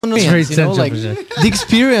like the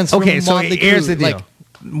experience. Okay, from so Motley here's Crue, the deal. like,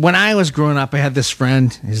 When I was growing up, I had this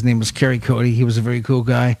friend. His name was Kerry Cody. He was a very cool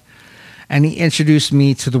guy, and he introduced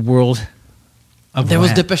me to the world of There was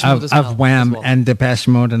Wham, Depeche Mode as of well, Wham as well. and Depeche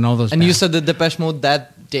Mode and all those. and you bands. said that Depeche Mode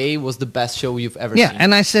that day was the best show you've ever Yeah, seen.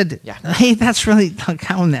 and I said, Yeah. "Hey, that's really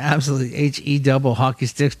counting the absolute HE double hockey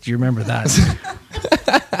sticks. Do you remember that?"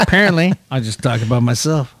 Apparently, I just talk about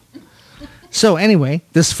myself. So anyway,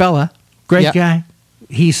 this fella, great Yeah. guy,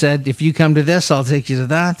 he said, "If you come to this, I'll take you to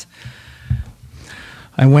that."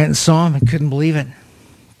 I went and saw him. I couldn't believe it.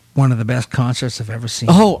 One of the best concerts I've ever seen.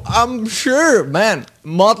 Oh, I'm sure, man.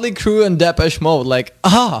 Motley Crue and Depeche Mode, like,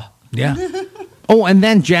 Yeah. Oh, and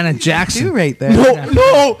then Janet Jackson. You right there.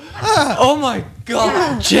 no. Oh my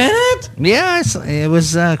God, Janet. Yeah, it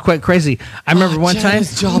was quite crazy. I remember one time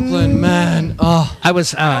Janis Joplin, man. Oh, I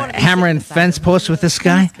was hammering fence posts with this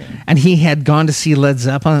guy, and he had gone to see Led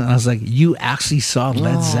Zeppelin, and I was like, "You actually saw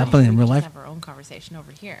Led Zeppelin in real life? Have our own conversation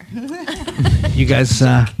over here. You guys,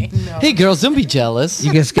 hey girls, don't be jealous.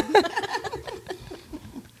 you guys."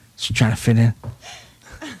 Just trying to fit in.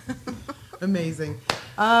 Amazing.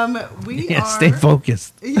 We Yeah, are stay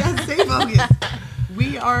focused. Yeah, stay focused.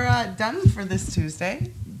 We are done for this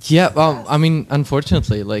Tuesday. Yeah, I mean,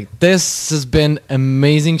 unfortunately, like this has been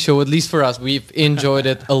amazing show. At least for us, we've enjoyed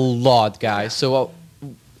it a lot, guys. So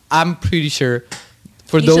I'm pretty sure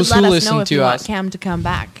for You those should who let us listen know if to you want us, Cam to come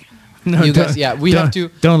back. No, you don't- guys, yeah, we don't- have to.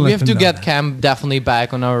 don't let We have them to know get that. Cam definitely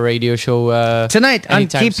back on our radio show Tonight on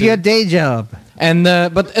anytime Keep soon. Your Day Job. And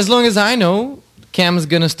but as long as I know, Cam's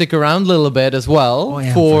gonna stick around a little bit as well Oh,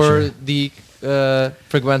 yeah, for for sure. the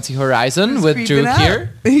Frequency Horizon He's with creeping Drew up.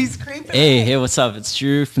 here. He's creeping. Hey, what's up? It's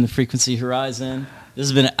Drew from the Frequency Horizon. This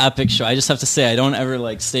has been an epic show. I just have to say, I don't ever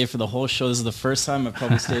like stay for the whole show. This is the first time I've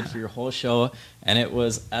probably stayed for your whole show, and it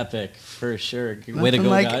was epic for sure. Way to Nothing go,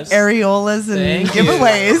 like guys! areolas and Thank you.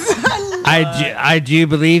 giveaways. I do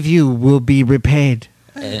believe you will be repaid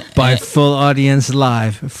by full audience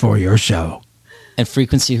live for your show. And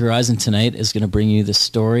Frequency Horizon tonight is going to bring you the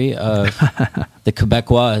story of the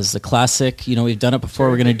Quebecois, the classic. You know, we've done it before.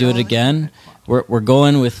 We're going to do it again. We're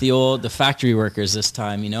going with the factory workers this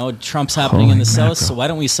time. You know, Trump's happening in Holy the South, mackerel. so why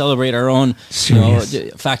don't we celebrate our own, Serious.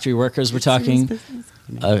 factory workers? We're talking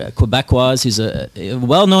Quebecois, who's a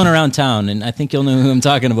well-known around town, and I think you'll know who I'm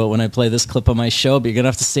talking about when I play this clip on my show, but you're going to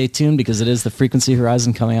have to stay tuned because it is the Frequency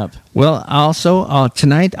Horizon coming up. Well, also,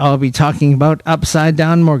 tonight I'll be talking about upside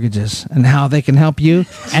down mortgages and how they can help you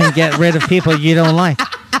and get rid of people you don't like.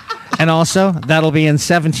 And also, that'll be in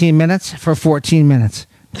 17 minutes for 14 minutes.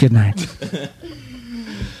 Good night.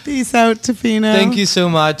 Peace out, Tofino. Thank you so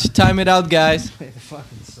much. Time it out, guys.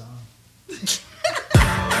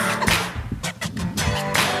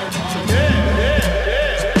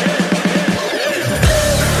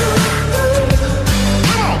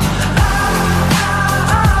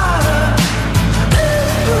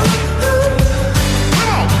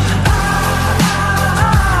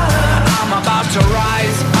 I'm about to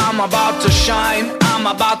rise, I'm about to shine, I'm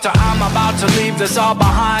about to leave this all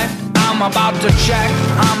behind. I'm about to check,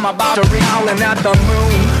 I'm about to howling at the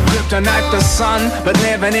moon, kryptonite the sun, but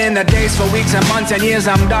living in the days for weeks and months and years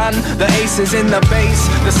I'm done. The ace is in the bass,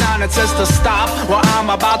 the sound that says to stop. Well, I'm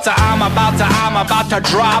about to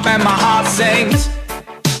drop and my heart sings.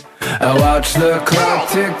 I watch the clock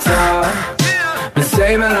tick tock, been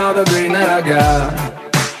saving all the green that I got.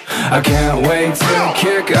 I can't wait to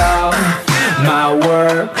kick off my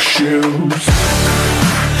work shoes.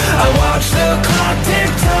 I watch the clock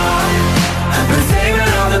tick tock, been saving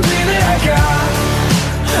all the green that I got.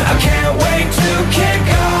 I can't wait to kick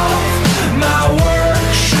off my work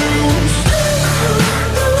shoes.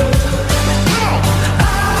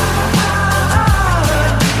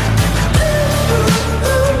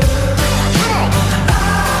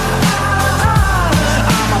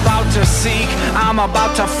 I'm about to seek, I'm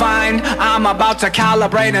about to find, I'm about to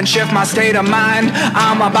calibrate and shift my state of mind.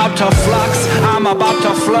 I'm about to flux, I'm about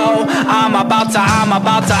to flow, I'm about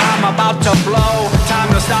to blow. Time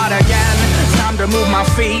to start again, it's time to move my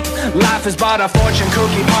feet. Life is but a fortune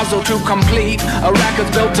cookie puzzle to complete. A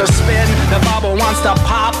record's built to spin, the bubble wants to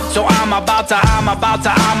pop. So I'm about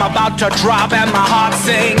to drop and my heart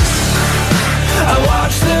sings. I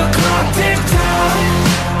watch the clock tick tock,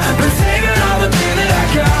 been saving all the pain that I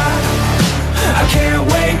got. I can't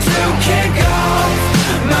wait to kick off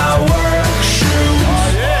my work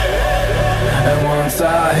shoes. And once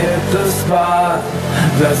I hit the spot,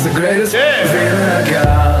 that's the greatest feeling I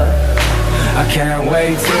got. I can't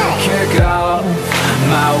wait to kick off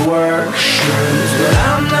my work shoes. But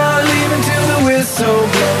I'm not leaving till the whistle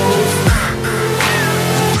blows.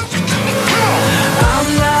 I'm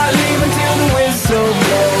not leaving till the whistle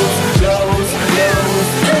blows.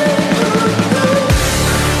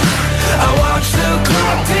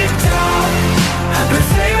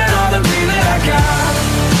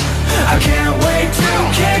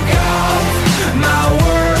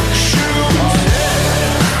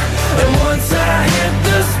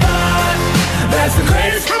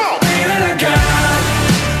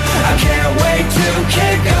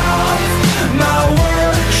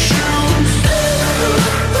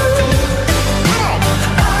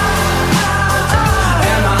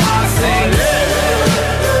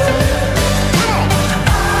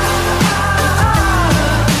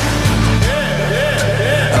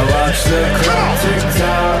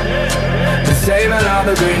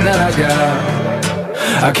 swagger.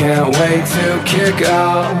 I can't wait to kick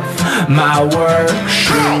off my work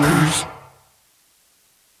shoes.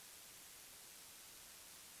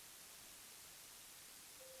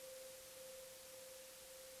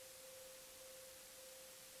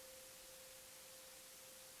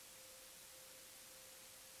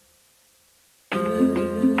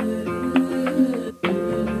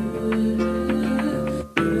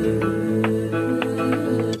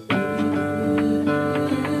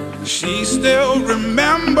 She still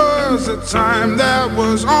remembers a time that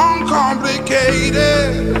was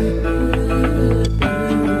uncomplicated,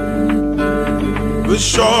 but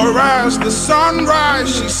sure as the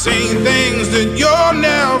sunrise, she's seen things that you'll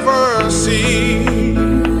never see.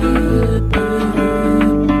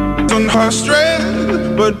 On her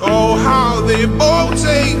strength, but oh how they both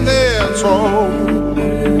take their toll.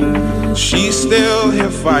 She's still here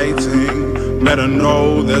fighting. Let her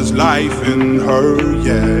know there's life in her,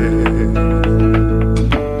 yeah.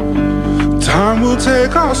 Time will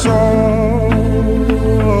take us all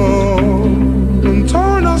and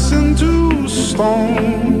turn us into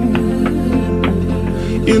stone.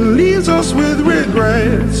 It leaves us with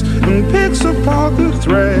regrets and picks apart the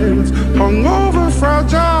threads hung over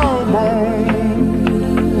fragile bone.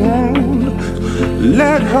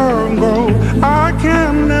 Let her go, I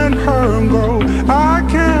can't let her go, I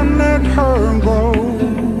can't let her go.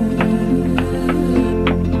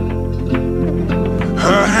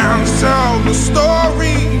 Her hands tell the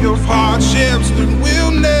story of hardships that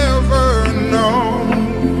we'll never know.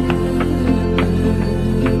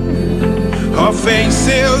 Her face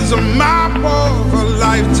is a map of a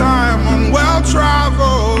lifetime on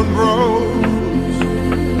well-traveled roads.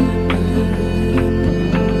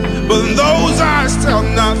 But those eyes tell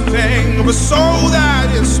nothing of a soul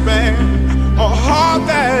that is spent, a heart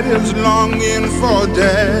that is longing for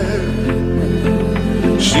death.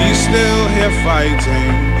 She's still here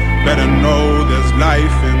fighting, better know there's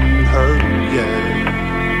life in her, yeah.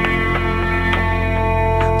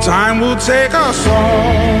 Time will take us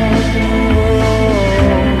all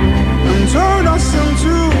and turn us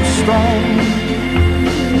into stone.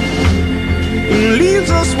 It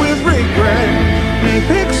leaves us with regret and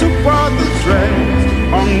picks apart the threads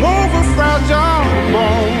hung over fragile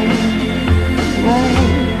bone.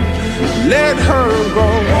 Let her go,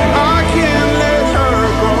 I can't let her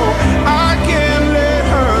go, I can't let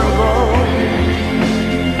her go.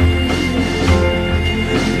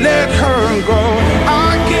 Let her go, I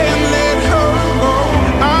can't let her go,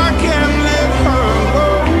 I can't let her go.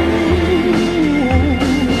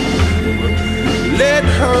 Let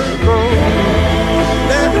her go,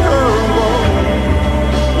 let her go,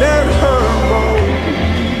 let her go.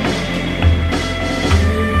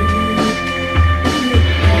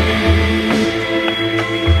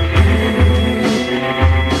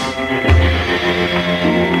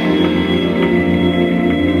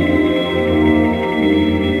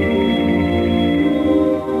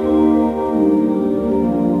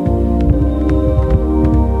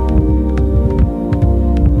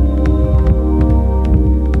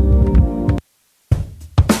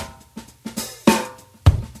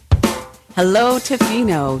 Hello,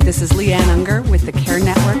 Tofino. This is Leanne Unger with the Care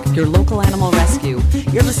Network, your local animal rescue.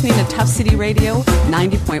 You're listening to Tough City Radio,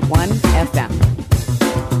 90.1 FM.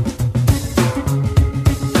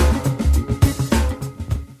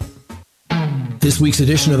 This week's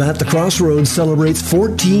edition of At the Crossroads celebrates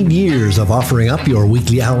 14 years of offering up your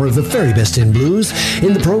weekly hour of the very best in blues.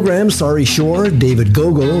 In the program, Sari Shore, David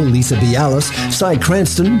Gogo, Lisa Bialis, Cy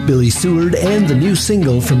Cranston, Billy Seward, and the new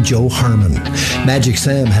single from Joe Harmon. Magic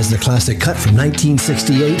Sam has the classic cut from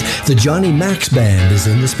 1968. The Johnny Max Band is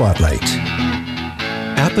in the spotlight.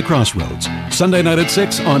 At the Crossroads, Sunday night at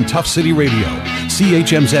 6 on Tough City Radio,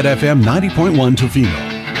 CHMZ-FM 90.1 Tofino.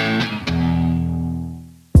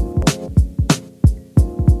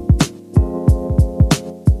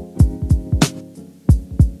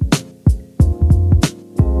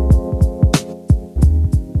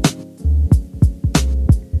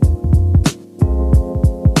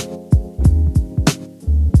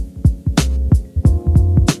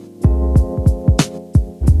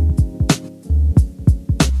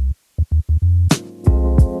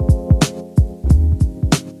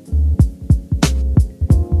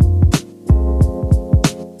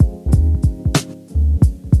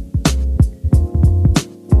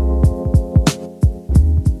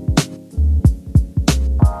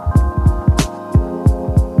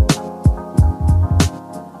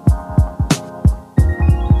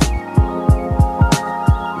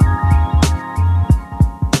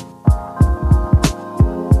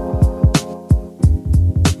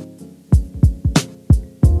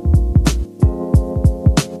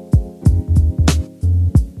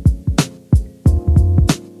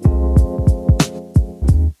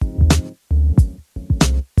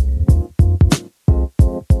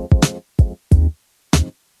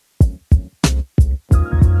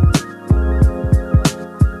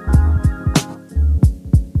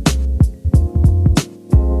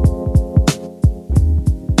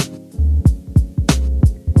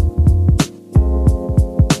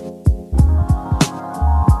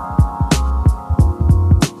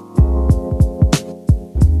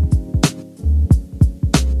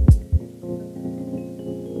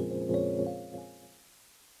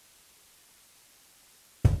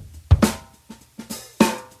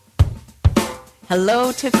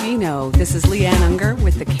 Hello, Tofino. This is Leanne Unger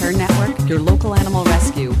with the Care Network, your local animal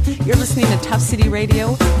rescue. You're listening to Tough City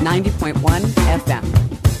Radio, 90.1 FM.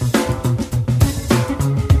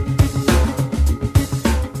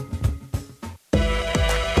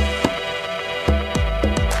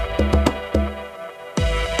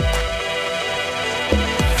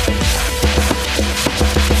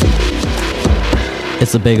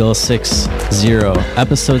 It's a big ol' 6-0,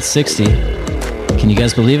 episode 60. Can you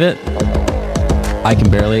guys believe it? I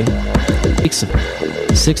can barely.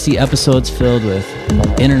 60 episodes filled with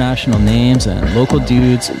international names and local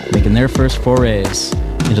dudes making their first forays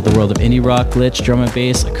into the world of indie rock, glitch, drum and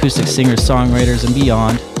bass, acoustic singers, songwriters, and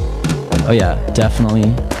beyond. Oh yeah, definitely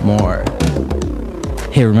more.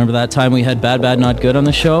 Hey, remember that time we had Bad Bad Not Good on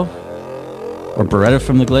the show? Or Beretta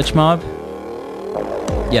from the Glitch Mob?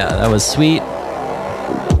 Yeah, that was sweet.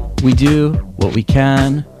 We do what we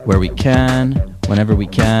can, where we can, whenever we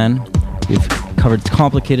can. We've covered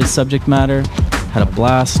complicated subject matter, had a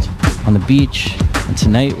blast on the beach, and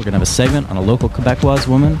tonight we're going to have a segment on a local Quebecois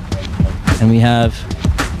woman. And we have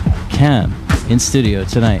Cam in studio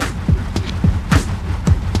tonight.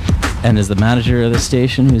 And as the manager of the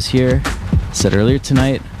station who's here said earlier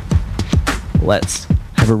tonight, let's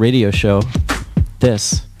have a radio show.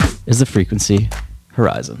 This is the Frequency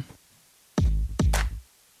Horizon.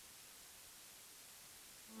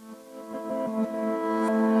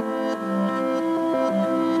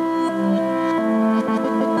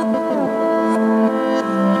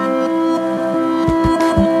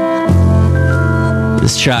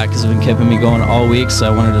 This track has been keeping me going all week, so I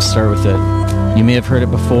wanted to start with it. You may have heard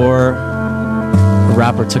it before. A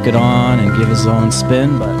rapper took it on and gave his own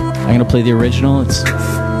spin, but I'm going to play the original. It's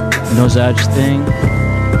Nosage Thing,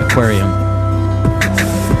 Aquarium.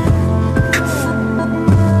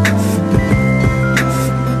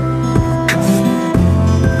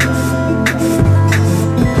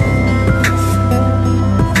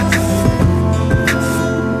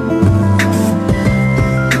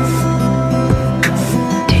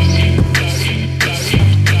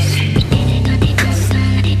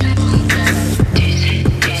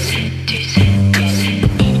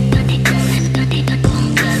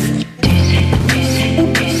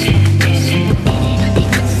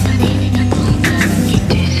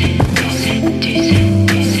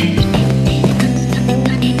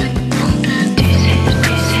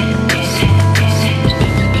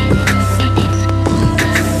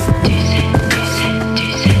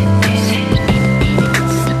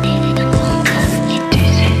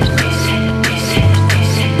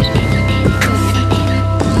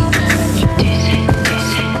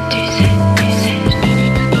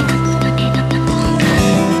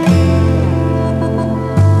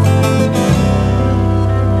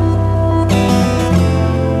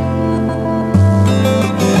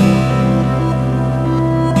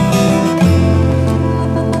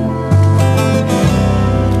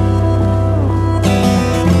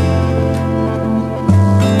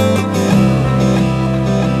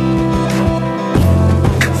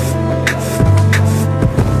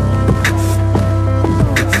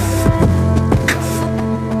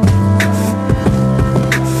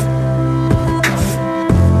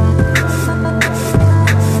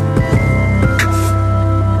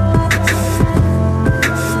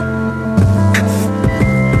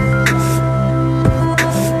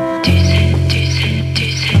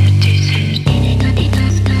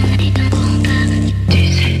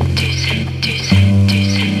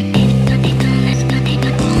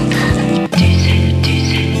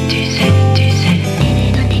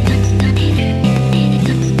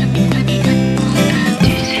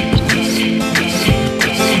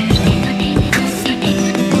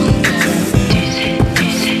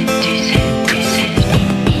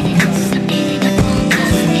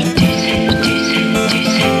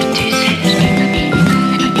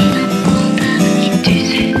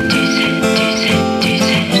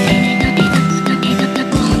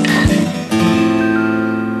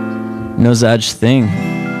 Nosage Thing,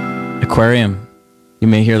 Aquarium. You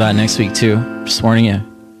may hear that next week too. Just warning you.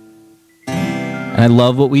 And I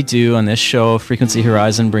love what we do on this show, Frequency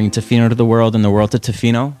Horizon, bringing Tofino to the world and the world to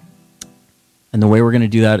Tofino. And the way we're going to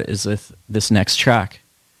do that is with this next track.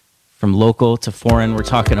 From local to foreign, we're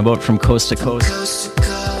talking about from coast to coast.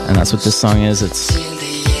 And that's what this song is. It's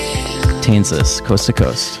contains this, coast to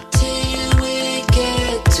coast.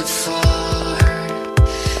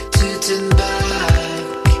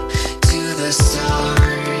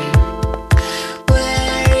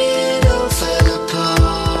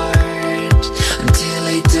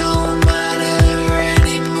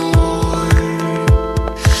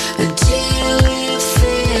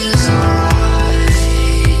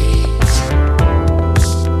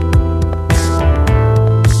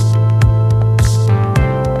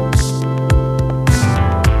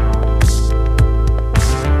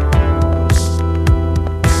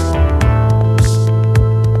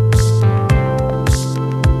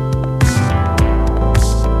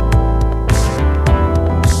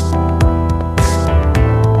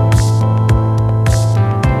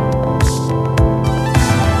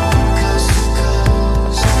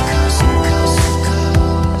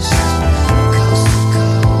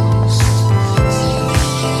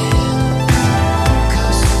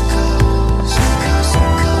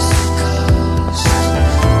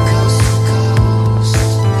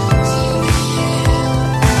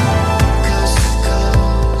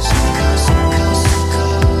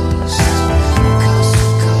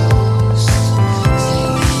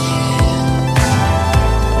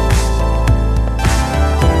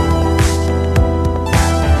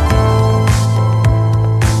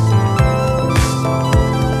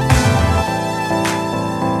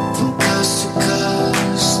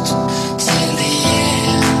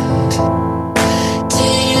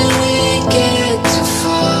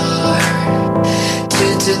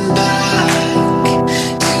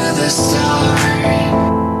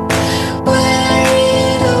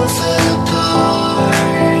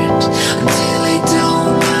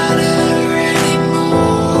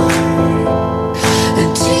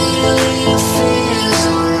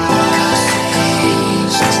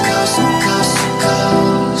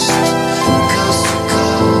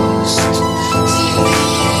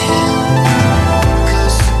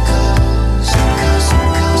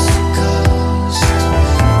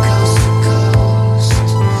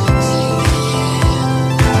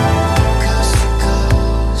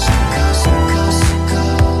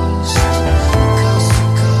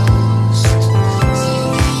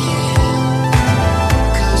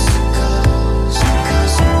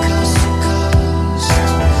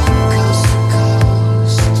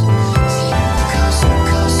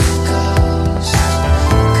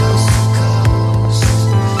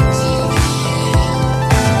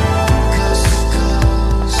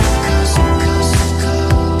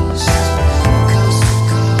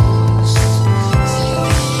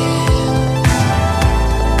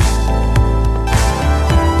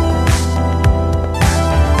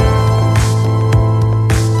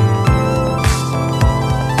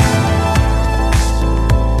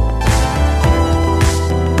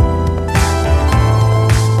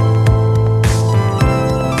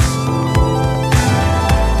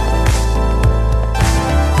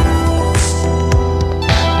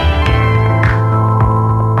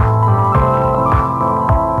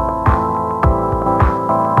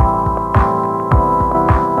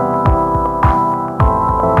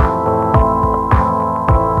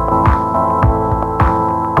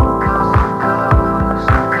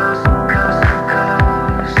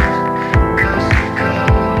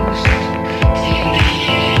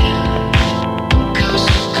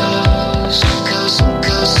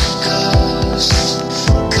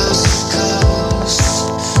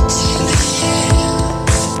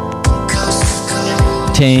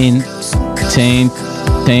 Tane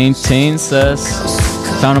says,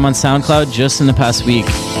 found him on SoundCloud just in the past week.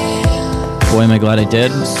 Boy, am I glad I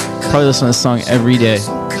did. Probably listen to this song every day.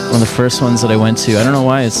 One of the first ones that I went to. I don't know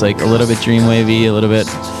why. It's like a little bit dreamwavy, a little bit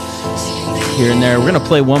here and there. We're going to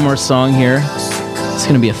play one more song here. It's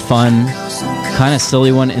going to be a fun, kind of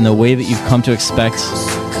silly one in the way that you've come to expect.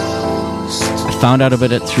 I found out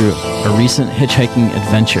about it through a recent hitchhiking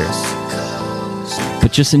adventure.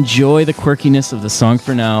 But just enjoy the quirkiness of the song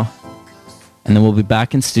for now, and then we'll be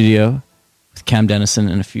back in studio with Cam Dennison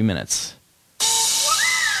in a few minutes.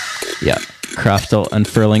 Yeah, Craftal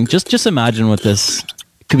Unfurling. Just imagine what this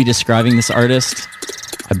could be describing. This artist,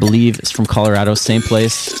 I believe, is from Colorado, same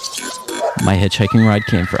place my hitchhiking ride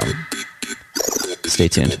came from. Stay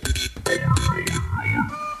tuned.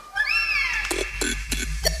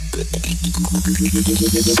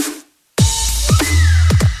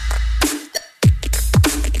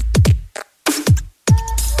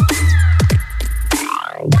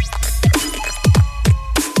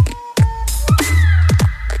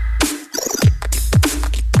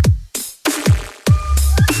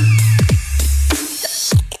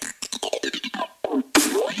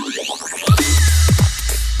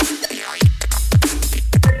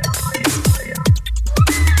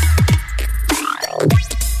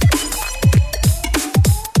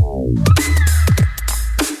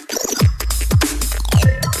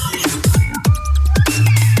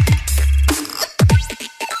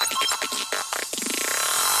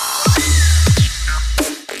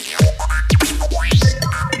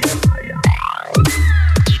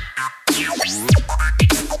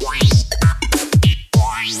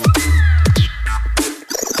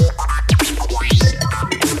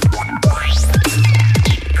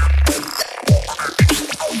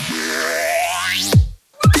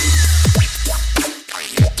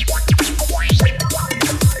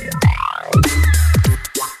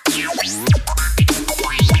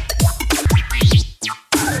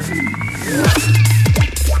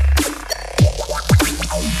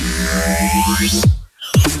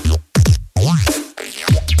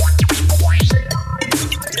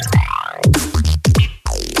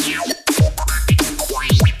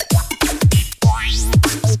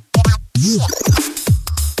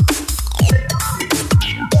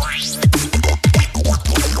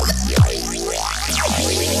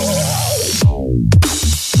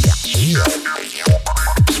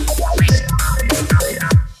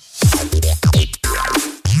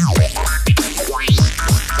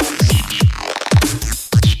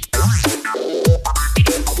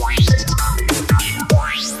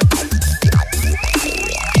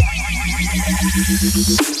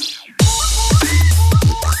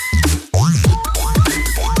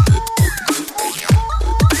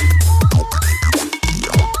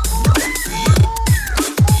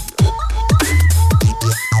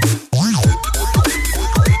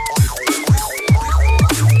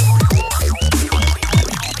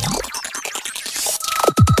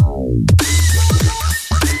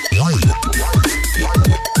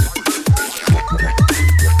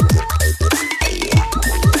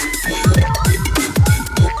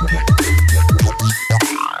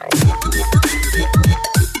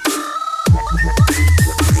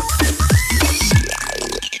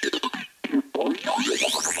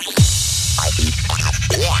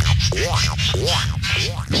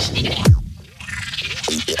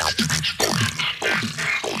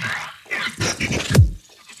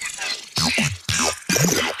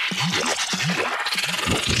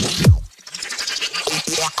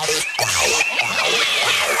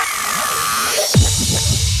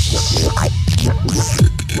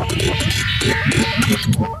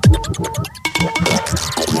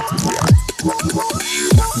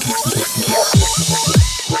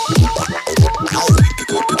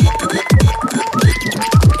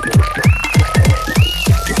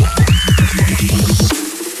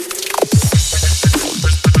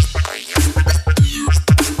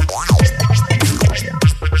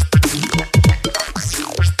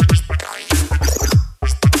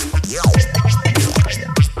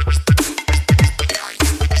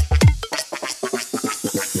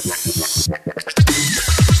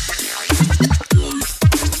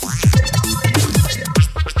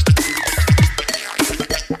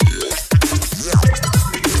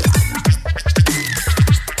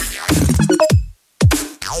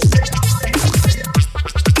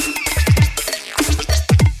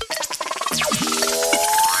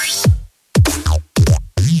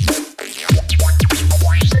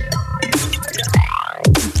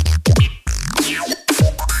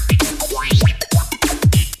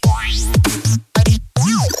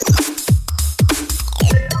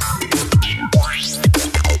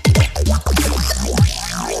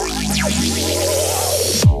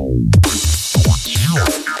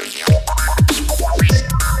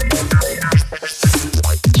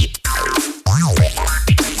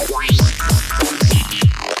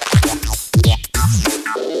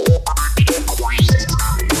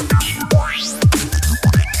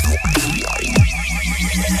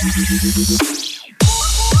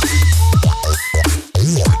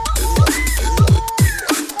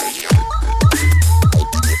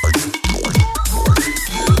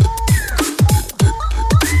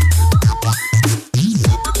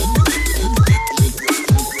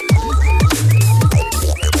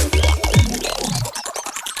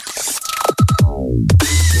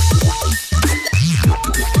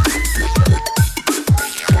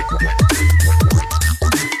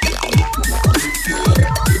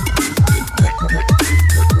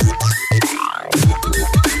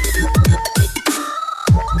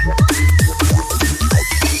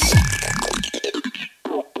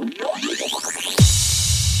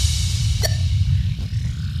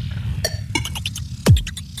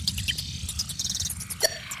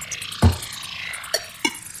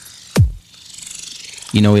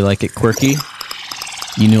 You know we like it quirky.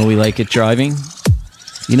 You know we like it driving.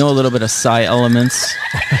 You know a little bit of Psy elements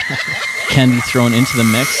can be thrown into the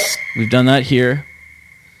mix. We've done that here.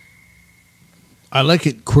 I like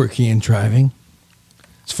it quirky and driving.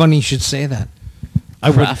 It's funny you should say that.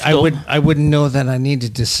 I wouldn't know that I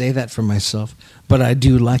needed to say that for myself, but I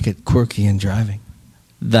do like it quirky and driving.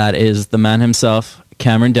 That is the man himself,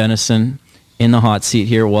 Cameron Dennison, in the hot seat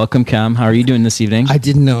here. Welcome, Cam. How are you doing this evening? I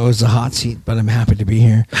didn't know it was a hot seat, but I'm happy to be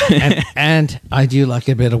here. And I do like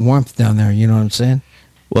a bit of warmth down there. You know what I'm saying?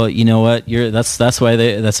 Well, you know what? That's why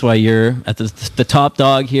you're at the top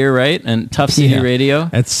dog here, right? And Tough City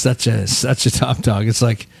Radio. It's such a top dog. It's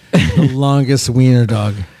like the longest wiener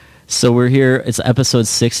dog. So we're here. It's episode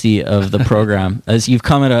 60 of the program. As you've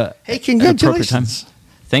come at a hey, congratulations! At appropriate time.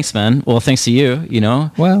 Thanks, man. Well, thanks to you. You know,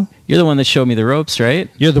 well, you're the one that showed me the ropes, right?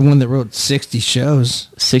 You're the one that wrote 60 shows.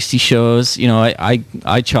 60 shows. You know,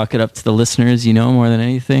 I chalk it up to the listeners. You know, more than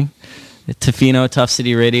anything. Tofino, Tough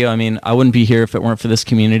City Radio. I mean, I wouldn't be here if it weren't for this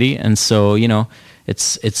community. And so, you know,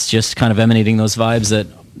 it's just kind of emanating those vibes that,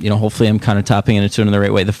 you know, hopefully I'm kind of tapping into it in the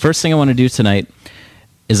right way. The first thing I want to do tonight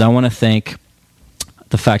is I want to thank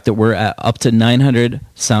the fact that we're at up to 900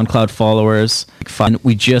 SoundCloud followers.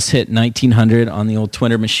 We just hit 1,900 on the old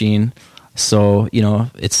Twitter machine. So, you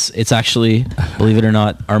know, it's actually, believe it or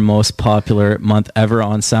not, our most popular month ever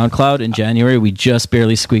on SoundCloud. In January, we just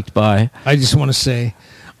barely squeaked by. I just want to say,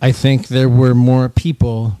 I think there were more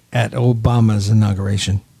people at Obama's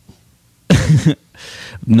inauguration.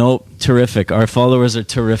 Nope, terrific. Our followers are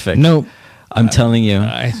terrific. Nope. I'm telling you.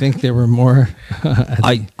 I think there were more.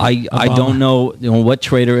 I don't know, what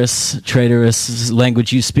traitorous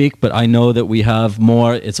language you speak, but I know that we have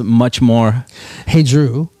more. It's much more. Hey,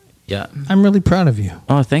 Drew. Yeah. I'm really proud of you.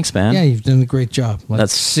 Oh, thanks, man. Yeah, you've done a great job. Like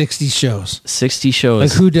That's 60 shows. 60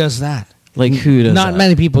 shows. Like who does that? Like who does Not that?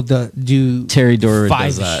 many people do. Terry Dorer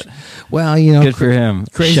does that. Well, you know. Good for him.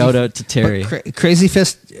 Shout out to Terry. Crazy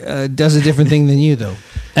Fist does a different thing than you, though.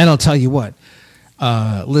 And I'll tell you what.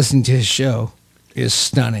 Listening to his show is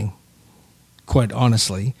stunning, quite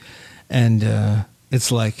honestly. And it's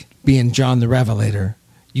like being John the Revelator.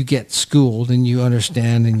 You get schooled and you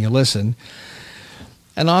understand and you listen.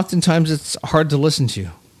 And oftentimes it's hard to listen to.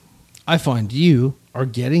 I find you are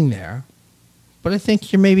getting there, but I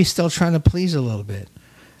think you're maybe still trying to please a little bit.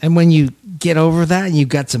 And when you get over that and you've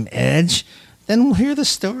got some edge, then we'll hear the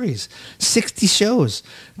stories. 60 shows.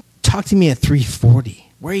 Talk to me at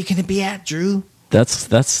 340. Where are you going to be at, Drew?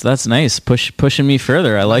 That's nice. Pushing me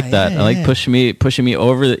further. I like that. I like pushing me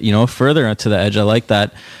over, further to the edge. I like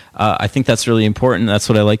that. I think that's really important. That's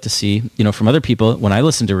what I like to see, from other people when I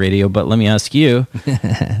listen to radio. But let me ask you,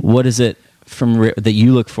 what is it that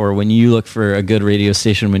you look for when you look for a good radio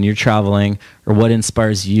station when you're traveling, or what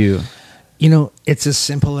inspires you? It's as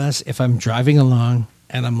simple as if I'm driving along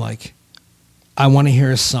and I'm like, I want to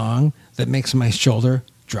hear a song that makes my shoulder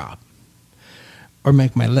drop or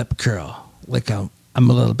make my lip curl. Like I'm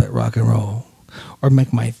a little bit rock and roll, or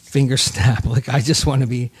make my finger snap. Like I want to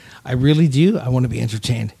be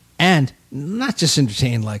entertained, and not just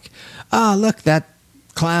entertained like, oh, look, that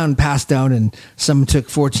clown passed out and someone took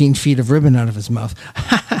 14 feet of ribbon out of his mouth.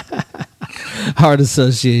 Heart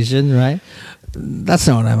association, right? That's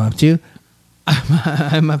not what I'm up to.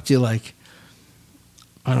 I'm up to like,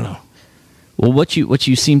 I don't know. Well, what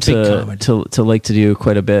you seem to like to do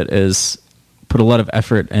quite a bit is put a lot of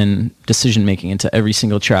effort and decision making into every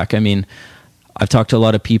single track. I mean, I've talked to a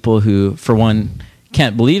lot of people who, for one,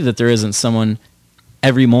 can't believe that there isn't someone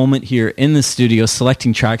every moment here in the studio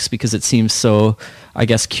selecting tracks because it seems so, I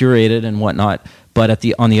guess, curated and whatnot. But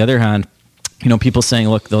on the other hand, people saying,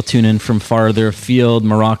 look, they'll tune in from farther afield,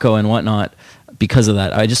 Morocco and whatnot because of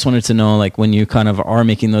that. I just wanted to know, like, when you kind of are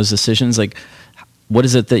making those decisions, like, what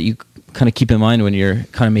is it that you kind of keep in mind when you're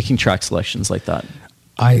kind of making track selections like that?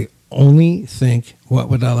 I only think, what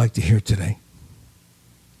would I like to hear today?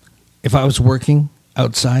 if I was working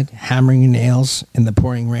outside, hammering nails in the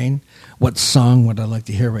pouring rain, what song would I like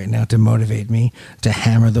to hear right now to motivate me to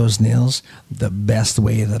hammer those nails the best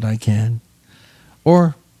way that I can?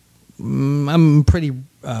 Or I'm pretty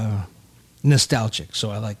nostalgic,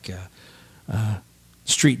 so I like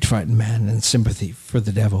Street Fighting Man and Sympathy for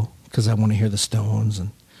the Devil because I want to hear the Stones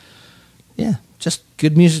and just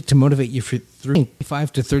good music to motivate you for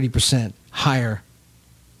 5 to 30% higher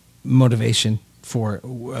motivation for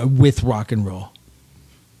with rock and roll.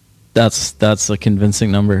 That's a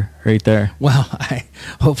convincing number right there. Well, I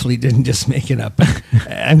hopefully didn't just make it up.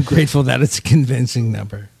 I'm grateful that it's a convincing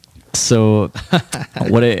number. So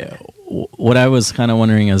what I was kind of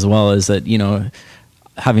wondering as well is that,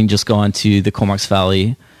 having just gone to the Comox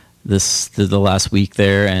Valley the last week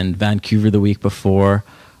there and Vancouver the week before,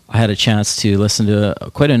 I had a chance to listen to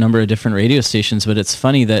quite a number of different radio stations, but it's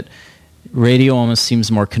funny that radio almost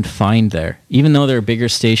seems more confined there. Even though there are bigger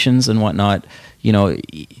stations and whatnot,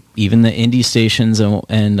 even the indie stations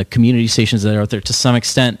and the community stations that are out there, to some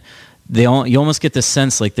extent, you almost get this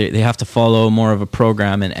sense like they have to follow more of a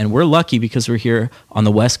program. And we're lucky because we're here on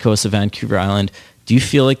the west coast of Vancouver Island. Do you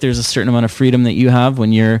feel like there's a certain amount of freedom that you have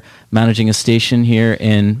when you're managing a station here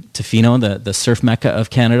in Tofino, the surf mecca of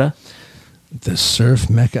Canada? The surf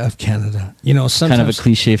mecca of Canada. Sometimes... Kind of a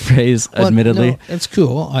cliche phrase, admittedly. No, it's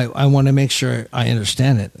cool. I want to make sure I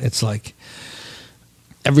understand it. It's like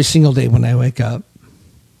every single day when I wake up,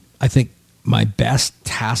 I think my best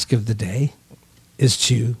task of the day is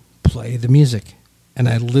to play the music. And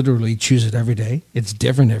I literally choose it every day. It's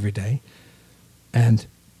different every day. And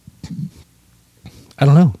I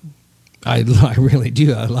don't know. I really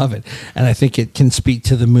do. I love it. And I think it can speak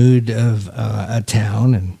to the mood of a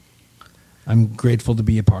town, and I'm grateful to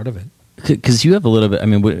be a part of it. Because you have a little bit,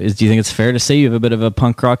 do you think it's fair to say you have a bit of a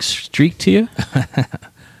punk rock streak to you?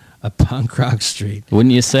 A punk rock streak.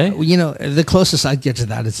 Wouldn't you say? The closest I'd get to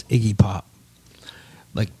that is Iggy Pop.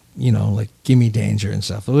 Like Gimme Danger and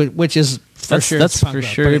stuff, which is That's for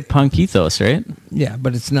sure punk ethos, right? Yeah,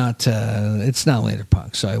 but it's not later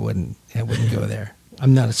punk, so I wouldn't go there.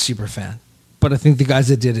 I'm not a super fan. But I think the guys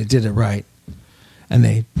that did it right, and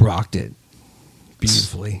they rocked it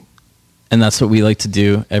beautifully. And that's what we like to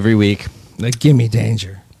do every week. Like, give me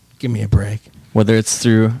danger. Give me a break. Whether it's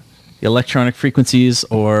through electronic frequencies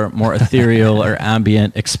or more ethereal or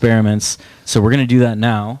ambient experiments. So we're going to do that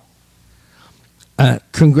now.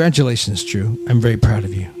 Congratulations, Drew. I'm very proud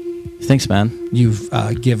of you. Thanks, man. You've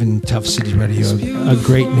given Tough City Radio a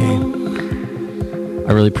great name.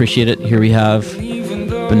 I really appreciate it. Here we have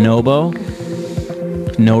Bonobo,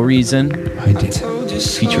 No Reason, I did.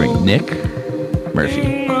 Featuring Nick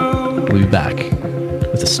Murphy. We'll be back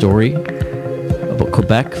with a story about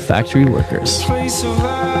Quebec factory workers.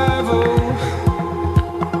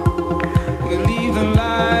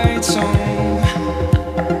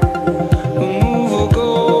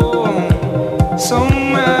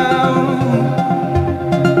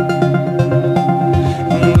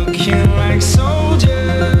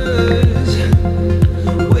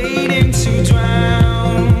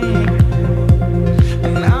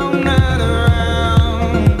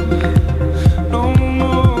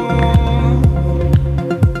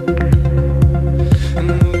 And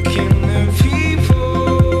looking at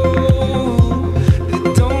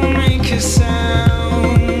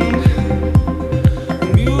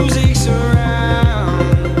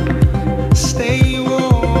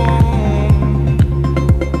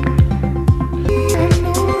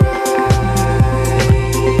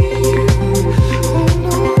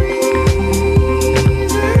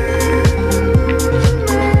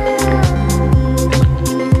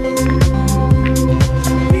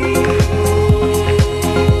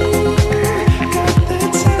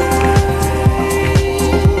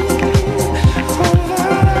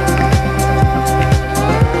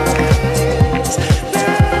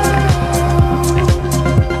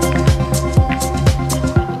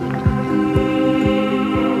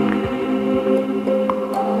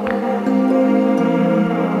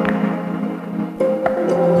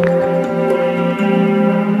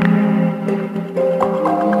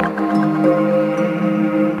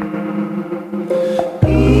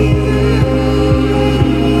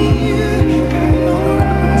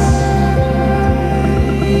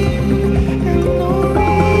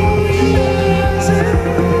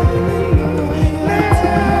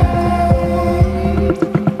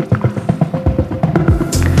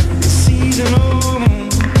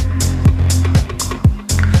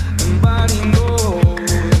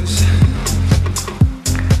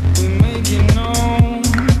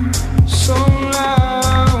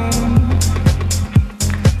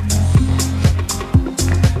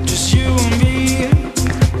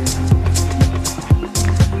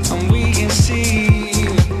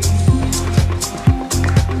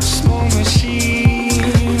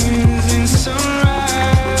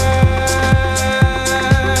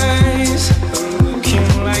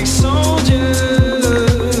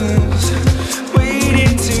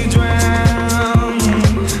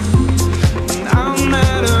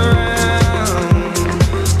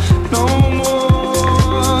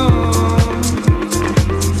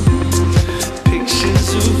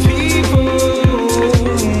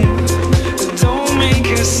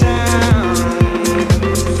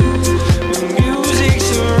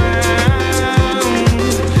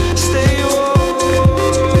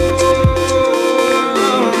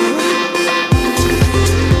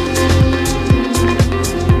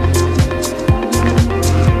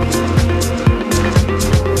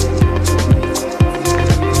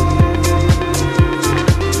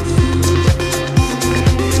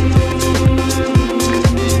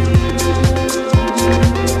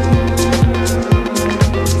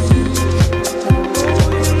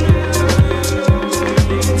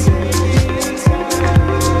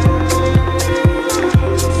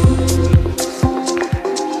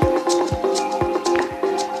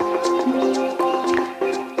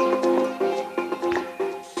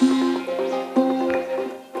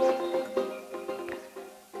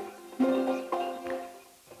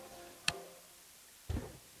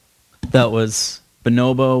That was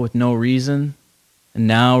Bonobo with No Reason. And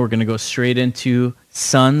now we're going to go straight into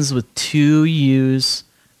Sons with 2 U's.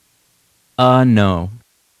 No.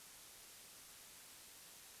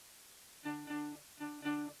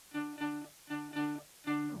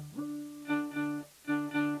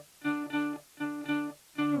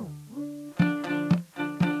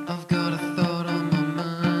 I've got a thought on my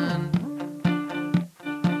mind.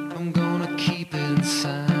 I'm gonna keep it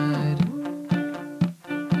inside.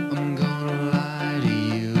 I'm gonna lie to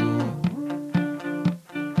you.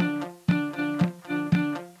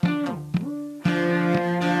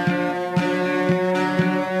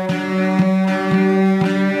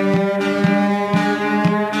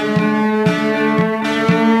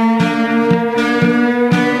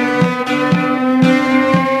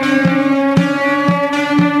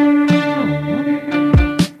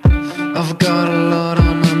 I've got a lot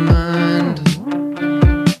on my mind,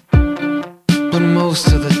 but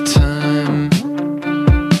most of the time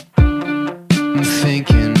I'm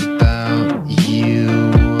thinking about you.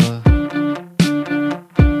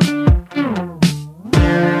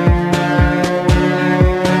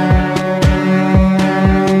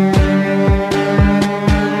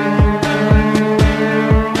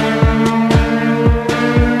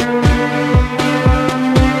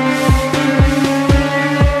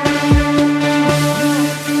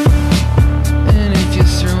 And if you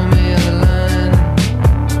throw me a line,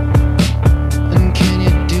 and can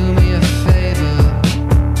you do me a favor?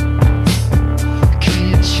 Can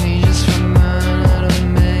you change this from minor to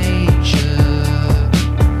major?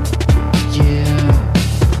 Yeah.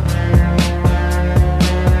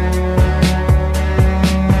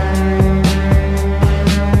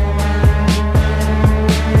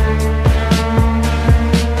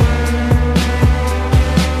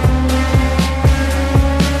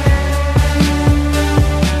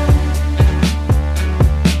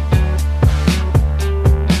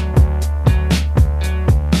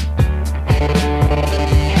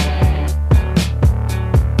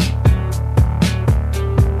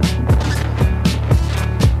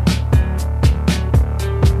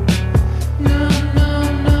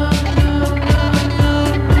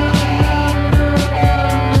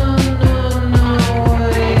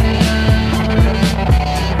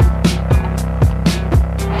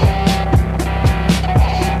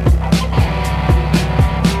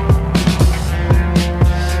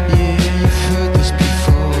 Yeah, you've heard this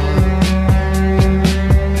before.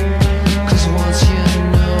 'Cause once you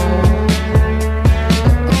know,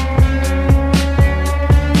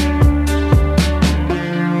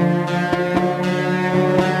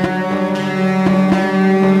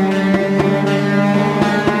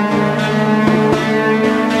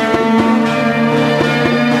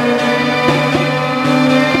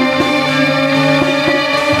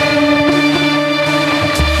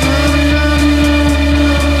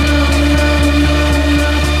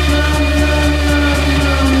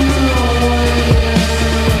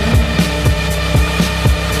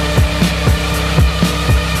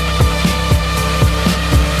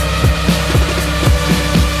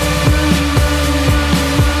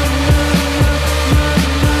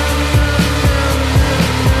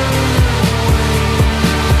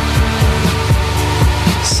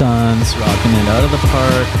 Sons rocking it out of the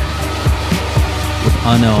park with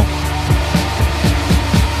Uno.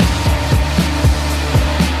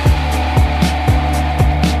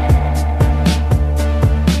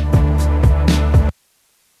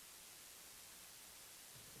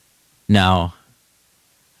 Now,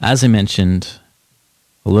 as I mentioned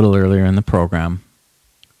a little earlier in the program,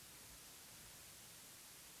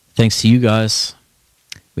 thanks to you guys,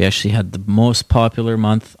 we actually had the most popular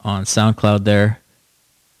month on SoundCloud there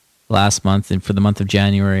last month and for the month of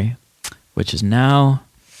January, which is now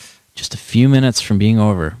just a few minutes from being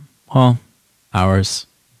over. Well, hours.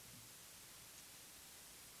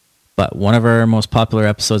 But one of our most popular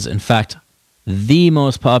episodes, in fact, the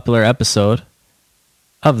most popular episode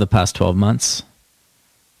of the past 12 months,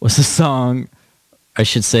 was a song, I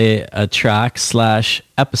should say a track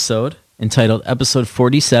 / episode entitled Episode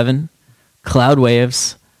 47, Cloud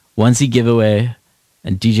Waves, Onesie Giveaway,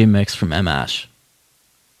 and DJ Mix from M. Ash.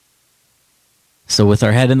 So with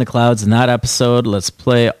our head in the clouds in that episode, let's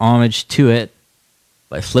play homage to it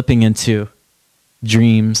by flipping into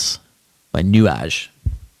Dreams by Nuage,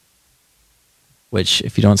 which,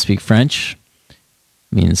 if you don't speak French,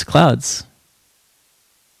 means clouds.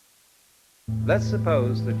 Let's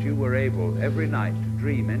suppose that you were able every night to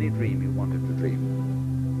dream any dream you wanted to dream.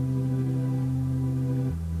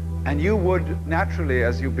 And you would naturally,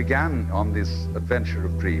 as you began on this adventure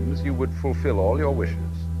of dreams, you would fulfill all your wishes.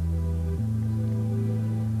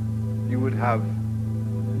 You would have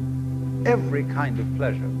every kind of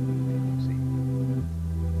pleasure, you see.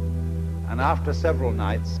 And after several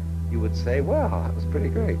nights, you would say, well, that was pretty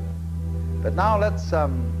great. But now let's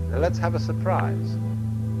have a surprise.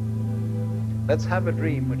 Let's have a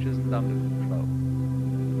dream which isn't under control.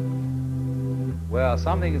 Well,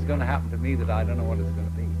 something is going to happen to me that I don't know what it's going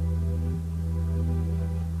to be.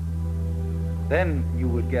 Then you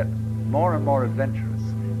would get more and more adventurous,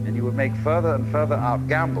 and you would make further and further out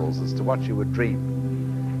gambles as to what you would dream.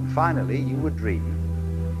 And finally, you would dream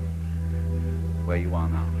where you are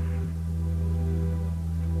now.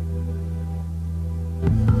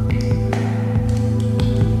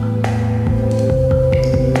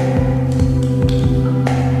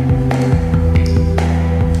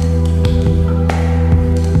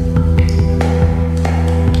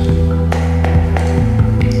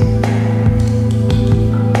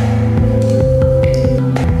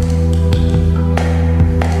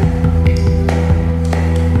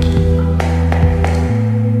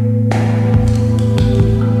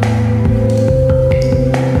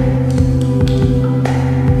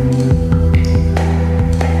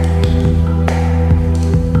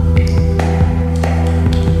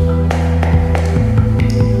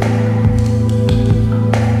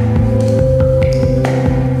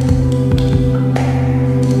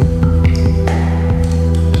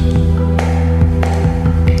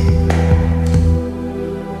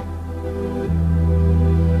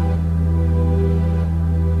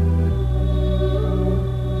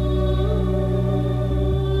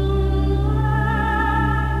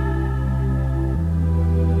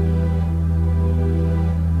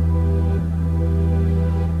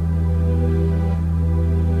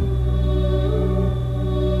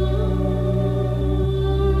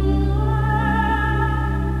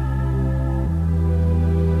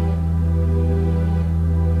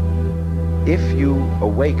 If you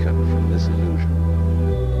awaken from this illusion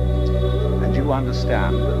and you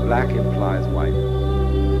understand that black implies white,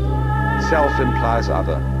 self implies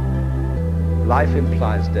other, life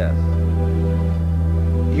implies death,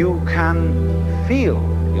 you can feel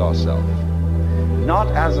yourself not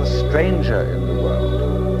as a stranger in the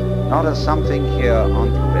world, not as something here on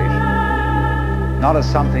probation, not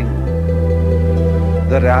as something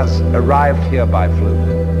that has arrived here by fluke,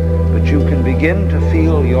 but you can begin to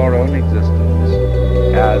feel your own existence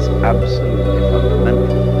as absolutely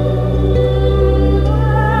fundamental.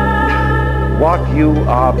 What you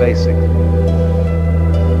are basically,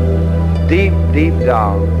 deep, deep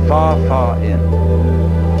down, far, far in,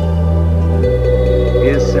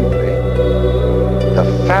 is simply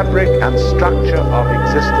the fabric and structure of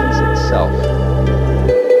existence itself.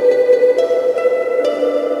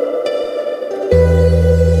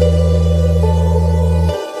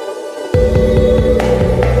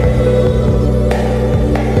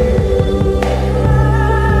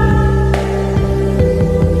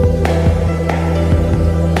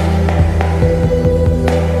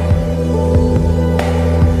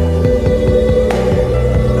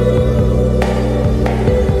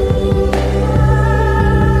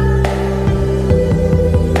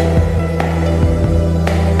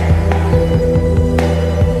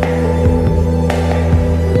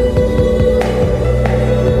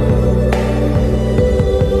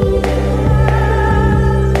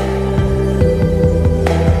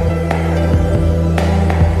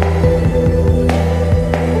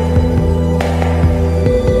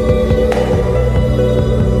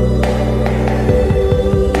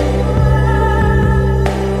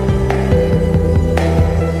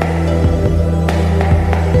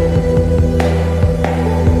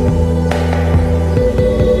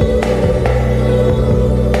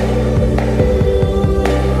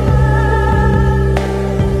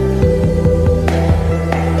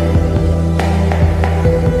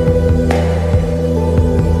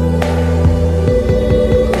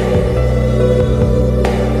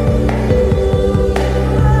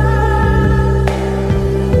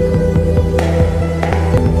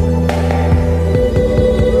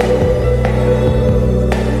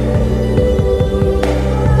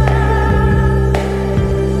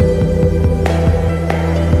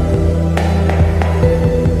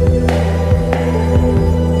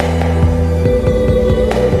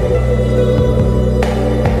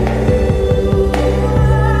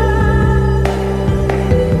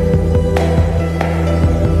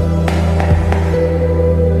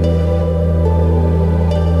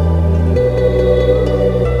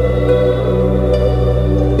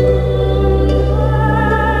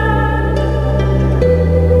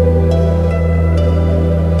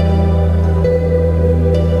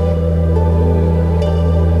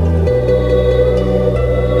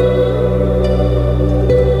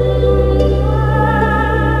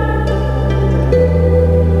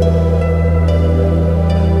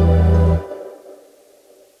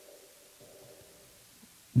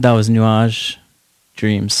 That was Nuage,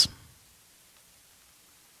 Dreams.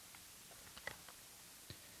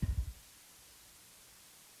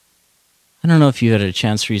 I don't know if you had a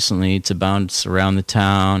chance recently to bounce around the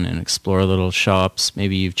town and explore little shops.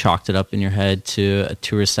 Maybe you've chalked it up in your head to a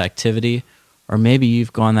tourist activity, or maybe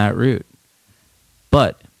you've gone that route.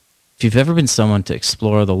 But if you've ever been someone to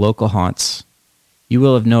explore the local haunts, you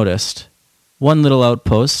will have noticed one little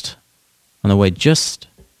outpost on the way just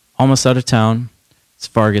almost out of town. It's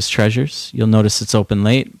Vargas Treasures. You'll notice it's open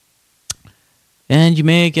late. And you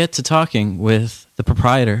may get to talking with the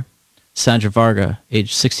proprietor, Sandra Varga,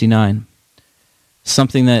 age 69.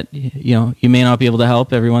 Something that, you may not be able to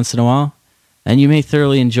help every once in a while. And you may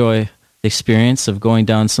thoroughly enjoy the experience of going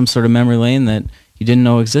down some sort of memory lane that you didn't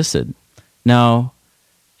know existed. Now,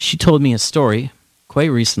 she told me a story quite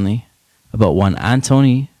recently about one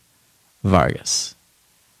Antony Vargas.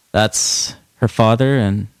 That's her father,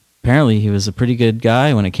 and apparently he was a pretty good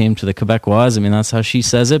guy when it came to the Quebecois. I mean, that's how she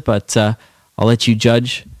says it, but I'll let you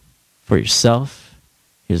judge for yourself.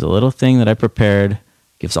 Here's a little thing that I prepared.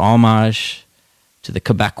 Gives homage to the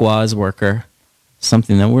Quebecois worker,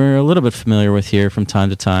 something that we're a little bit familiar with here from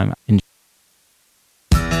time to time.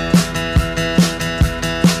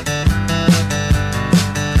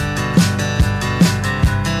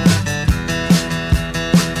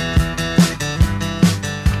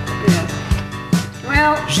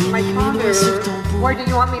 My father, where do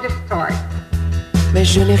you want me to start? Mais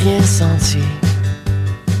je n'ai rien senti.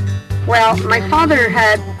 Well, my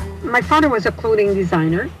father was a clothing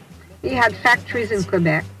designer. He had factories in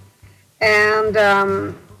Quebec, and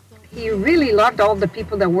he really loved all the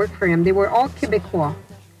people that worked for him. They were all Quebecois.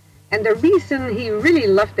 And the reason he really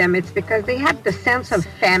loved them, it's because they had the sense of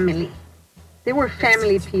family. They were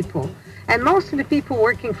family people. And most of the people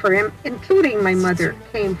working for him, including my mother,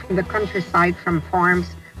 came from the countryside, from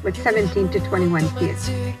farms with 17 to 21 kids.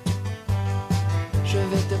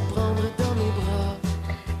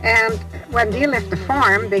 And when they left the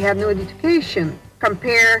farm, they had no education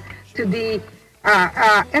compared to the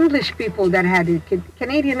English people that had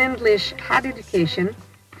Canadian English had education.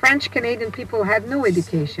 French Canadian people had no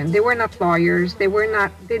education. They were not lawyers. They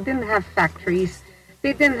didn't have factories.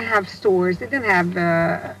 They didn't have stores. They didn't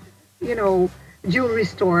have, jewelry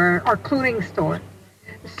store or clothing store.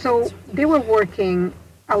 So they were working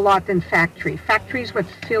a lot in factories were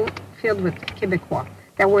filled with Quebecois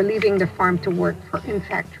that were leaving the farm to work in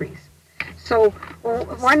factories. So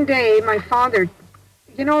one day my father,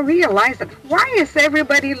 realized that why is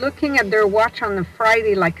everybody looking at their watch on a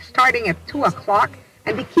Friday, like starting at 2 o'clock,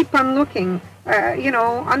 and they keep on looking,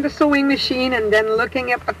 on the sewing machine and then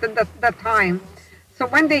looking up at the time. So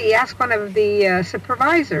one day he asked one of the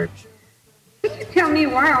supervisors, can you tell me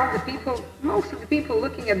why most of the people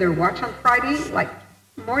looking at their watch on Friday, like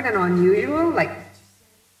more than unusual,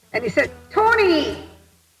 and he said, Tony,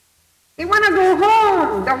 they want to go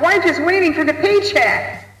home. The wife is waiting for the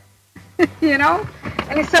paycheck,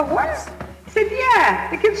 And he said, what? He said,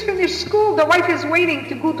 yeah, the kids finished school. The wife is waiting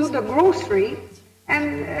to go do the grocery,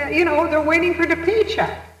 and, they're waiting for the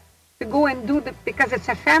paycheck to go and do because it's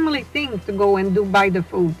a family thing to go and buy the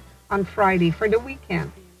food on Friday for the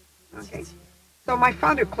weekend. Okay. So my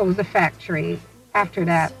father closed the factory after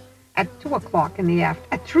that at 2 o'clock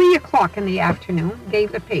at 3 o'clock in the afternoon,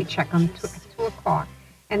 gave the paycheck at 2 o'clock.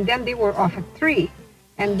 And then they were off at 3.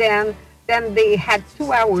 And then they had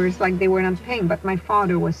 2 hours like they were not paying, but my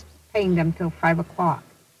father was paying them till 5 o'clock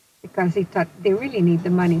because he thought they really need the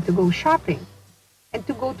money to go shopping and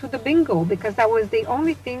to go to the bingo, because that was the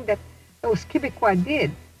only thing that those Quebecois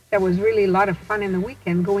did. That was really a lot of fun in the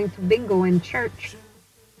weekend, going to bingo in church.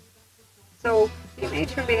 So he made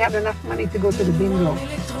sure they had enough money to go to the bingo.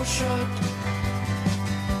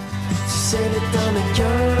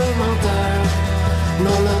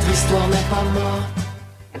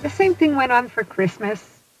 And the same thing went on for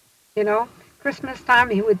Christmas. Christmas time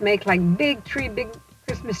he would make like big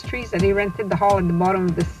Christmas trees that he rented the hall at the bottom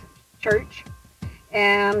of this church,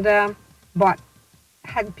 and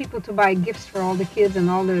had people to buy gifts for all the kids and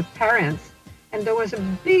all the parents. And there was a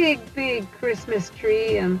big Christmas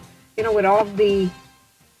tree, and with all the,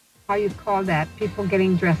 how you call that, people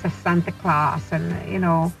getting dressed as Santa Claus, and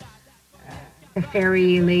the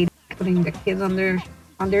fairy lady putting the kids on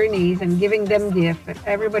their knees and giving them gifts.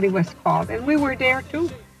 Everybody was called, and we were there too,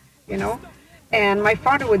 And my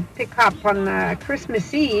father would pick up on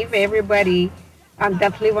Christmas Eve everybody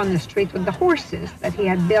that lived on the street with the horses, that he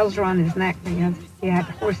had bells around his neck. He had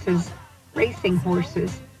horses, racing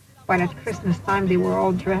horses, but at Christmas time they were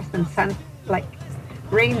all dressed in like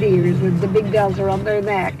reindeers with the big bells around their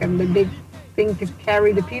neck and the big thing to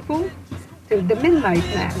carry the people to the midnight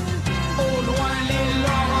mass.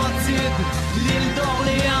 sud, l'île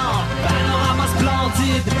d'Orléans, panorama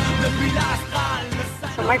splendide, depuis l'astral.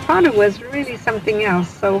 So my father was really something else.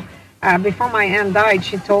 So before my aunt died,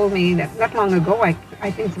 she told me that not long ago, I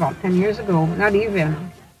think it's about 10 years ago, not even,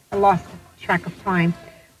 I lost track of time,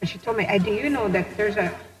 but she told me, do you know that there's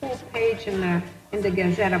a whole page in the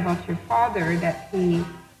Gazette about your father that he,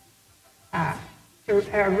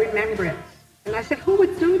 remembrance. And I said, who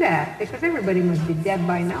would do that? Because everybody must be dead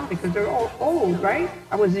by now because they're all old, right?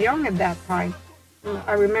 I was young at that time.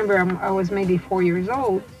 I remember I was maybe 4 years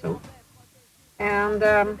old. So, and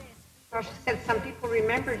well, she said some people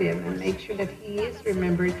remembered him and make sure that he is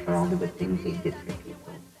remembered for all the good things he did for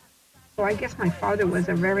people. So I guess my father was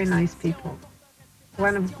a very nice people,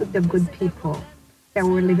 one of the good people that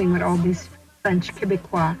were living with all these French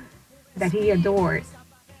Quebecois that he adored.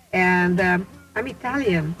 And I'm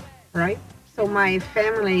Italian, right? So my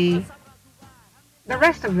family, the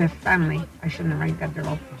rest of the family, I shouldn't write that, they're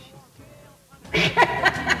all precious.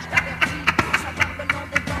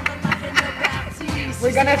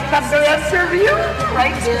 We're gonna stop the interview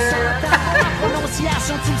right here.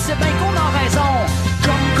 Prononciation, tu le sais bien qu'on a raison.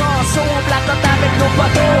 Comme Casso, on placote avec nos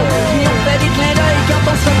potos. Et on fait des clins d'œil quand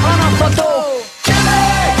on se fait prendre en photo.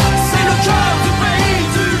 Québec, c'est le cœur du pays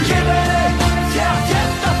du Québec. Fier de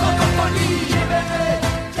ta francophonie,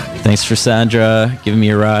 Québec. Thanks for Sandra giving me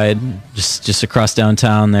a ride just across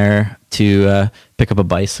downtown there to pick up a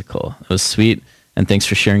bicycle. It was sweet. And thanks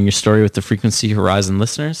for sharing your story with the Frequency Horizon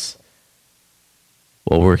listeners.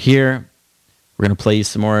 Well, we're here. We're going to play you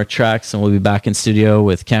some more tracks, and we'll be back in studio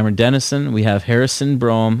with Cameron Dennison. We have Harrison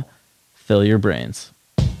Brome, Fill Your Brains.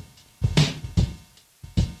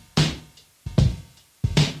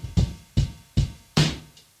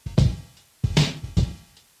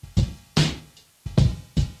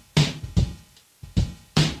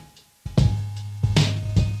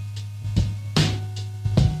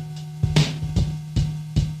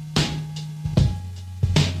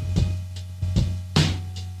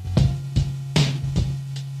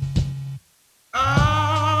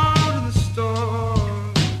 Out in the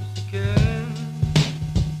stores again.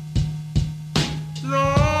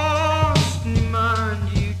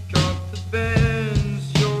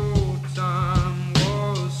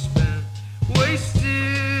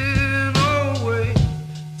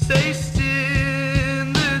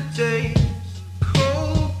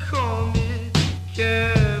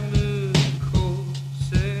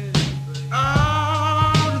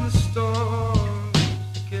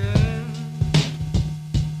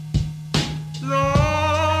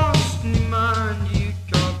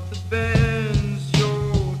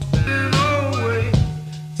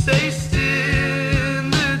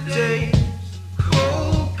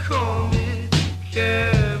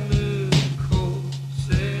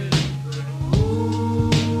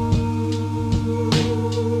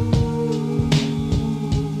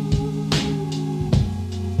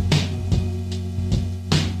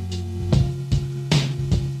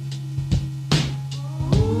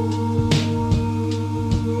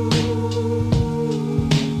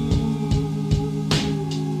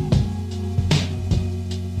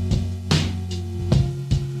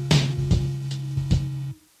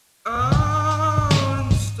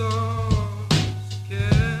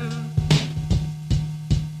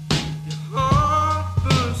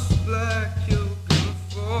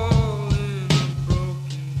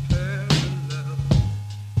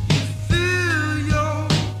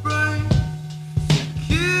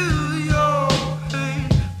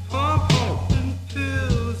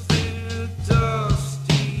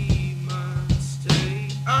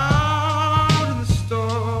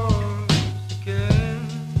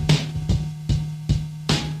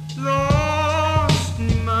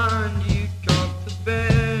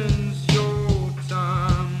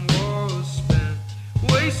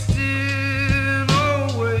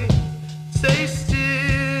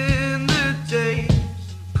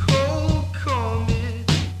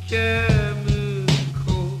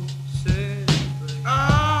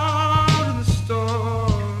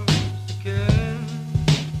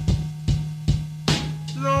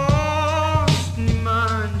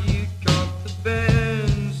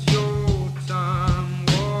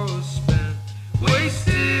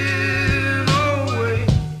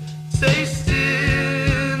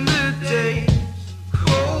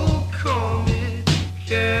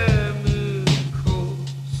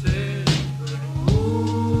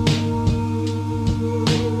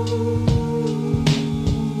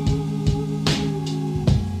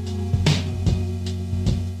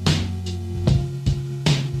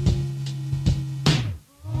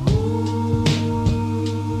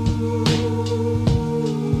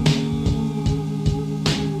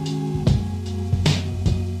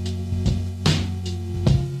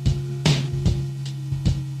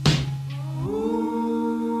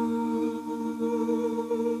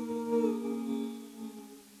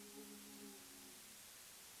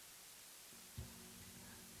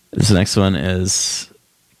 This next one is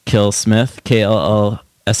Kill Smith, KLLSMTH.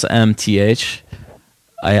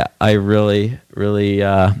 I really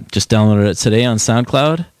just downloaded it today on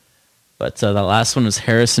SoundCloud. But that last one was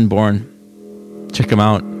Harrison Bourne. Check him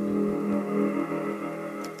out.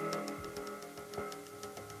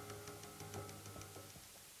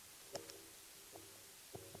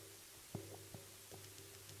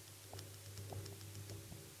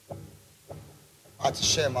 I had to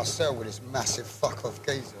share my cell with this massive fuck-off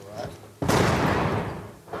geezer, right?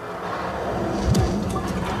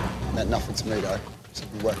 Meant nothing to me, though.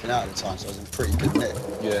 I've been working out at the time, so I was in pretty good nick.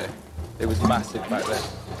 Yeah, it was massive back then.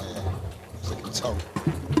 Yeah, I was looking told.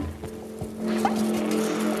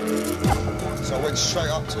 So I went straight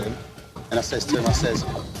up to him, and I says to him,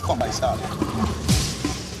 "Fuck mate's up."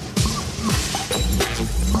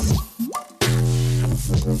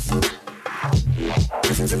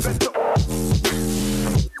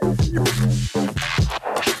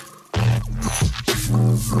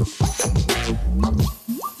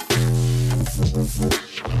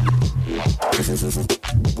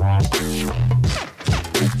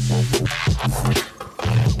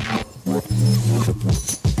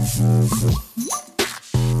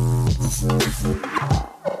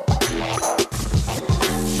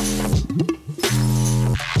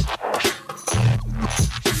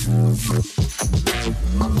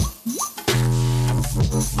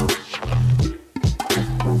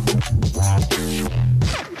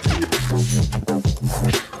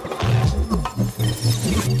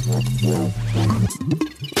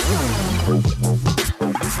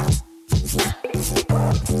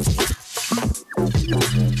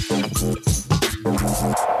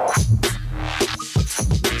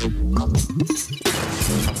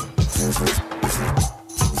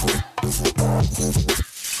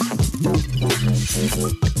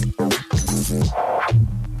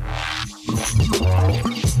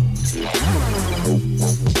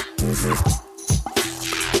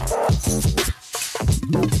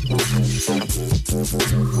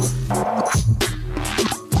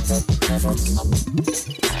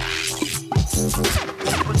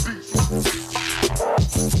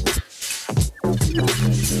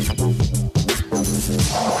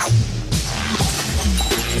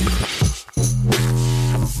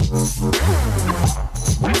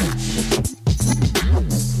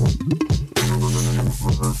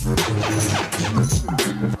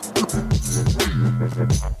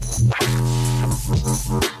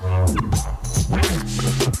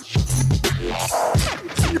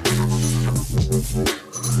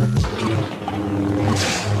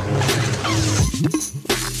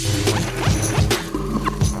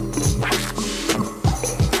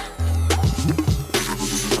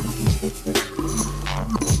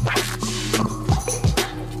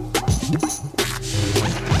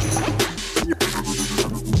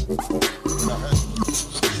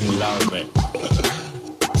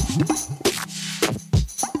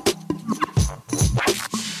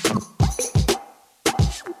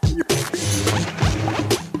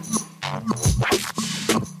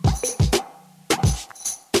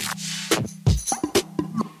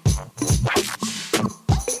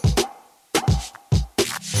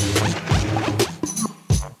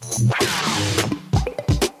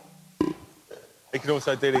 He can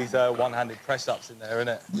also do these one-handed press-ups in there,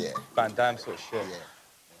 innit? Yeah. Van Damme sort of shit. Yeah.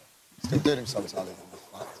 Still do them sometimes.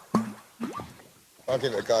 I'll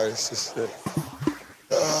give it a go. It's just...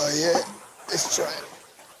 Oh, yeah. Let's try it.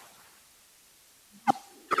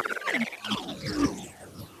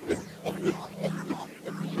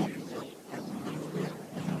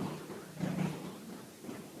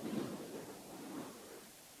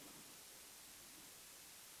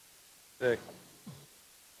 Sick.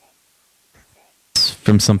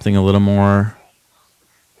 From something a little more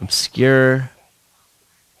obscure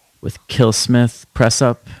with Killsmith Press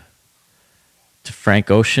Up to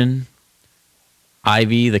Frank Ocean,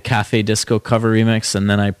 Ivy, the Cafe Disco cover remix, and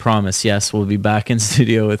then I promise, yes, we'll be back in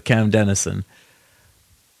studio with Cam Dennison.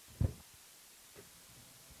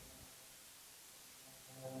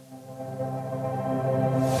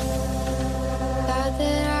 Thought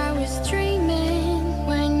that I was dreaming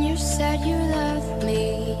when you said you loved me.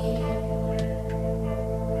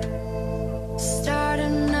 Start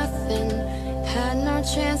of nothing, had no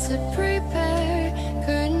chance to prepare,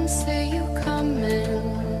 couldn't see you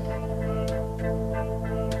coming.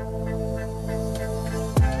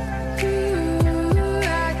 Ooh,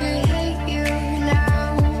 I could hate you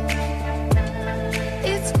now.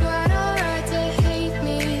 It's quite alright to hate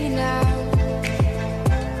me now.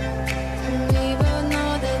 And we both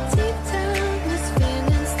know that deep down this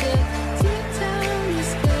feeling still, deep down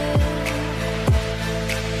is good.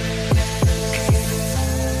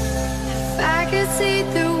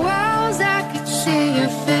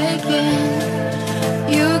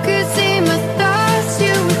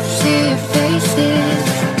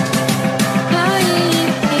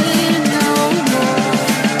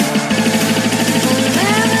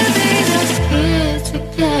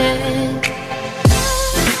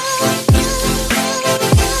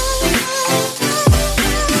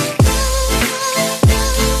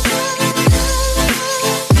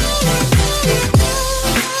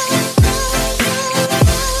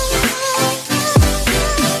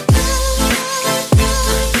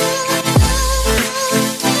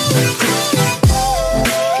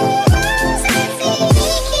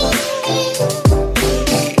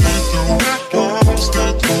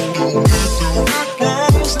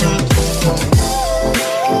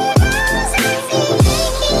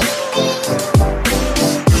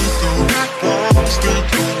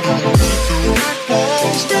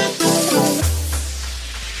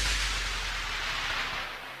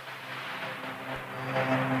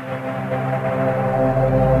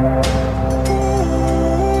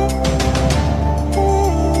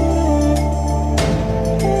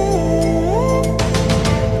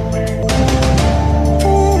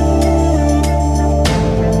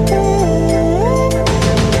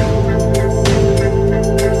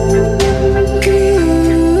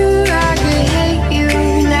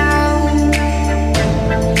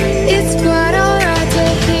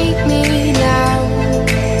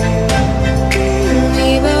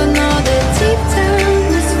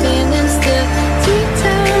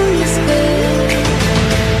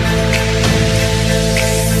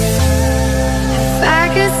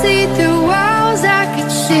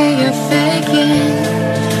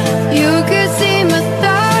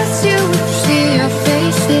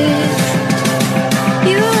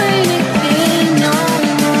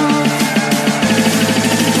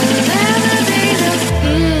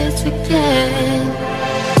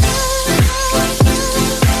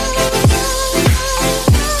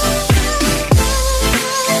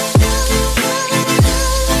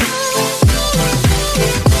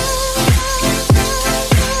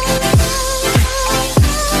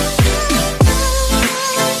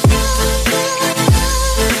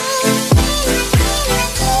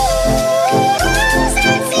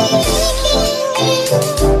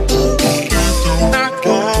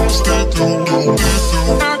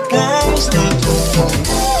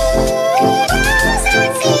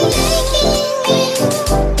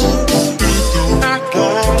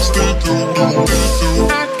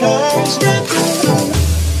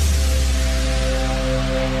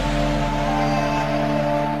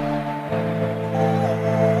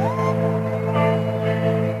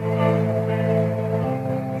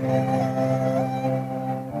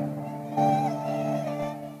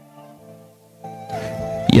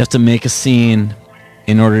 have to make a scene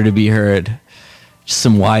in order to be heard. Just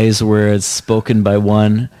some wise words spoken by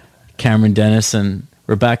one, Cameron Dennison.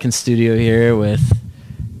 We're back in studio here with...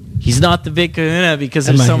 He's not the Big Kahuna because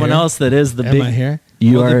there's someone else that is the big... Am I here?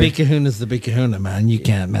 You are... The Big Kahuna is the Big Kahuna, man. You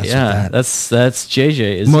can't mess with that. That's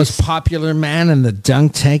JJ. Most popular man in the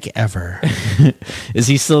dunk tank ever. Is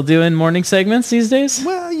he still doing morning segments these days?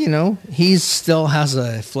 Well, you know, he still has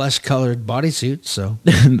a flesh-colored bodysuit, so...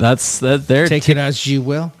 They're take it as you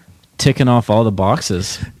will. Ticking off all the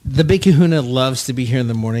boxes. The Big Kahuna loves to be here in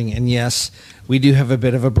the morning, and yes, we do have a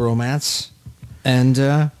bit of a bromance, and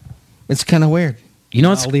it's kind of weird. You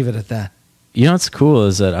know, I'll leave it at that. You know what's cool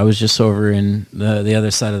is that I was just over in the other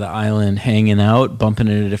side of the island hanging out, bumping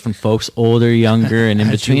into different folks, older, younger, and in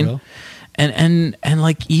between. And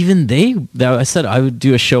like even I said I would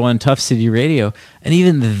do a show on Tough City Radio, and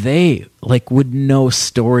even they like would know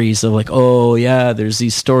stories of like, oh yeah, there's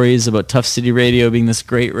these stories about Tough City Radio being this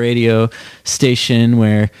great radio station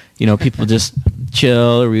where, you know, people just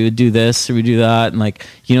chill, or we would do this or we do that, and like,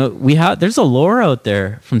 you know, there's a lore out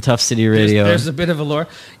there from Tough City Radio. There's a bit of a lore.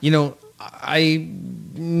 You know, I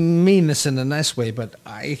mean this in a nice way, but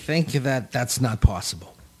I think that that's not possible.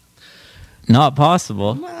 Not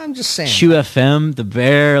possible. Well, I'm just saying. Shoe FM, The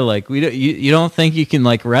Bear, like you don't think you can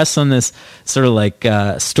like rest on this sort of like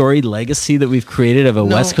storied legacy that we've created of a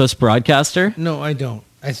West Coast broadcaster? No, I don't.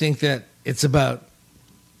 I think that it's about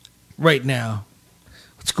right now.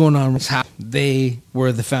 What's going on? They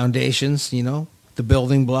were the foundations, you know, the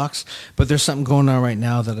building blocks. But there's something going on right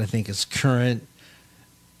now that I think is current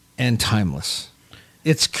and timeless.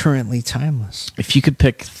 It's currently timeless. If you could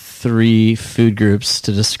pick 3 food groups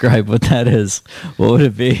to describe what that is, what would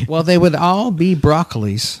it be? Well, they would all be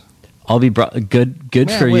broccolis. All be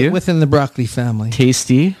good for you? Within the broccoli family.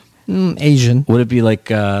 Tasty? Asian. Would it be like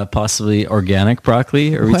possibly organic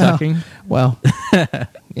broccoli? Are we talking? Well,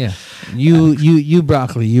 yeah. You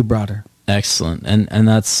broccoli, you brought her. Excellent. And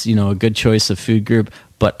that's, you know, a good choice of food group.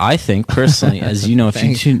 But I think personally, as you know, if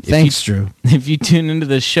you tune into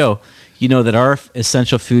this show, you know that our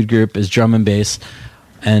essential food group is drum and bass.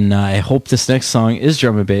 And I hope this next song is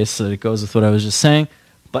drum and bass so that it goes with what I was just saying.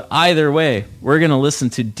 But either way, we're going to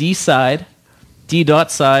listen to D-Side,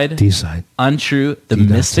 D.Side, Untrue, the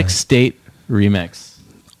Mystic State remix.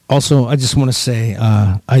 Also, I just want to say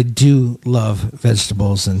I do love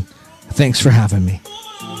vegetables, and thanks for having me.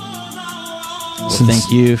 Well,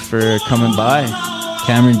 thank you for coming by.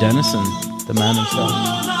 Cameron Dennison, the man himself.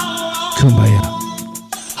 Kumbaya.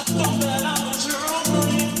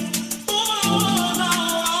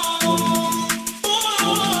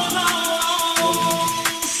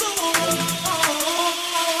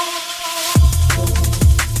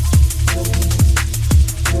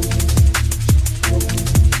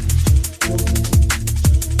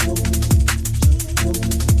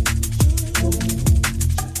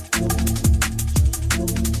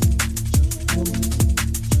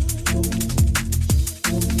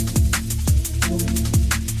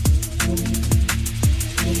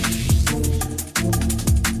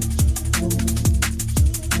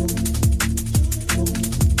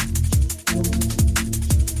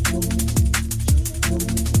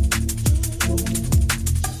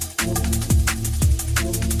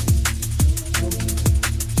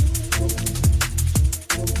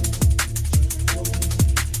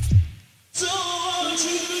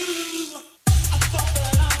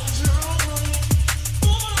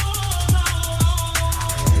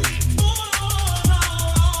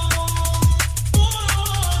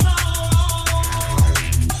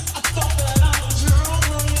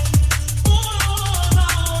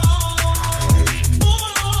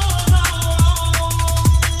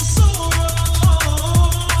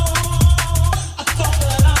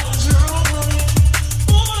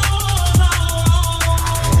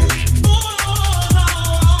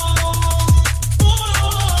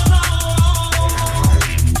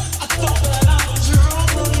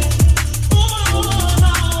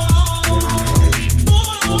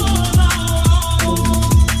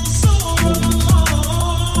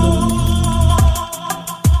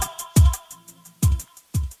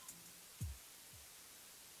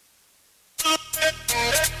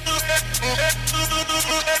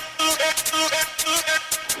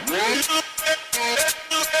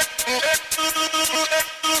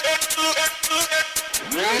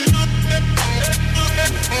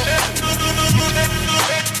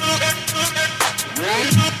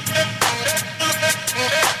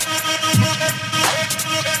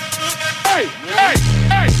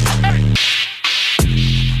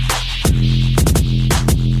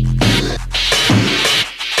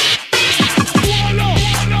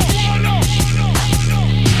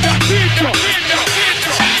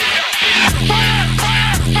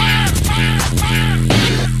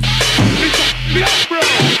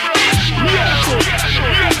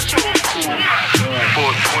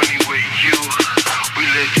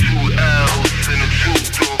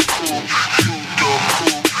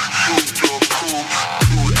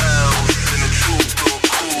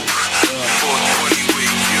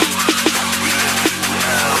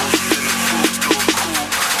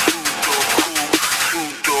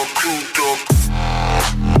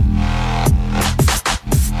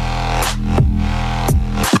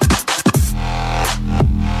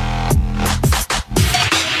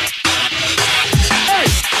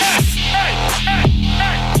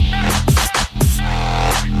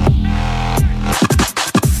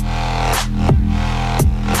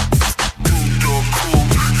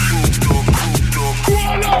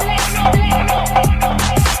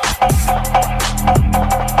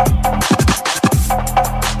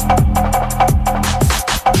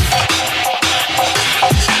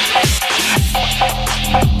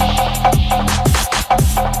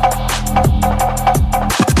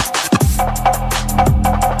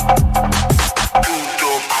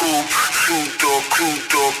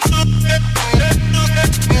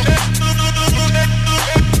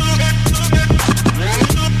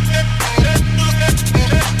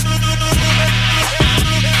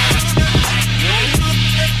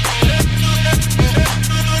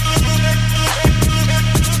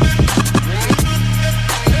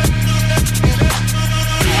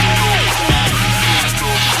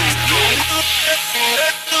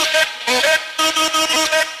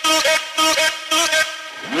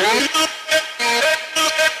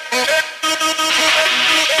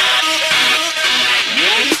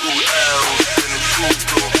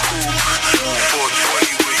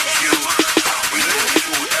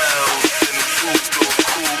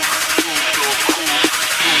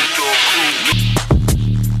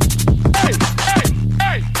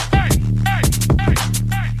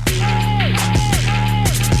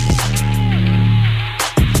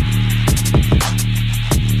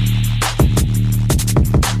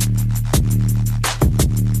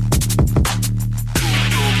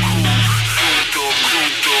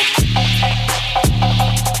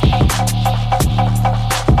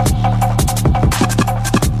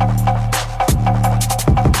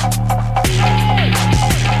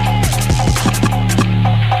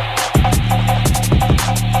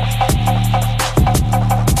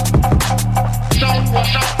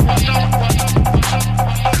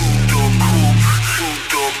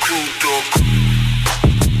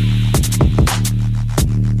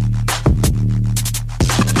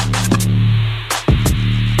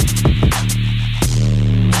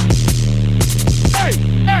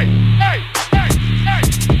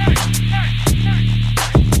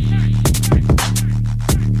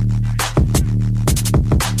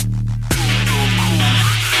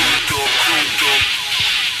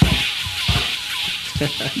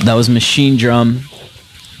 That was Machine Drum,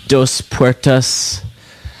 Dos Puertas,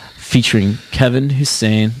 featuring Kevin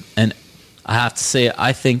Hussein. And I have to say,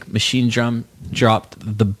 I think Machine Drum dropped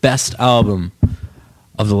the best album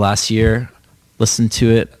of the last year. Listened to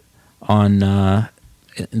it on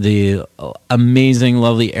the amazing,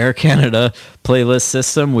 lovely Air Canada playlist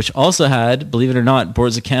system, which also had, believe it or not,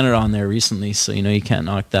 Boards of Canada on there recently. So, you know, you can't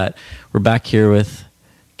knock that. We're back here with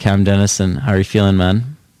Cam Dennison. How are you feeling,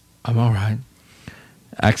 man? I'm all right.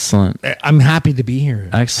 Excellent. I'm happy to be here.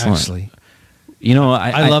 Excellent. Actually. You know,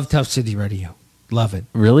 I love Tough City Radio. Love it.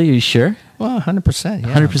 Really? Are you sure? Well, 100%.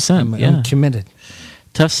 Yeah. 100%. Yeah. I'm committed.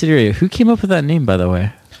 Tough City Radio. Who came up with that name, by the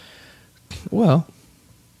way? Well,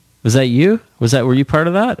 was that you? Were you part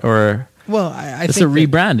of that? Or well, I it's think a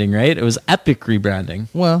rebranding, right? It was epic rebranding.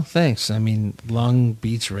 Well, thanks. I mean, Long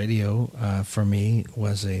Beach Radio for me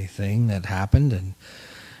was a thing that happened, and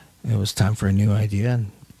it was time for a new idea.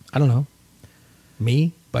 And I don't know,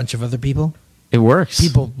 me, bunch of other people. It works.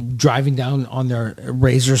 People driving down on their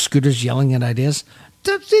Razor scooters, yelling at ideas.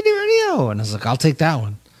 Tough City Radio, and I was like, I'll take that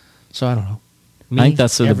one. So I don't know. Me, I think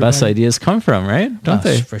that's where the best ideas come from, right? Don't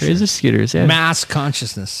they? For Razor scooters, yeah. Mass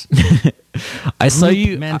consciousness. I saw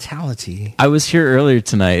you mentality. I was here earlier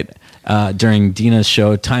tonight during Dina's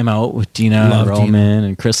show, Time Out with Dina, Love Roman,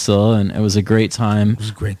 and Crystal, and it was a great time. It was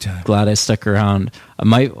a great time. Glad I stuck around.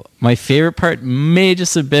 My favorite part may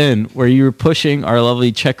just have been where you were pushing our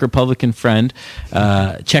lovely Czech Republican friend,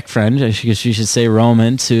 Czech friend, I guess you should say,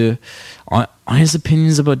 Roman, on his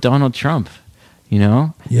opinions about Donald Trump. You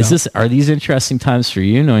know, Yeah. Are these interesting times for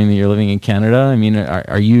you, knowing that you're living in Canada? I mean,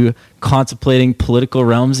 are you contemplating political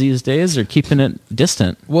realms these days, or keeping it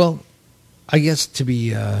distant? Well, I guess to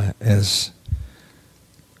be as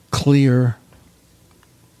clear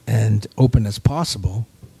and open as possible,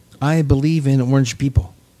 I believe in orange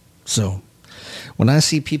people. So when I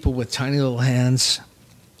see people with tiny little hands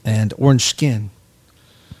and orange skin,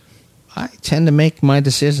 I tend to make my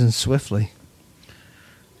decisions swiftly.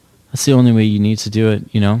 That's the only way you need to do it.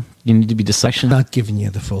 You know, you need to be decisive. I'm not giving you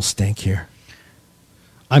the full stink here.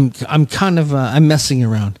 I'm kind of I'm messing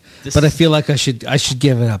around, but I feel like I should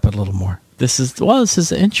give it up a little more. This is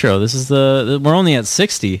the intro. This is we're only at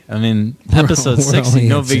 60. I mean, episode we're 60, only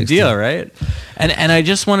no at big 60. deal, right? And I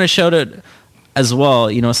just want to shout it as well.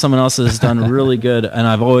 You know, someone else has done really good, and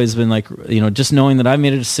I've always been like, you know, just knowing that I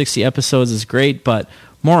made it to 60 episodes is great, but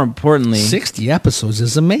more importantly, 60 episodes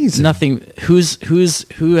is amazing. Nothing.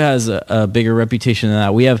 Who has a bigger reputation than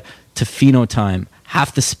that? We have Tofino time.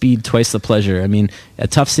 Half the speed, twice the pleasure. I mean,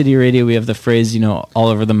 at Tough City Radio, we have the phrase, you know, all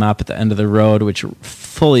over the map at the end of the road, which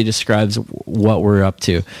fully describes what we're up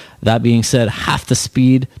to. That being said, half the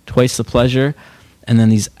speed, twice the pleasure. And then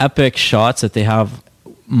these epic shots that they have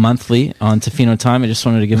monthly on Tofino time. I just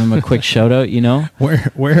wanted to give them a quick shout out, you know.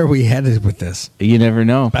 Where are we headed with this? You never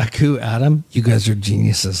know. Baku, Adam, you guys are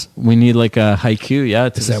geniuses. We need like a haiku, yeah,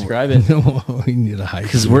 to describe it. No, we need a haiku.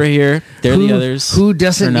 Because we're here, they're the others. Who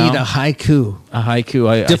doesn't for now. need a haiku? A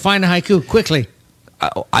haiku. Define a haiku quickly.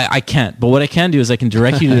 I can't, but what I can do is I can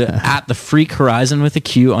direct you to at the Freak Horizon with a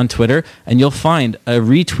Q on Twitter, and you'll find a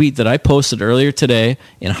retweet that I posted earlier today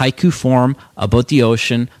in haiku form about the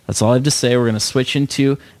ocean. That's all I have to say. We're going to switch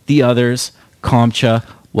into the others. Kamcha,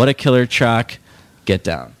 what a killer track. Get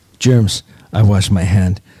down. Germs, I wash my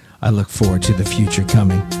hand. I look forward to the future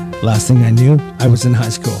coming. Last thing I knew, I was in high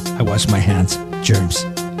school. I washed my hands. Germs.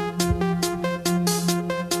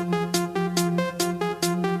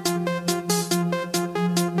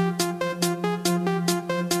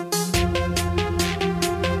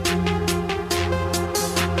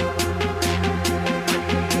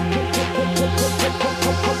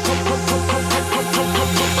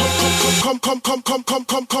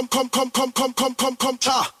 Come,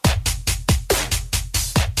 cha.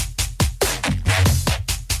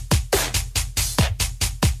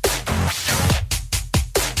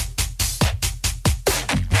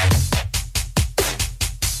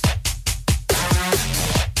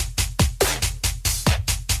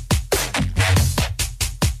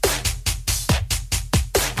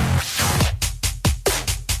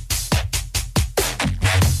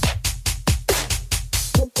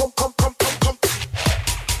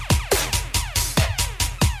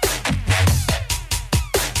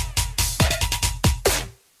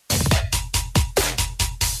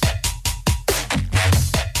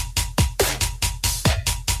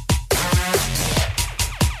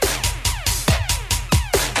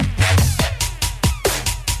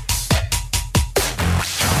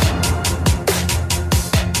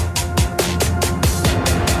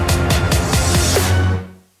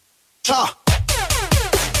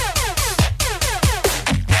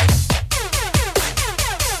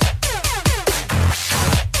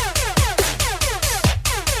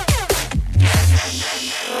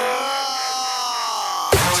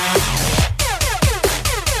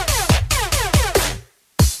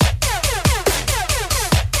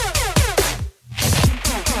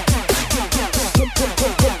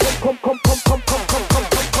 cha.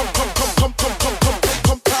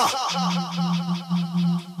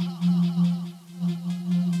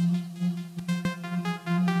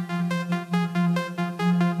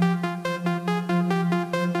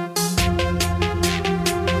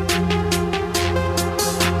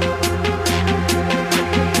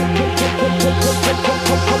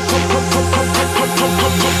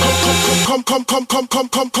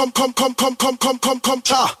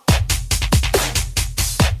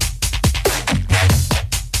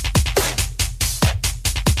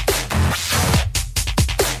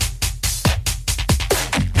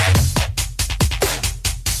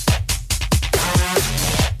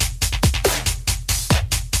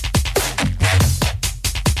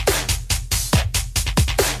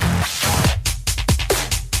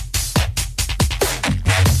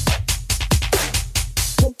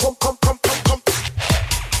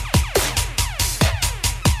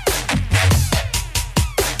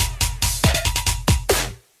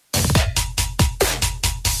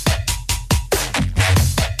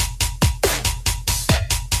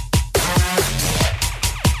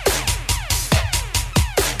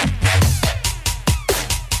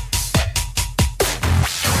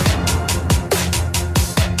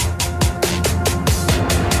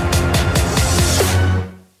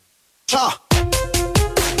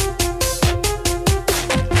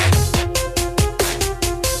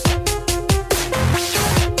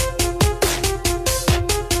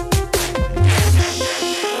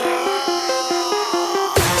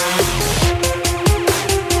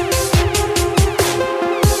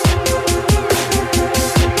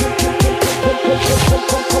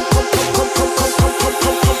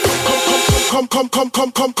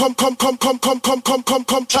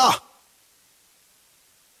 Come, cha.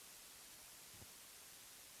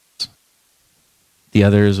 The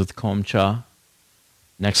others with Kom Cha.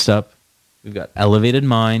 Next up, we've got Elevated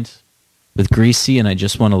Mind with Greasy, and I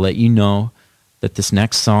just want to let you know that this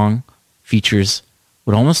next song features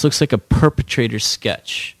what almost looks like a perpetrator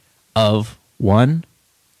sketch of one,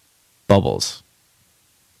 Bubbles.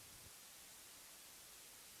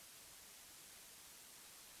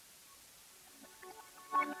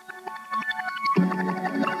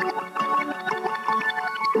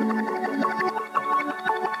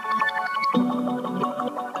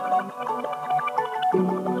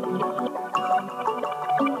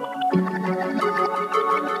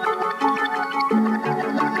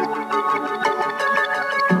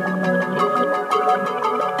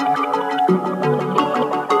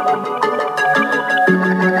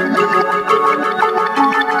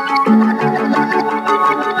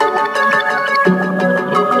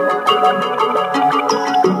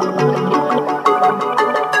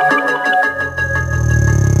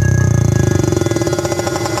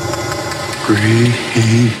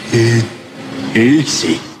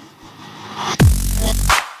 Easy.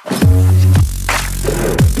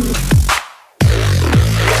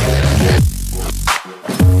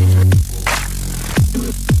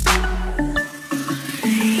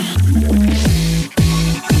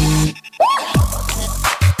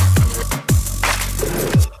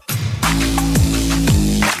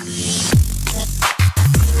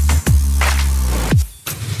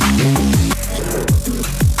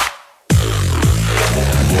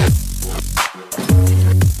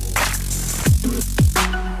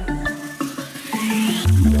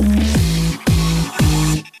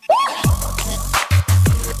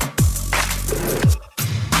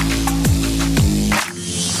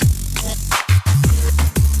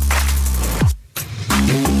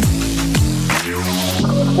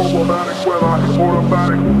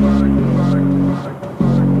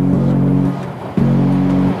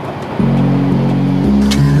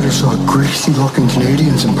 Greasy-looking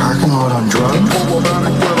Canadians in parking lot on drugs.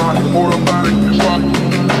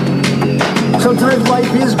 Sometimes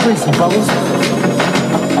life is greasy, Bubbles.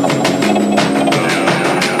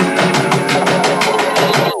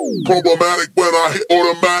 Problematic when I hit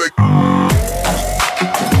automatic.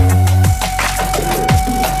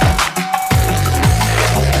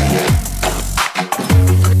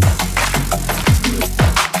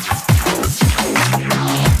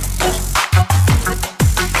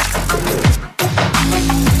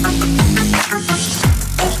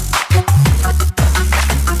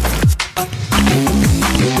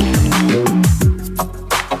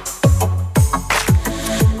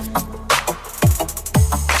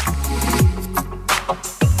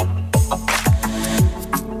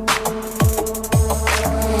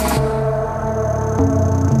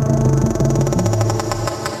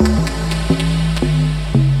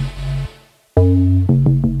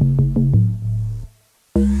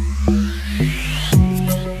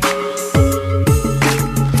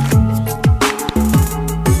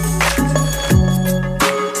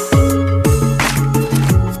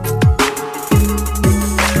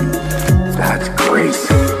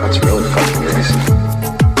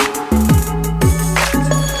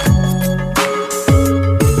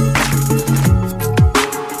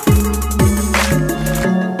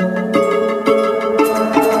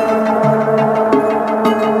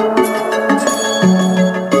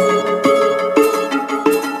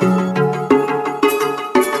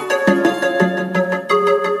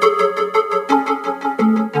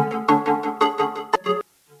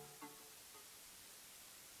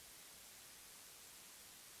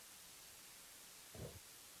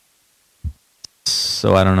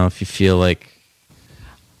 So I don't know if you feel like.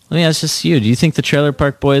 Let me ask just you. Do you think the Trailer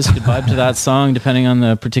Park Boys could vibe to that song depending on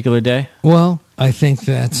the particular day? Well, I think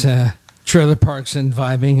that trailer parks and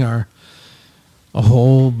vibing are a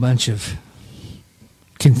whole bunch of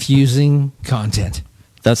confusing content.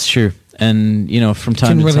 That's true. And, you know, from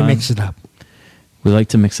time to really time. mix it up. We like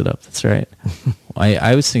to mix it up. That's right.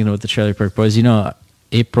 I was thinking about the Trailer Park Boys. You know,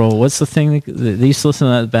 April, what's the thing? They used to listen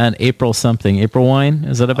to that band, April something. April Wine?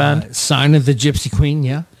 Is that a band? Sign of the Gypsy Queen,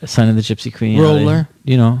 yeah. Sign of the Gypsy Queen. Roller.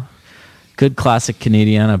 You know, good classic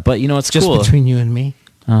Canadiana. But, you know, it's Just cool. between you and me.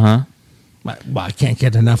 Uh-huh. Well, I can't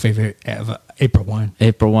get enough of April Wine.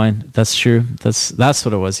 April Wine. That's true. That's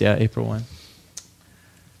what it was. Yeah, April Wine.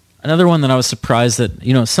 Another one that I was surprised that,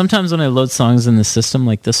 you know, sometimes when I load songs in the system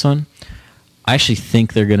like this one, I actually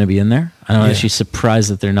think they're going to be in there. I'm actually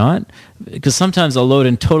surprised that they're not, because sometimes I'll load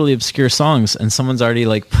in totally obscure songs and someone's already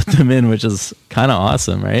like put them in, which is kind of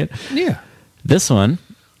awesome, right? Yeah. This one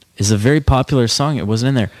is a very popular song. It wasn't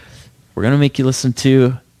in there. We're going to make you listen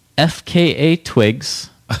to FKA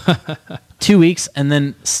Twigs 2 weeks, and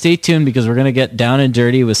then stay tuned because we're going to get down and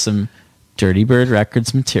dirty with some Dirty Bird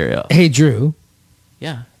Records material. Hey, Drew.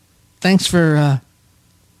 Yeah. Thanks for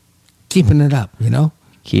keeping it up, you know?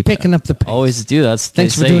 Picking up the pace. Always do.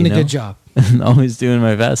 Thanks for doing a good job. Always doing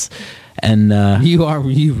my best. And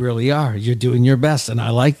you really are. You're doing your best, and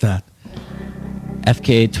I like that.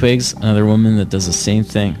 FKA Twigs, another woman that does the same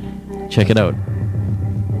thing. Check it out.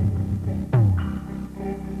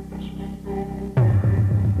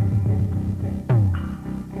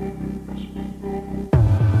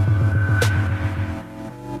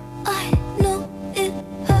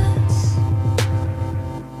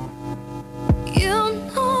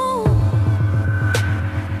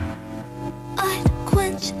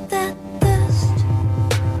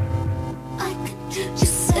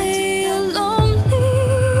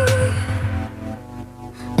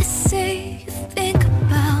 Say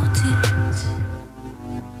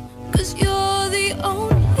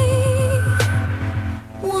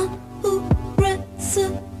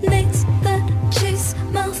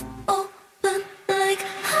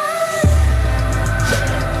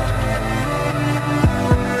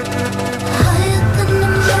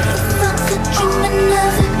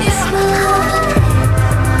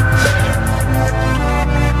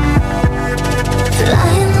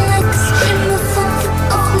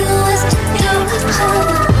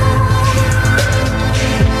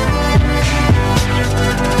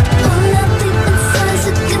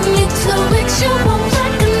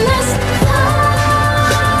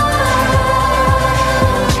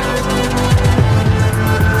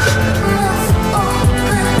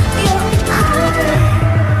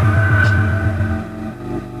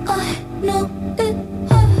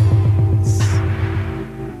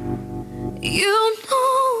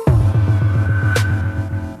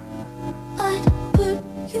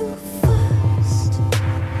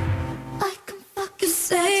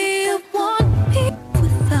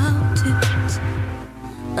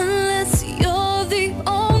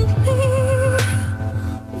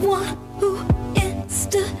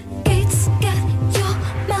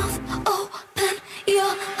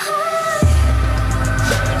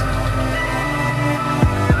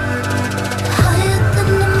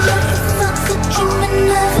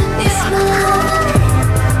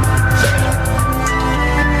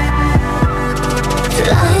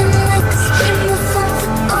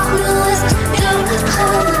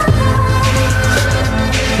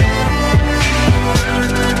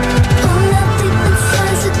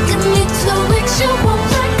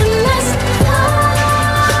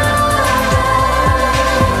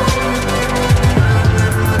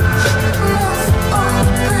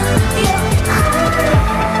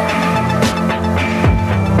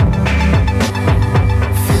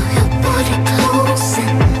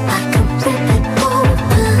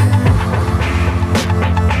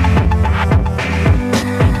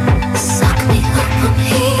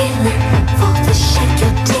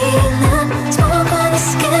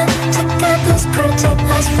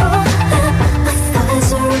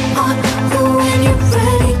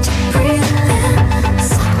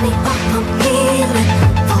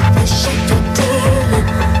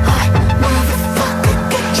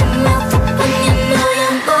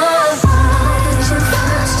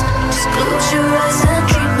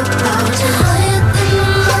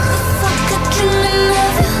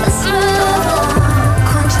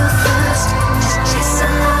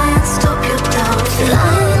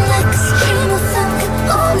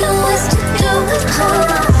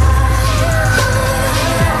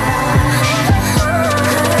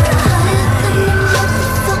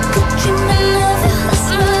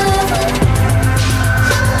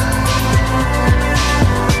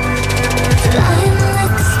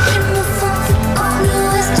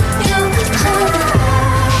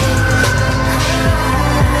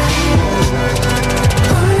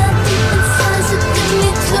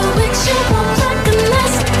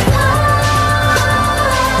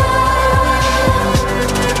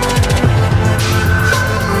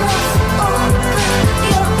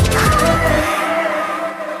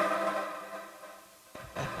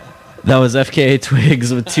That was FKA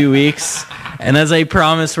Twigs with 2 weeks. And as I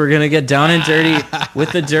promised, we're going to get down and dirty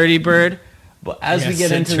with the Dirty Bird. But as we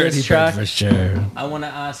get into this track, for sure. I want to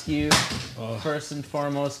ask you, first and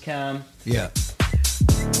foremost, Cam. Yeah.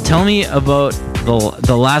 Tell me about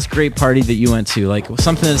the last great party that you went to, like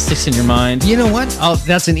something that sticks in your mind. You know what?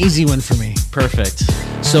 That's an easy one for me. Perfect.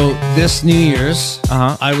 So this New Year's,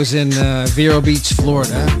 I was in Vero Beach,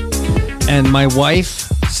 Florida, and my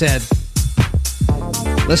wife said,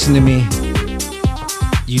 "Listen to me,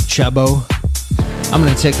 you chubbo. I'm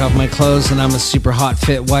going to take off my clothes and I'm a super hot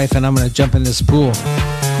fit wife and I'm going to jump in this pool."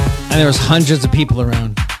 And there was hundreds of people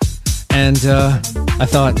around. And I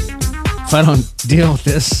thought, if I don't deal with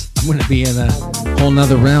this, I'm going to be in a whole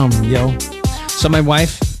nother realm, yo. So my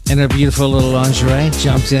wife, in her beautiful little lingerie,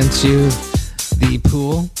 jumped into the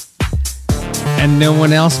pool. And no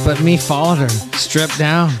one else but me followed her, stripped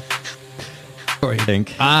down.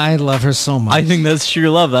 I love her so much. I think that's true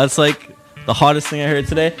love. That's like the hottest thing I heard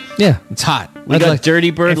today. Yeah, it's hot. We got Dirty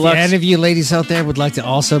Bird If Lux. any of you ladies out there would like to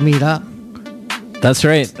also meet up, That's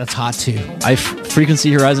right. That's hot too.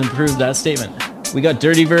 Frequency Horizon proved that statement. We got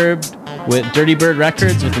Dirty Bird with Dirty Bird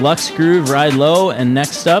Records with Lux Groove, Ride Low. And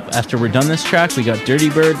next up, after we're done this track, we got Dirty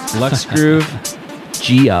Bird, Lux Groove,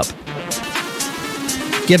 G Up.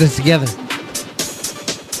 Get it together.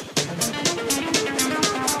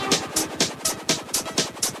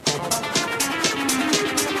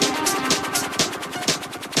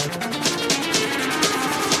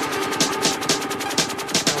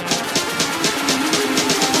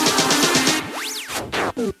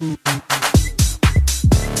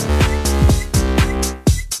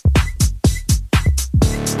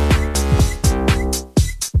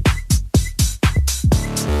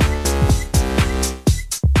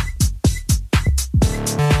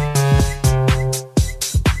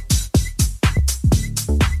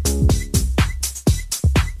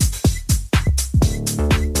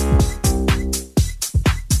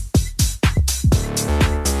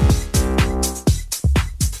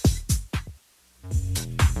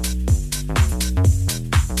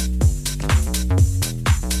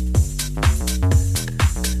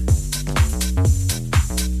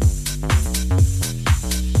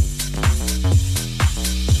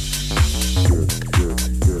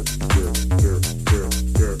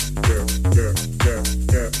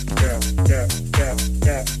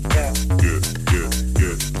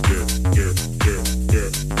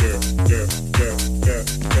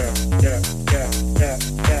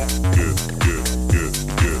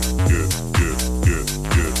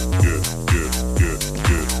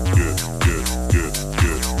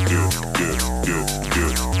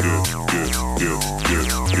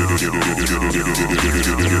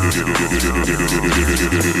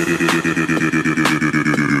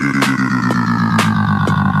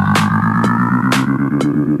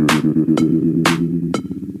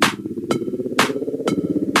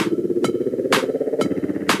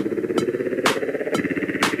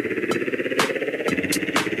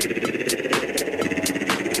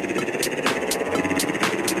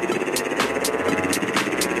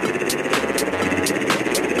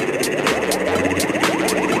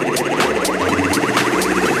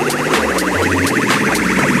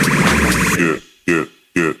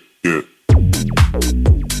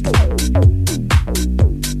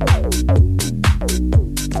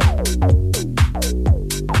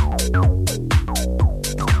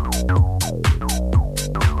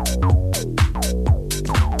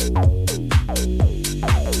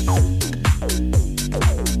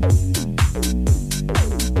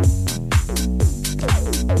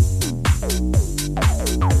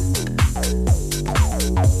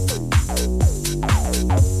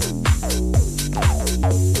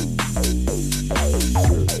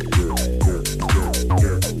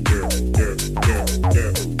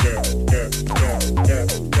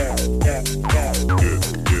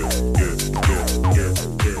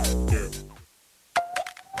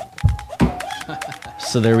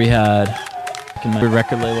 So there we had my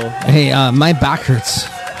record label. Hey, my back hurts.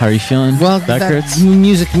 How are you feeling? Well, back hurts.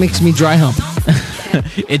 Music makes me dry hump.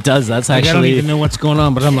 It does. That's Like, actually. I don't even know what's going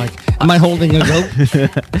on, but I'm like, am I holding a goat?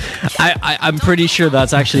 I'm pretty sure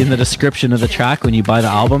that's actually in the description of the track when you buy the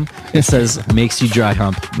album. It says makes you dry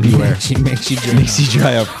hump. Beware. Makes you dry Makes you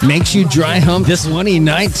dry hump. Makes you dry hump. This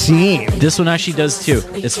 2019. This one actually does too.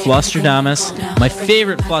 It's Flosstradamus. My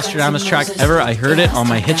favorite Flosstradamus track ever. I heard it on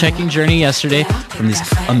my hitchhiking journey yesterday from these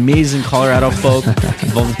amazing Colorado folk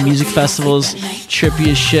involved with music festivals, trippy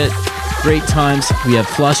as shit, great times. We have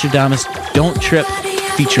Flosstradamus, Don't Trip,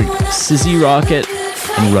 featuring Sizzy Rocket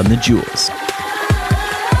and Run the Jewels.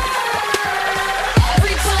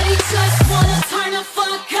 Everybody just wanna turn the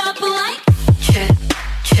fuck up like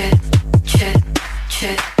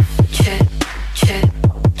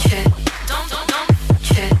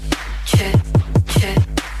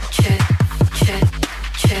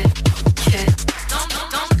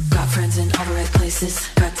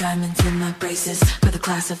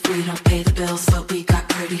As if we don't pay the bills, but we got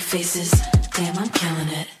pretty faces. Damn, I'm killing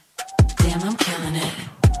it. Damn, I'm killing it.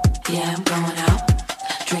 Yeah, I'm going out.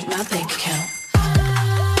 Drink my bank account.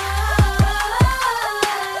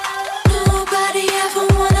 Nobody ever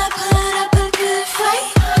wanna put up a good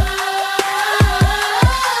fight.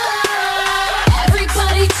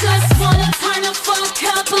 Everybody just wanna turn the fuck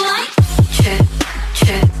up like Kid,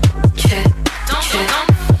 kid, kid, don't, kid,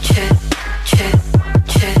 kid, kid,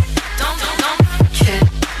 kid, don't, kid,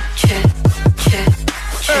 kid, kid,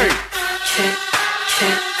 hey, kid,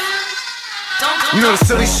 kid. You know the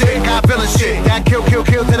silly shit, God feeling shit. That kill, kill,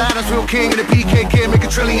 kill, to that, that's real king. And the BKK make a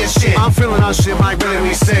trillion shit. I'm feeling our shit, might really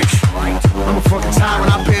be sick. I'm a fucking time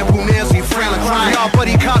when I bamboo nails and you frail and crying. We all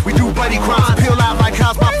buddy cops, we do buddy crimes. Peel out like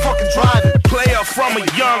how's my fucking driving. Player from a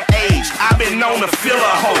young age, I've been known to fill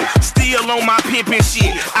a hoe. Still on my pimpin'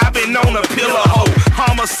 shit, I've been known to pill a hoe.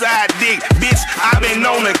 Homicide dick, bitch, I've been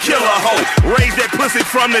known to kill a hoe. Raise that pussy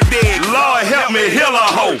from the dead, Lord help me heal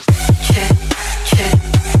a hoe.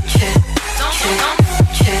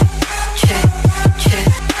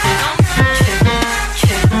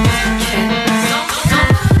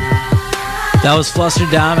 That was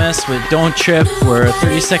Flosstradamus with Don't Trip. We're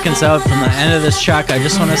 30 seconds out from the end of this track. I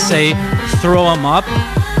just want to say, Throw 'em Up,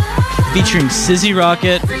 featuring Sizzy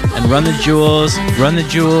Rocket and Run the Jewels. Run the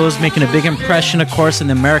Jewels making a big impression, of course, in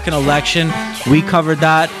the American election. We covered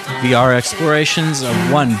that via our explorations of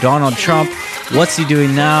one, Donald Trump. What's he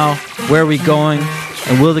doing now? Where are we going?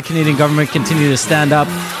 And will the Canadian government continue to stand up?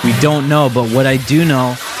 We don't know, but what I do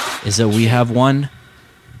know is that we have one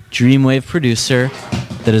Dreamwave producer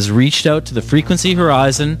that has reached out to the Frequency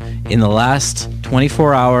Horizon in the last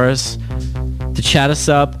 24 hours to chat us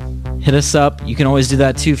up, hit us up. You can always do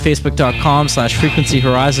that too, facebook.com/Frequency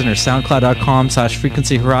Horizon or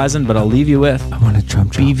soundcloud.com/Frequency Horizon. But I'll leave you with I want a drum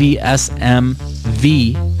drop.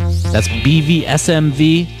 BVSMV. That's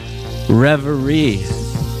BVSMV Reverie.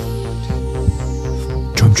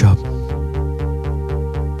 Drum drop.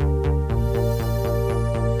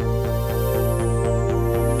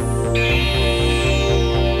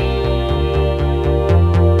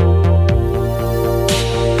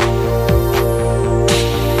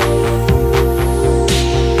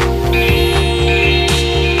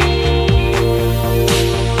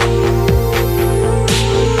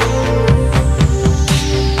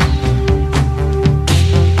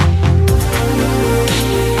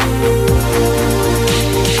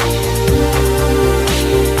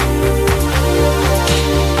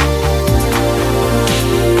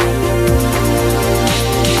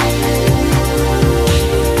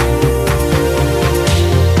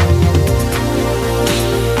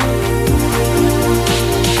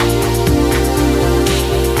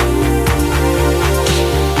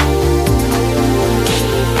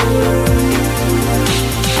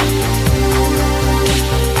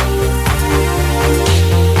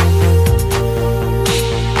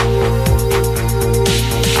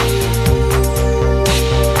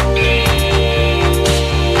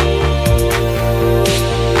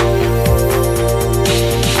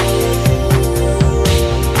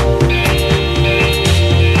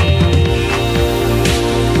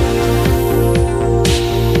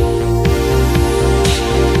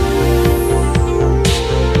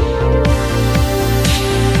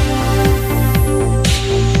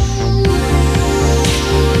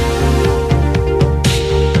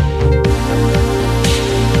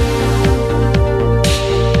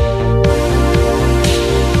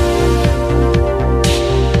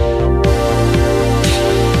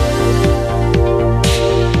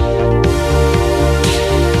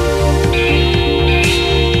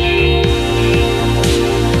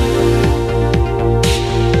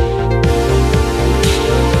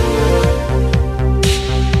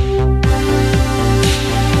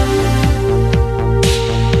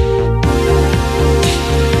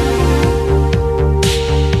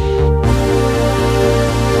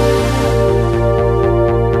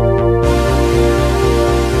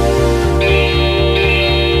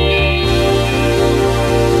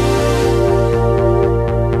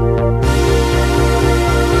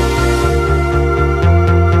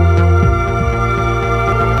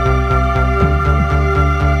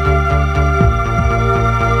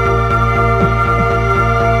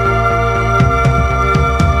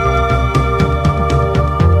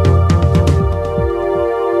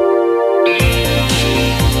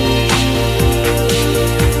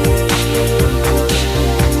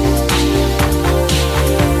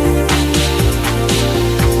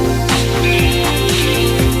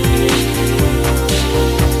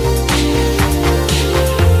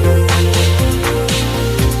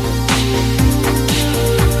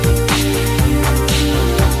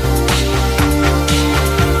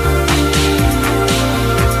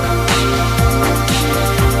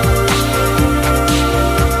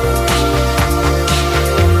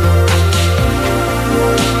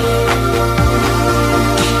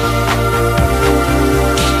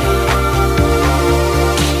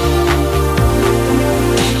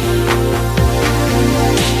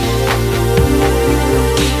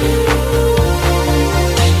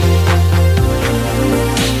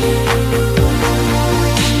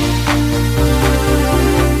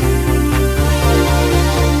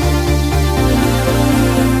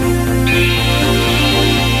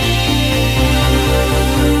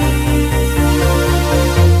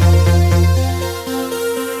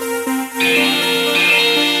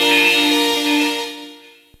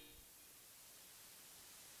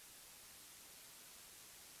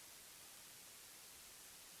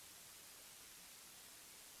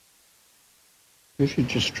 You should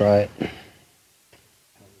just try it.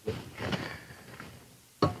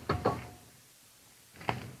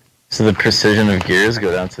 So the precision of gears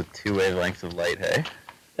go down to 2 wavelengths of light, hey?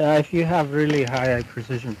 If you have really high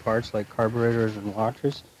precision parts like carburetors and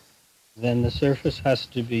watches, then the surface has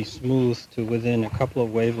to be smooth to within a couple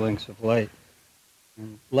of wavelengths of light.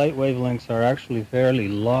 And light wavelengths are actually fairly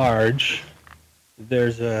large.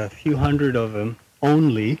 There's a few hundred of them,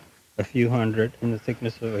 only a few hundred in the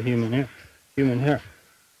thickness of a human hair.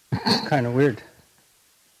 It's kind of weird.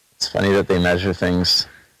 It's funny that they measure things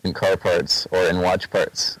in car parts or in watch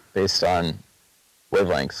parts based on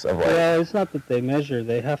wavelengths of light. Well, it's not that they measure,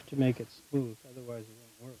 they have to make it smooth, otherwise it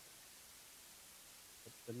won't work.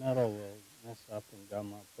 But the metal will mess up and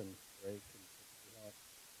gum up and break and take it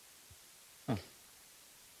out.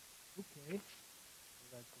 Okay.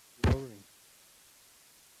 So that's lowering.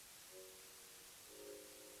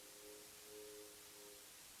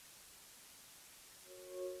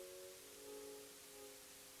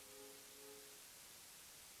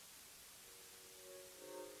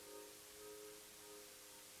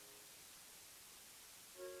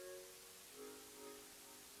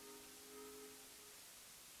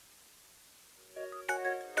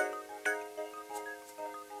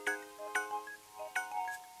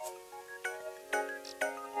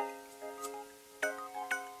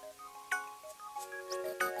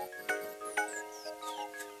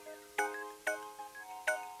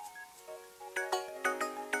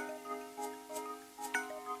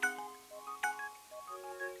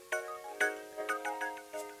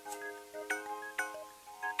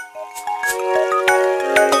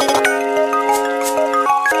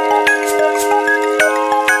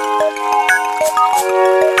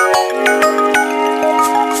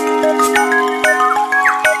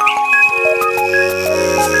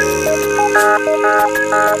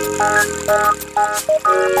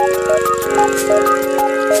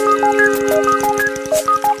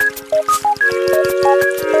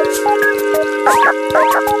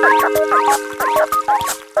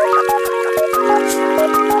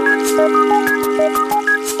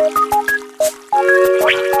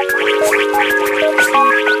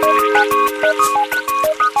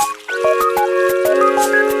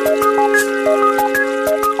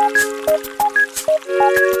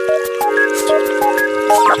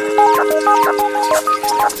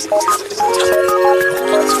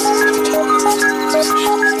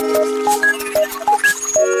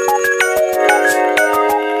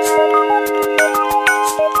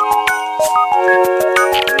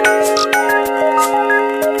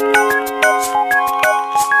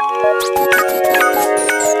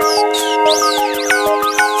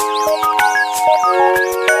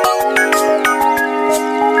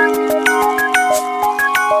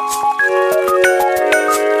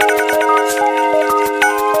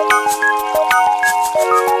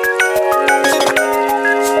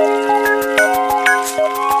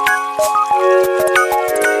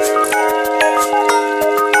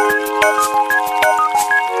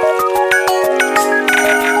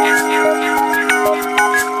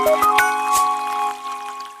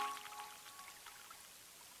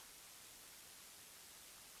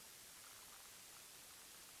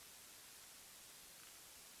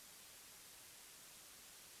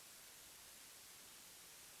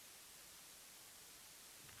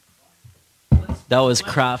 That was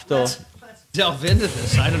Crafto. Let's delve into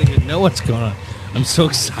this. I don't even know what's going on. I'm so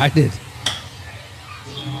excited.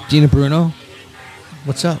 Gina Bruno,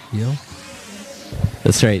 what's up, yo?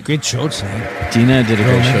 That's right. Great show tonight. Dina did a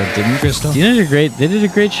great show, didn't Crystal? Dina did great. They did a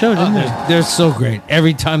great show, didn't they? They're so great.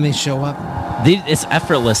 Every time they show up. It's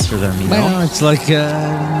effortless for them, you know? Well, it's like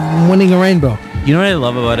winning a rainbow. You know what I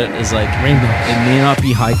love about it is like rainbow. It may not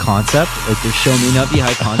be high concept, like their show may not be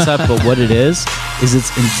high concept, but what it is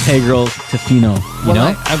it's integral to Fino. You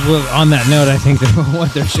know? On that note, I think that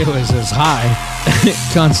what their show is high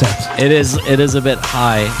concept. It is a bit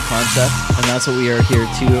high concept, and that's what we are here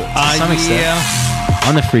to some extent. Yeah.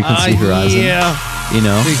 On the frequency horizon. Yeah. You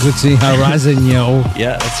know? Frequency horizon, yo.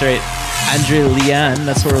 Yeah, that's right. Andre Leanne,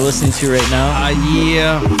 that's what we're listening to right now.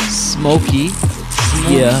 Yeah. Smokey.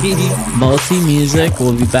 Yeah. Multi Music.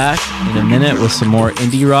 We'll be back in a minute with some more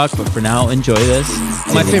indie rock, but for now, enjoy this.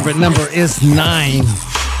 My favorite number is 9.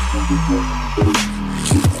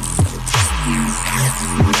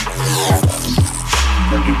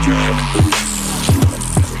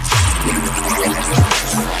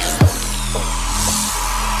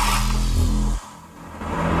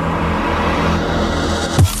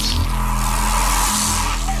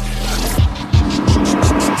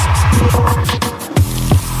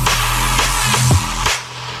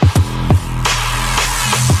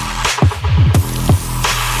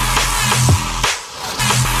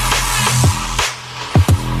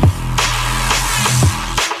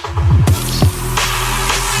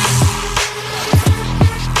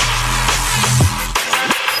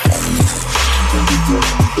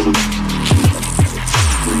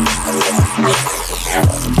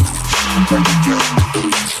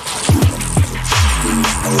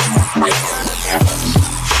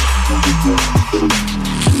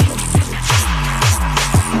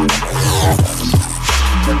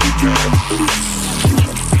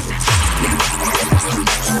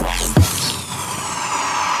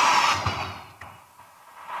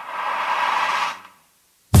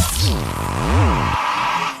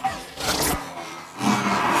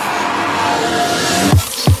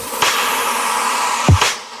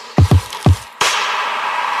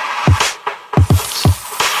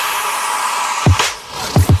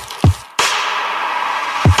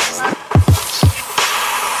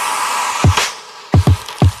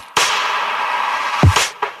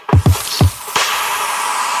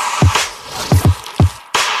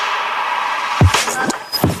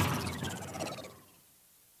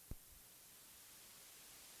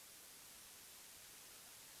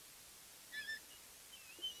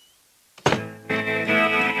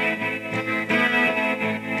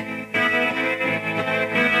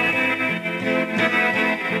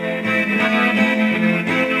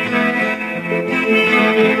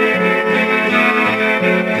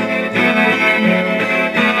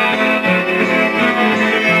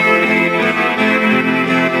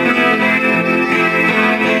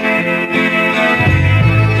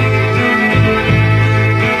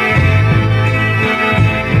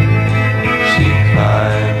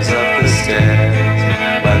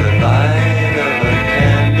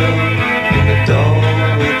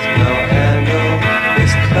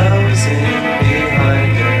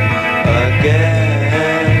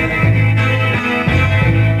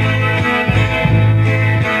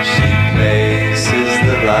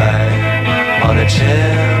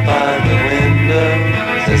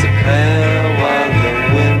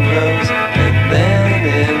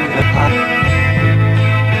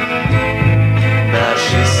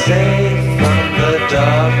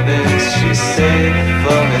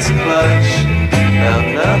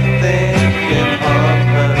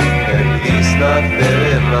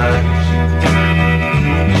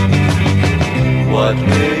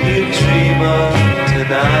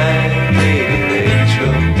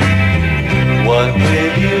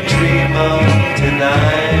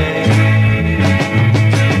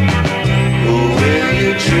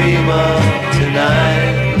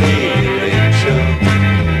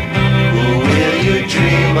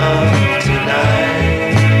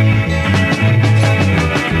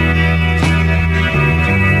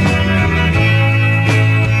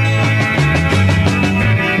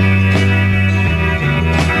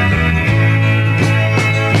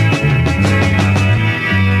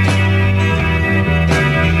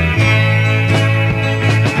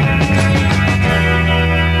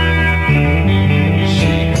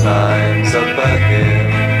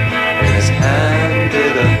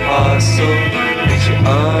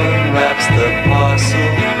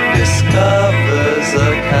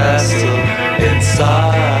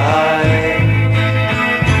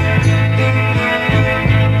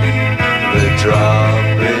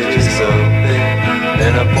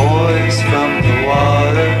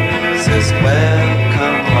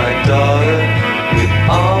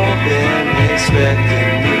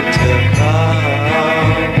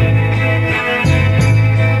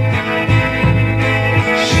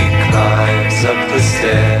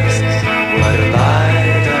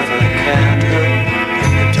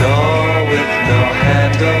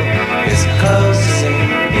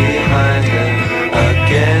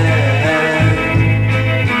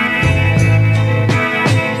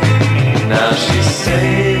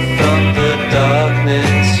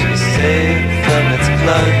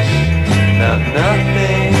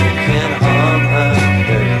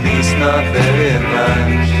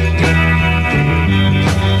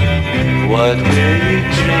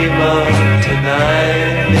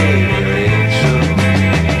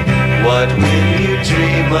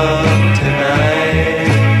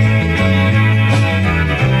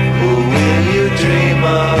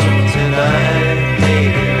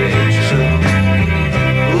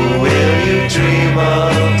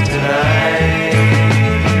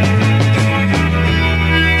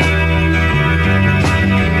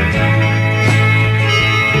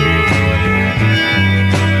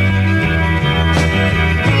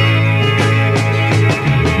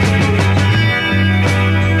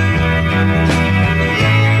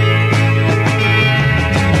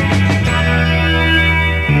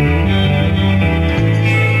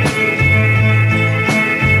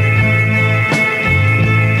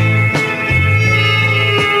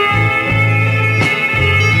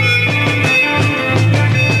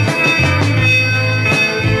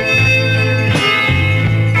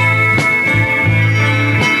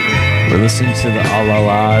 We're listening to the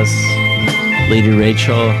Alalas Lady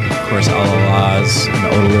Rachel, of course, All-A-Laws, an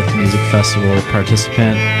Odalith Music Festival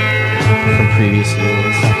participant from previous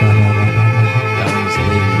years. That was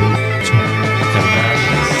Lady Rachel.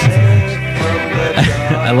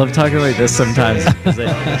 I love talking like this sometimes.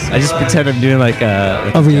 I just pretend I'm doing like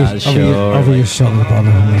a jazz show. Over your shoulder, brother.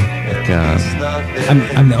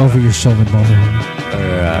 I'm the over your shoulder, brother.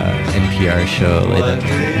 Or NPR show later.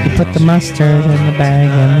 You put the mustard in the bag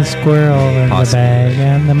and the squirrel in the bag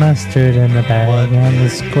and the mustard in the bag and the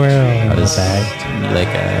squirrel in the bag.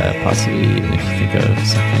 Like possibly even if you think of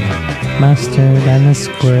something. Mustard and the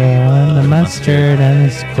squirrel and the mustard and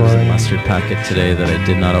the squirrel. There's a mustard packet today that I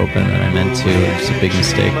did not open and I meant to. It's a big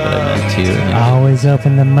mistake, but I meant to. And always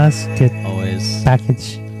open the mustard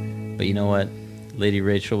package. But you know what? Lady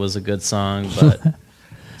Rachel was a good song, but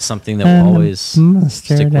something that will always stick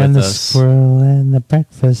with and the us. Squirrel and the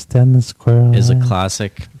breakfast and the squirrel is a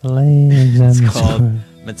classic. It's called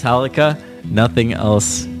Metallica. Nothing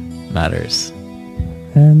else matters.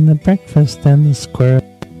 And the breakfast and the squirrel.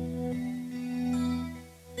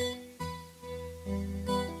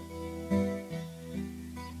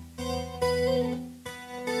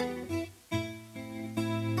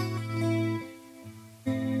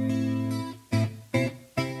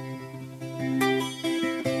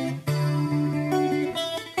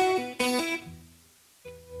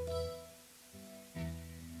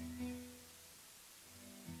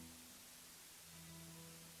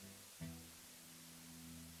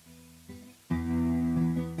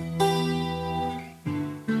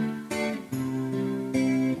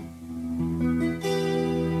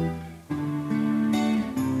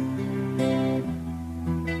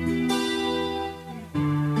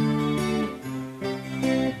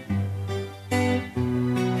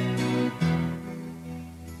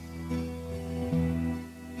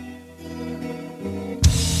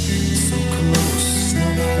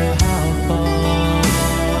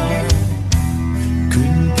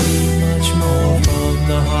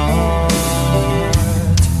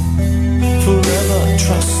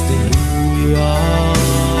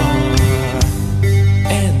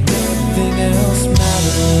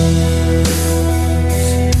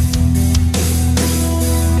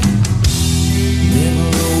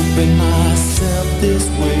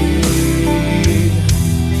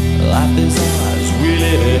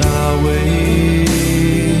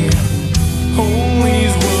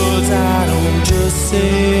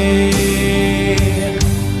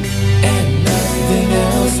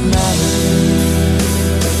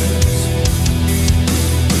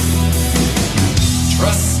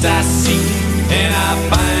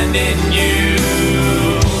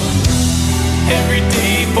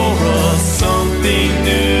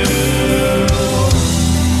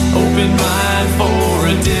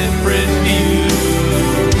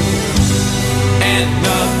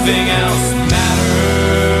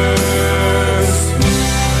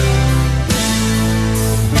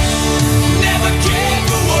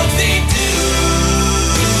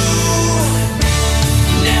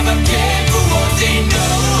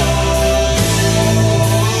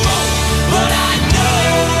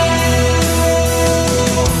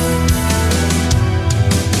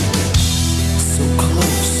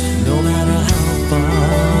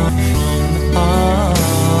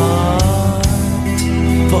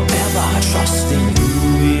 Forever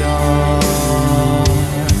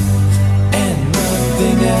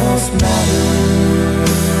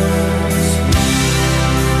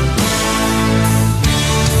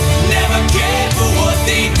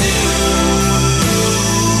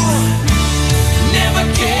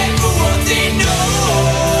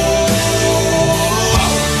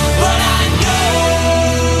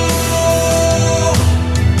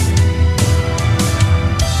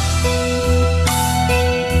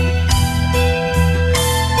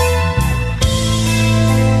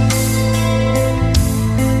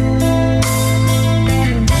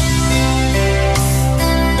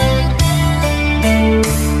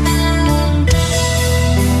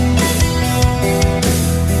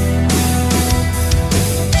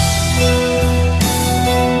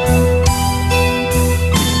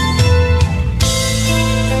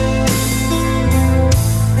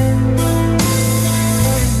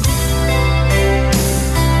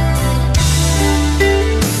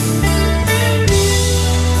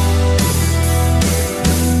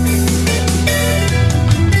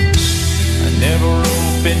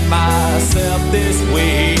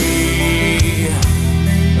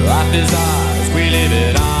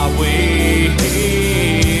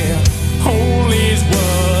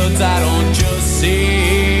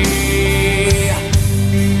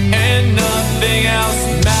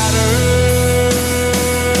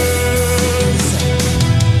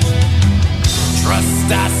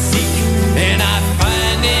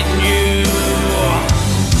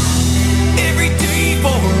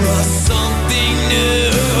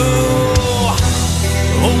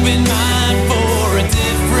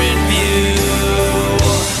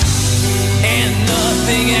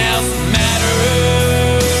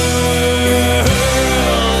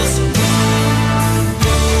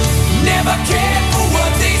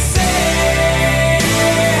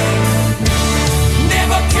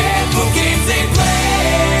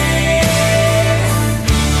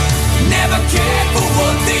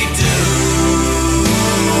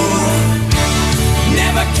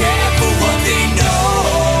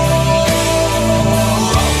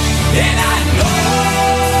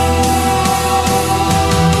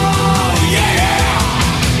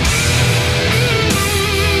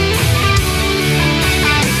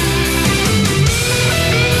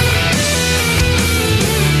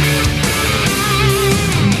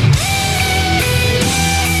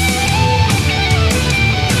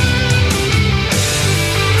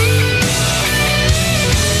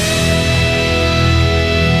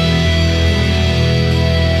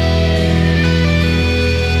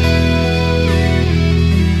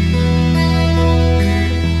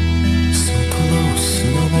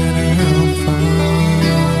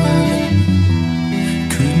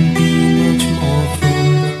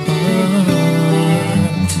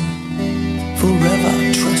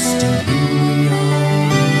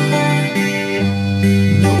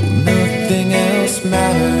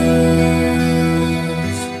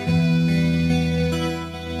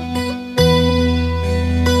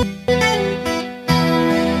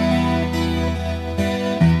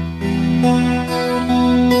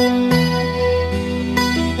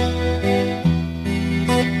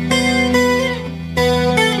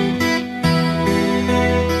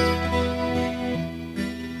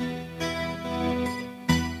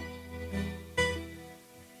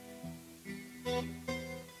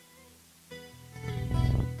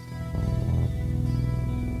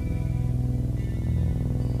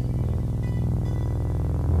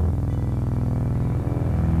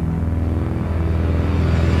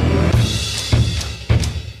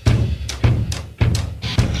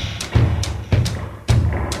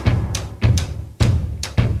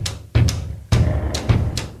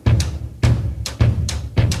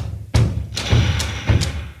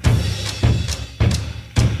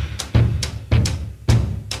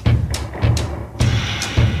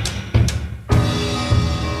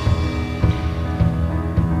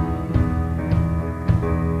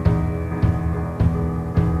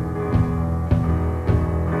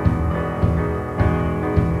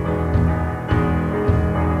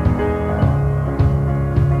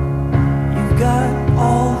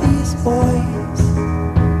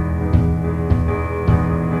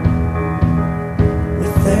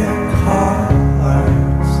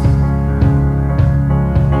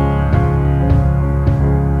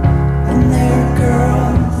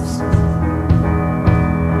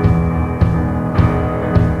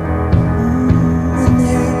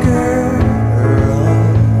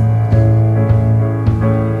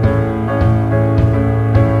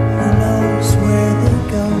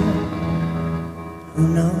who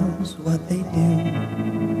knows what they do?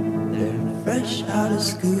 They're fresh out of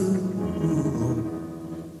school,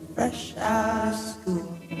 fresh out of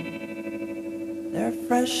school. They're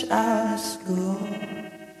fresh out of school,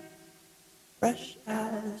 fresh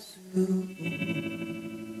out of school.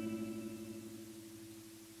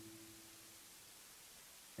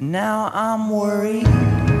 And now I'm worried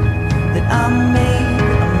that I made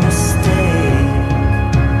a mistake.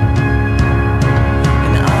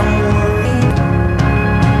 And I'm worried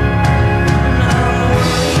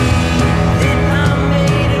that I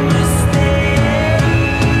made a mistake.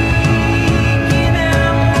 And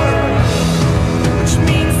I'm worried, which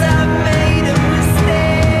means I've made a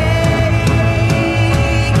mistake.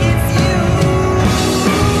 It's you.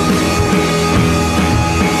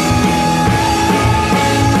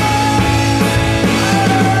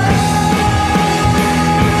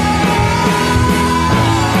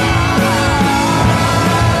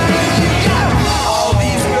 All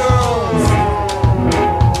these girls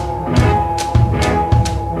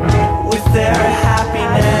with their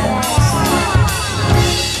happiness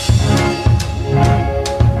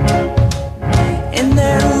and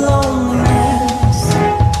their loneliness.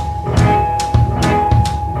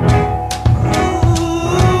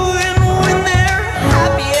 Ooh, and when they're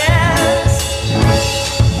happiest,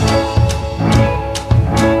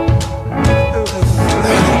 who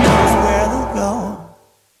knows where they'll go?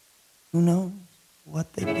 Who knows what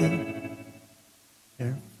they do?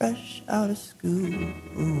 They're fresh out of school,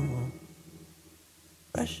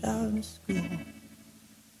 fresh out of school.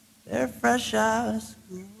 They're fresh out of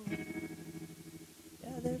school.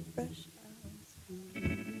 Yeah, they're fresh out of school.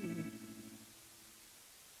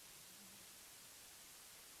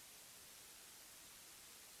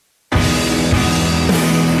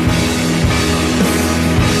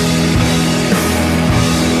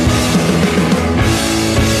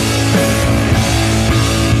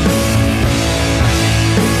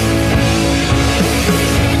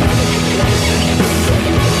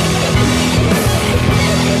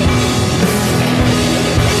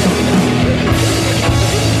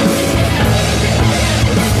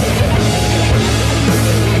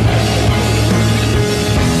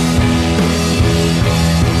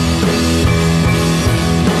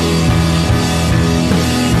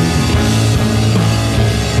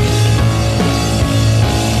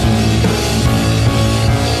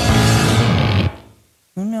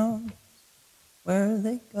 Who knows where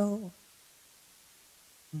they go?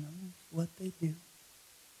 Who knows what they do?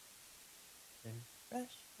 They're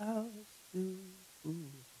fresh out of school.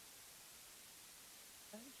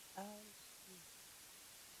 Fresh out of school. Fresh out of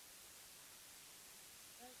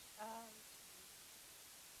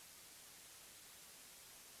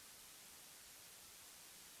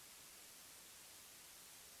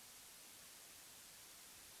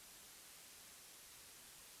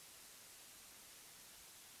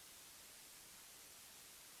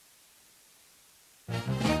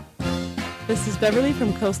This is Beverly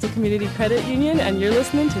from Coastal Community Credit Union, and you're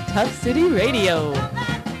listening to Tough City Radio.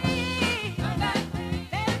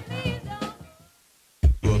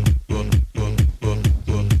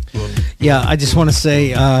 Yeah, I just want to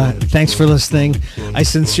say thanks for listening. I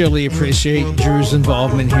sincerely appreciate Drew's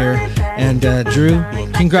involvement here. And Drew,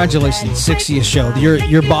 congratulations, 60th show.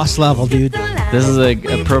 You're boss level, dude. This is an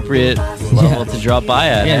appropriate level to drop by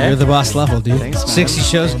at. Yeah, you're the boss level, dude. Thanks, man. 60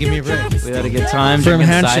 shows, give me a break. We had a good time. Firm drinking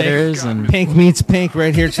handshake. ciders and Pink meets pink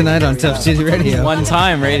right here tonight on Tough City Radio. One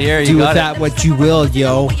time right here. Do You with got that it. what you will,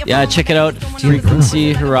 yo. Yeah, check it out.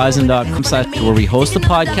 frequencyhorizon.com/ where we host the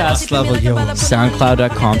podcast. Level, yo.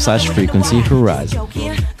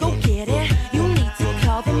 soundcloud.com/frequencyhorizon. Go get it. You need to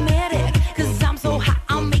call the medic. 'Cause I'm so hot,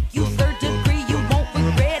 I'll make you third degree. You won't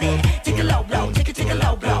regret it. Take a low blow, take a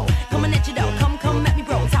low blow. Coming at you though, come at me,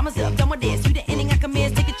 bro. Time is up, done with this. You the ending I can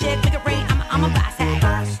miss. Take a check, make it rain. I'm a boss.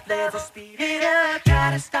 Fast level, speed it up.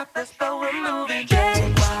 Try to stop us, but we're moving. Jet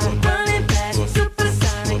wild, running fast,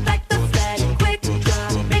 supersonic like the Flash. Quick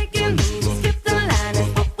drop, making moves, skip the line. That's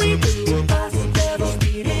what we do. Fast level,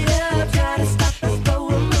 speed it up. Try to stop us, but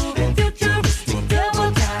we're moving. Futuristic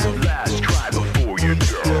double time.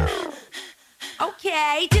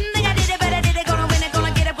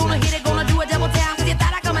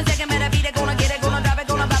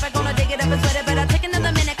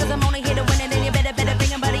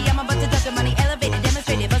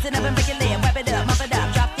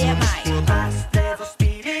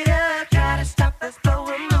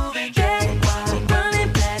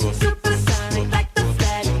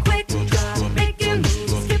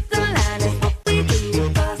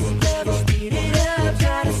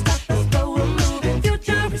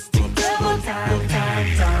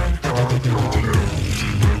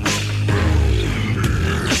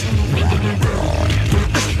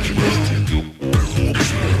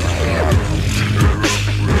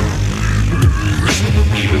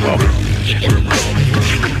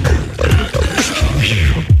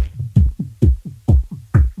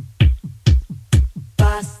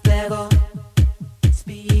 Bass level,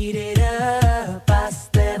 speed it up. Bass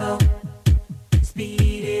level,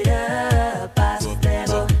 speed it up. Bass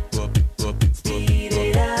level, speed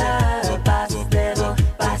it up. Bass level,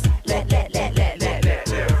 bass, let.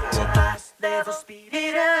 Bass level, speed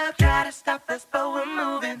it up. Try to stop us, but we're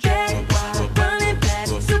moving. Jet wild, running back,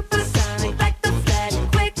 supersonic like the flash.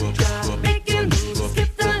 Quick drop, making moves,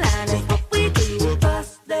 skip the line is what we do.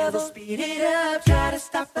 Bass level, speed it up. Try to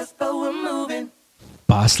stop us, but we're moving.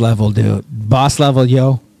 Boss level, dude. Boss level,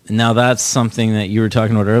 yo. Now that's something that you were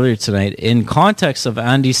talking about earlier tonight in context of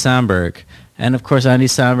Andy Samberg. And of course, Andy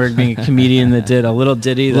Samberg being a comedian that did a little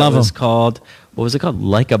ditty that Love was him. called, what was it called?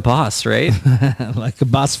 Like a Boss, right? Like a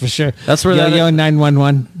boss for sure. That's where yo, that, yo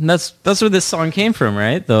 911. That's where this song came from,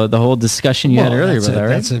 right? The whole discussion you had earlier that's about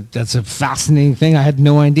that, right? That's a fascinating thing. I had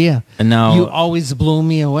no idea. And now You always blew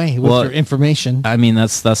me away with your information I mean,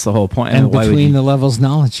 that's the whole point. and why would between you, the levels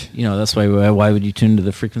knowledge. you know, that's why would you tune to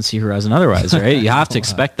the Frequency Horizon otherwise, right? You have to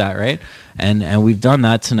expect that, right? And we've done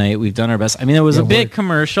that tonight. We've done our best. I mean, it was a bit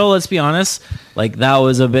commercial, let's be honest. Like, that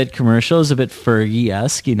was a bit commercial. It was a bit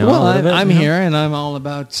Fergie-esque, you know. Well, a little bit, I'm you know? here and I'm all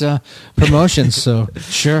about promotions, so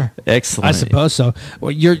sure. Excellent. I suppose so.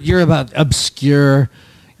 Well, you're about obscure,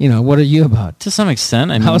 you know, what are you about? To some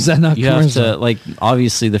extent. I mean, How is that not you have commercial? to, like,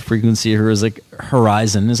 obviously the Frequency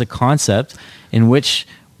Horizon is a concept in which,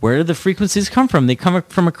 where do the frequencies come from? They come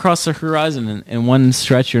from across the horizon in one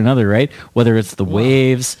stretch or another, right? Whether it's the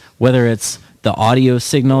waves, whether it's the audio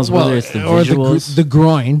signals, whether it's the visuals. or the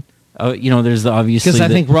groin. Oh, you know, there's the obviously Because I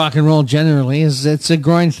the- think rock and roll generally it's a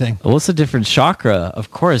groin thing. Well, it's a different chakra, of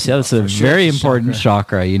course. Yeah, that's a sure very it's a important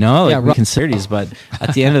chakra, you know? Like, Yeah, we rock- consider these, but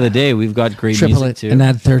at the end of the day, we've got great Triple music it too. and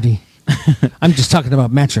add 30. I'm just talking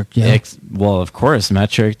about metric. Yeah. Well, of course,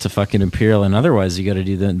 metric to fucking imperial, and otherwise you got to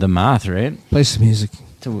do the math, right? Play some music.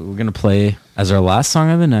 So we're gonna play as our last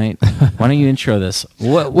song of the night. Why don't you intro this?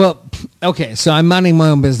 Well, okay. So I'm minding my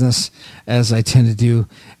own business as I tend to do,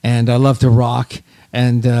 and I love to rock.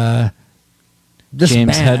 And this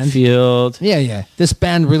James band, Hetfield. Yeah. This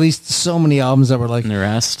band released so many albums that were like the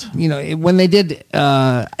rest. You know, when they did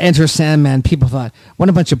Enter Sandman, people thought, what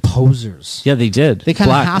a bunch of posers. Yeah, they did. They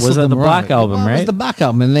kind of Black- hassled was that them the Black around. album, Well, it right? was the Black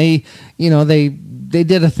album, and they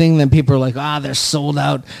did a thing that people are like, they're sold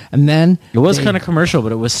out, and then It was they- kind of commercial,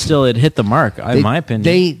 but it hit the mark, in my opinion.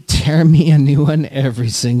 They tear me a new one every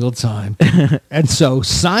single time. And so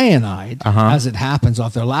Cyanide, as it happens,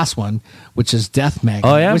 off their last one, which is Death Magnet,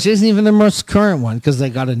 Oh, yeah? which isn't even their most current one because they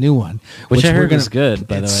got a new one. Which I we're heard was good,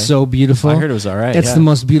 by the It's way. so beautiful. I heard it was all right, It's yeah. the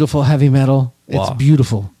most beautiful heavy metal. It's Wow.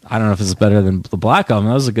 beautiful. I don't know if it's better than the Black album.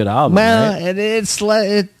 That was a good album. Well, right? it is.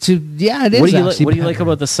 It is. What do you actually what do you like better.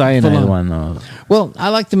 about the Cyanide Full on. one though? Well, I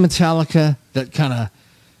like the Metallica that kind of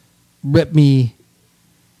ripped me,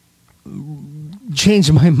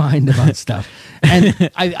 changed my mind about stuff. And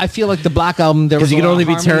I feel like the Black album, there was Because you a can lot only of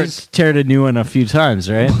be harmonies. teared a new one a few times,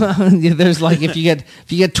 right? Yeah, there's like if you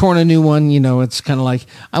get torn a new one, you know, it's kind of like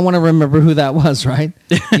I want to remember who that was, right?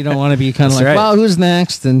 You don't want to be kind of That's like, right. well, who's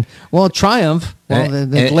next? And well, Triumph. Well,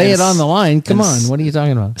 they lay it on the line. Come on, what are you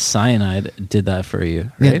talking about? Cyanide did that for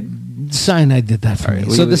you, Yeah, right? Cyanide did that for All right,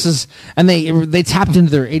 me. So this is, and they tapped into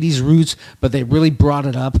their '80s roots, but they really brought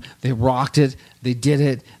it up. They rocked it. They did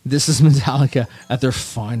it. This is Metallica at their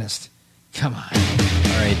finest. Come on,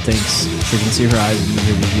 All right, thanks. Frequency Horizon,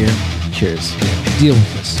 you're over here. Cheers. deal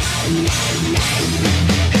with this.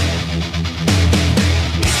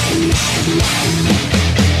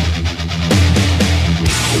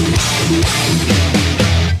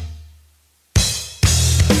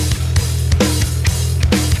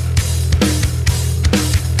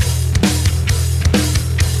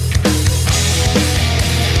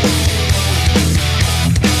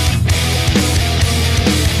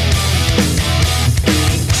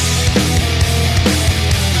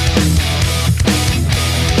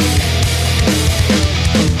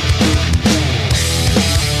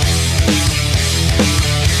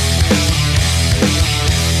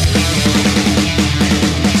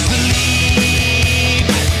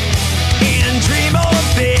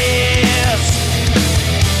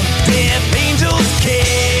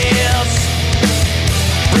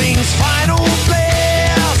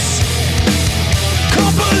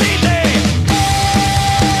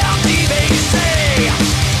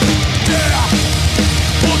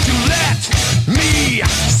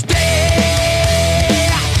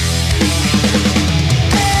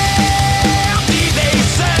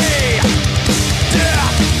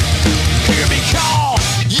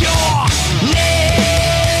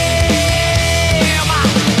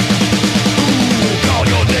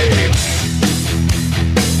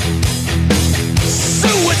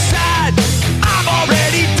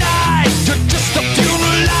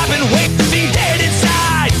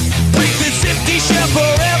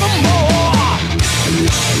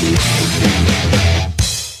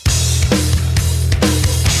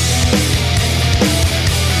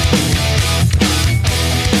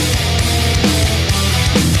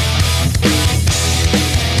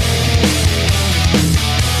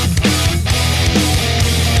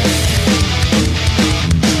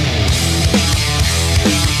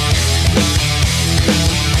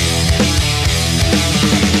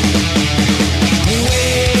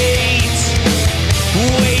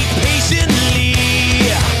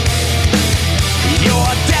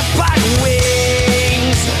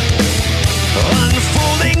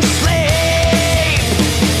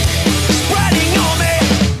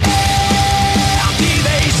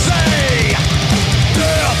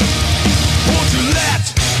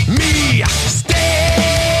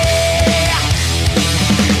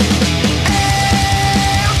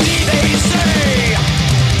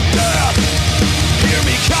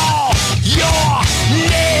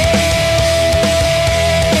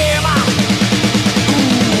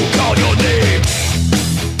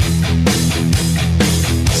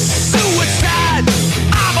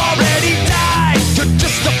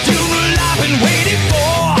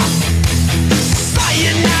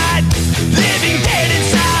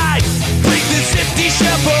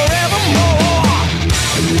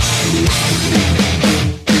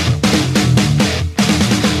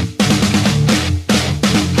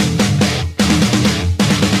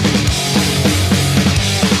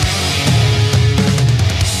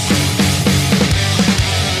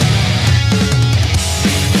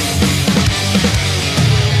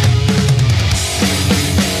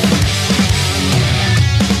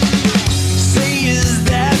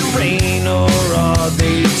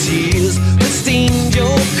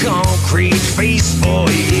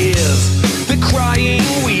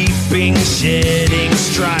 shedding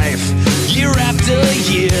strife. Year after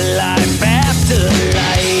year, life after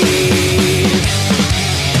life.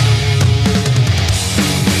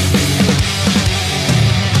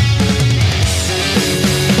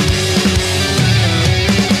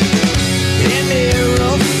 An air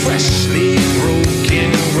of freshly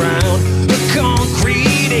broken ground, a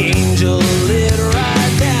concrete angel lit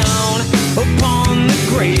right down upon the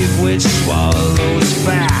grave which swallows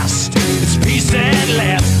fast. It's peace at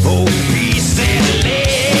last, oh peace at last.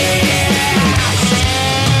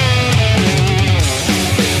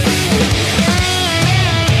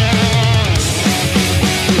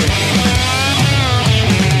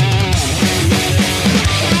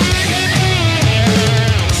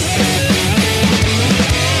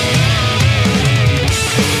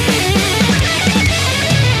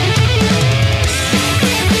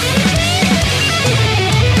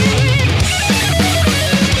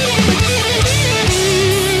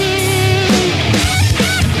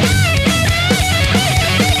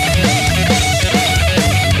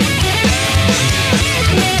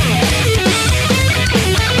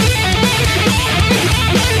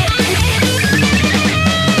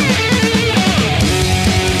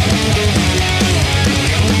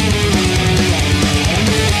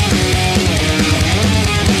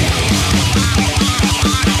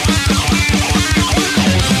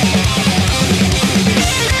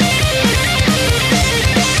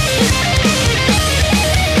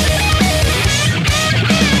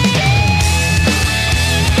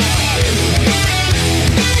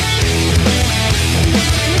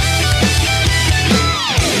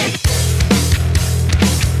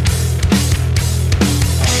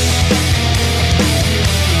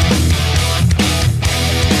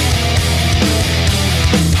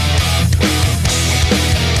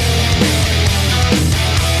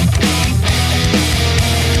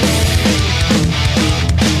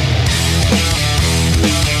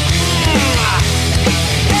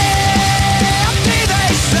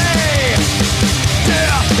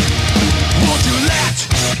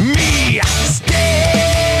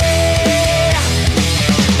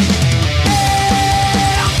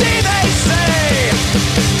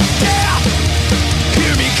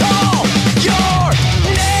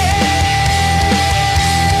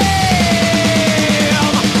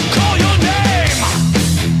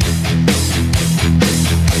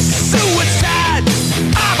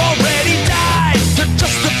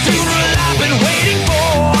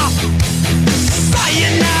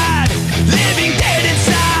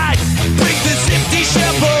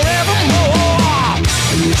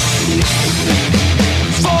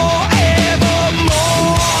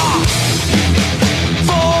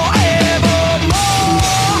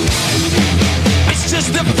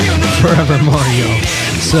 Forevermore, yo.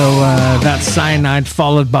 So that's Cyanide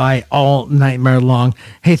followed by All Nightmare Long.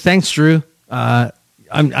 Hey, thanks, Drew. I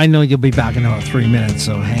know you'll be back in about 3 minutes,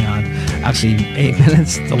 so hang on. Actually, 8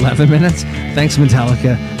 minutes, 11 minutes. Thanks,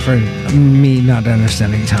 Metallica, for me not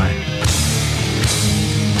understanding time.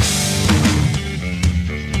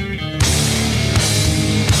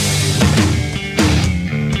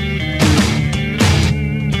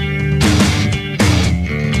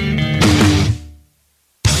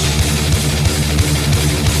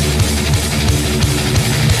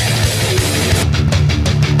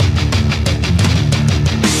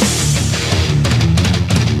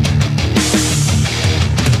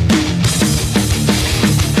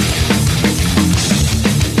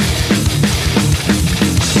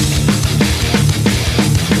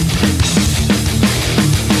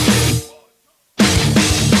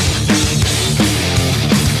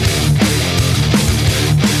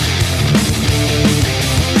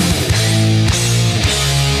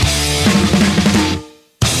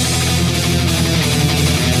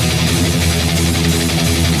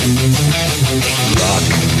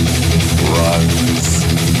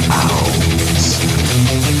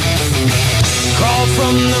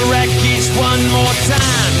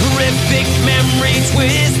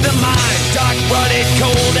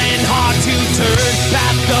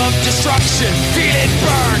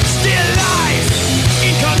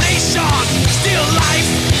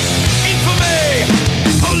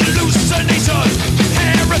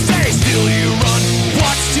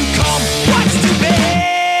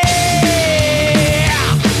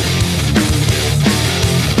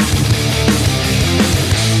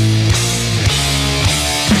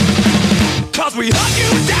 We hunt you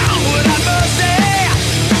down without mercy,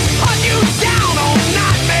 hunt you down all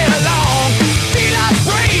nightmare long. Feel us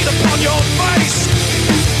breathe upon your face.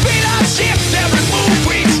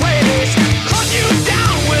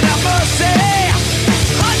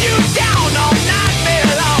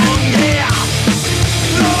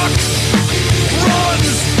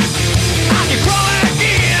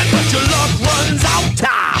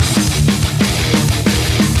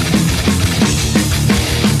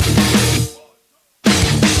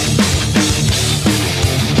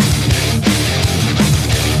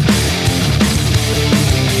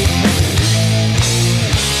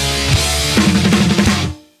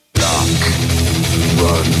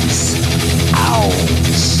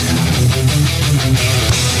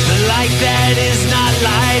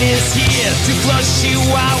 is here to flush you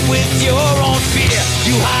out with your own fear.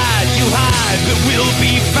 You hide, but will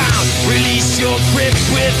be found. Release your grip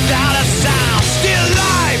without a sound. Still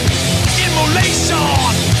life,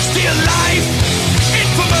 immolation. Still life,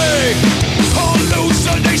 infamy.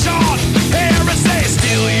 Hallucination, heresy.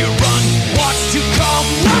 Still you run. What's to come?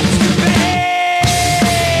 What's to be?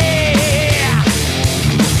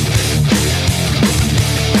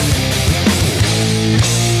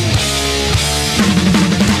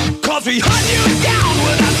 'Cause we hunt you down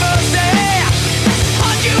without mercy.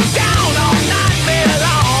 Hunt you down all night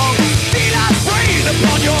long. Feel us breathe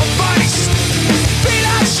upon your face. Feel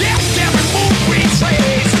us shift every move we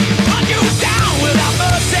trace. Hunt you down without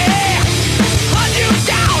mercy. Hunt you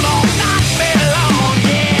down all night long.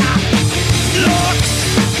 Yeah. Look,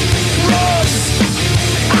 runs.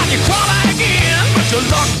 And you crawl again, but your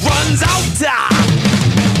luck runs out.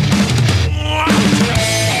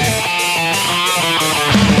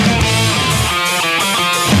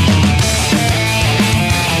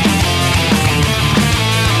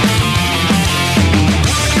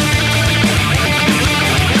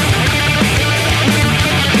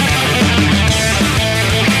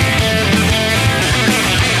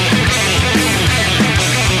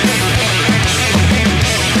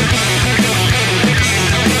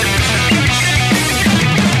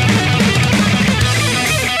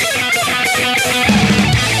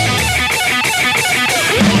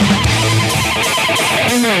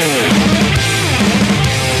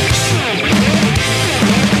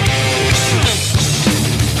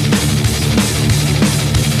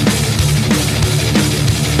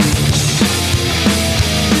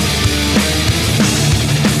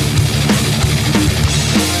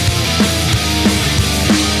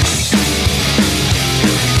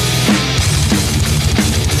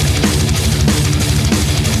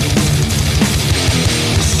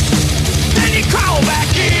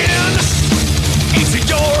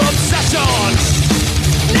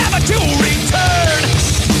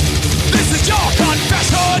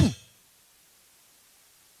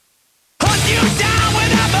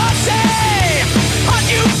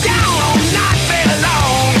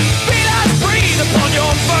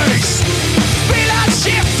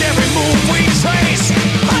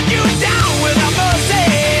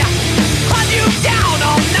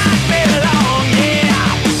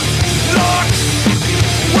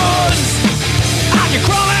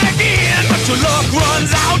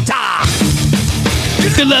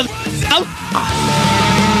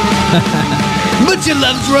 But your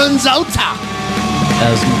love runs out. That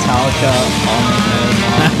was Metallica.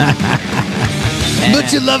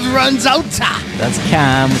 But your love runs out. That's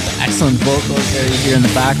Cam with excellent vocals there you hear in the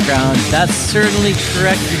background. That's certainly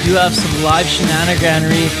correct. We do have some live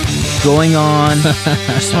shenaniganery going on.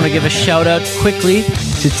 I just want to give a shout out quickly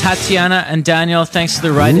to Tatiana and Daniel. Thanks for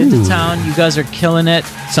the ride into town. You guys are killing it.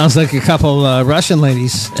 Sounds like a couple Russian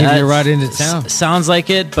ladies giving you a ride into town. Sounds like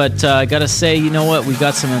it, but I gotta say, you know what? We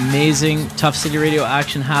got some amazing Tough City Radio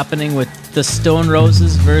action happening with the Stone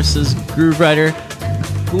Roses versus Groove Rider.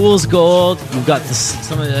 Fool's Gold. We've got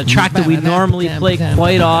some of the track that we normally play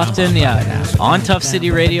quite often, on Tough City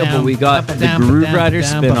Radio, but we got the Groove Rider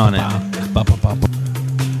spin on it.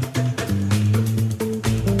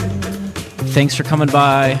 Thanks for coming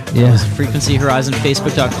by. Yeah. Frequency Horizon,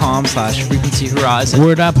 Facebook.com/Frequency Horizon.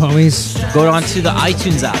 Word up, homies. Go on to the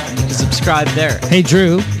iTunes app and you can subscribe there. Hey,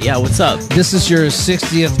 Drew. Yeah, what's up? This is your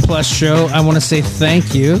 60th plus show. I want to say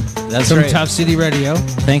thank you. That's from great. Tough City Radio.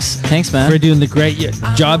 Thanks, man. For doing the great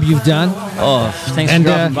job you've done. Oh, thanks for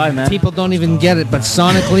dropping by, man. People don't even get it, but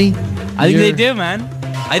sonically, I think they do, man.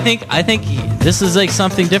 I think this is like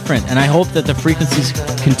something different, and I hope that the frequencies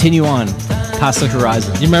continue on past the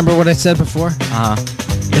horizon. You remember what I said before?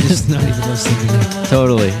 You're just not even listening to me.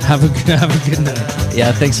 Totally. Have a good night.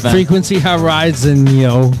 Yeah, thanks, man. Frequency Horizon,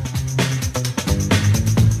 yo.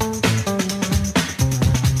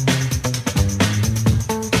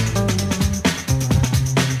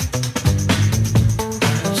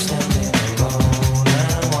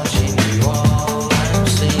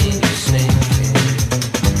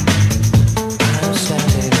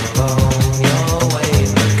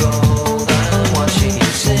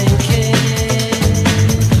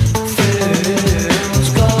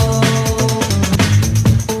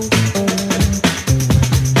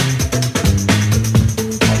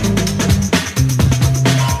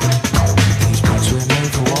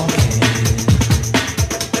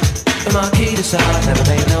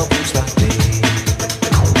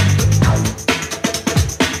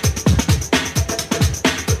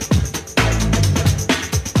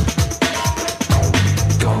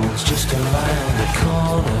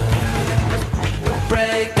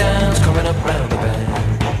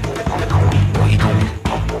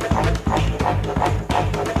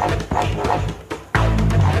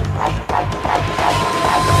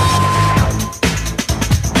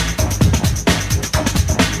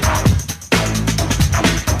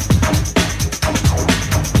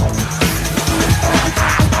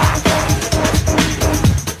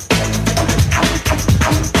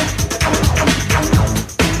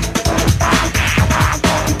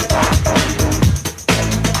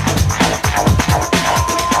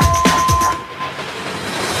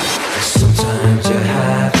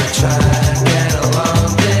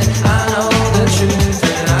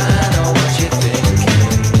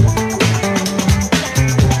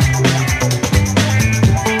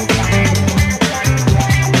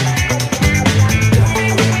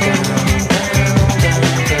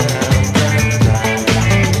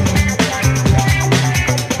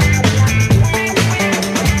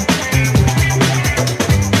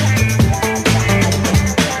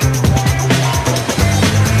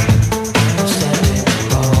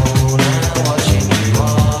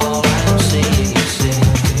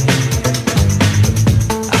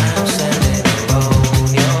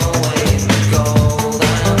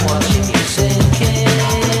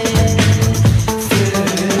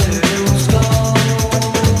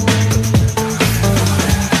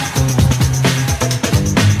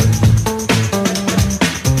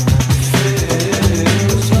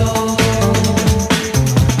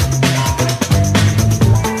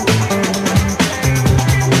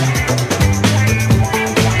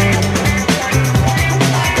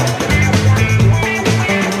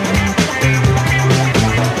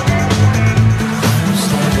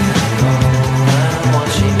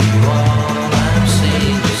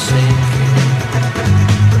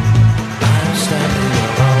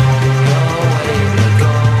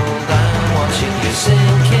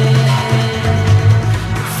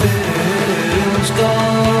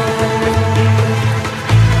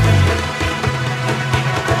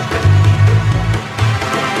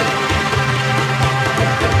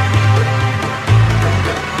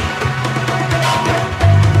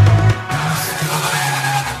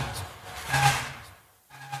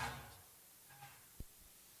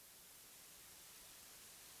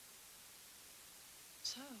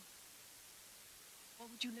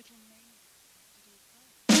 Watching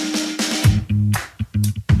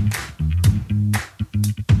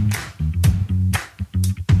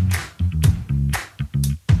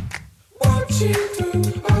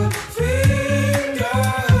through our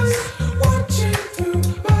fingers, watching through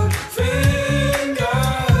our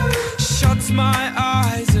fingers. Shuts my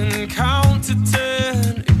eyes and count to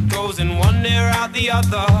 10. It goes in one ear out the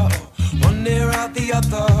other, one ear out the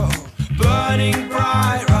other. Burning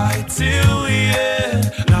bright right till the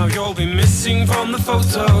end. Now you'll be missing from the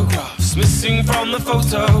photographs, missing from the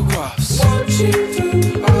photographs. Watching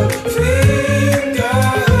through our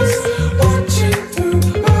fingers, watching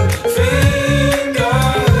through our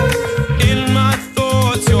fingers. In my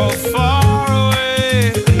thoughts you're far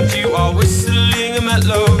away, and you are whistling a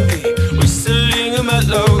melody, whistling a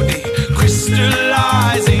melody,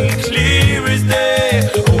 crystallizing clear as day.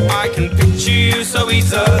 Oh, I can picture you so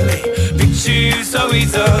easily, picture you so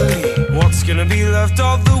easily. What's gonna be left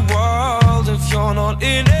of the world if you're not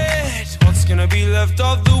in it? What's gonna be left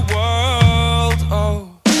of the world? Oh,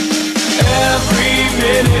 every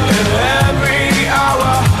minute and every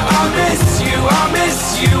hour I miss you, I miss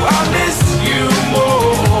you, I miss you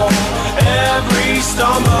more. Every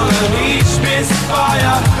stumble and each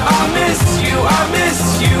misfire, I miss you, I miss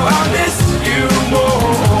you, I miss you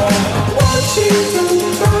more. Watching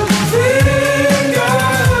through my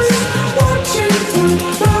fingers, watching through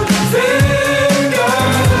my fingers.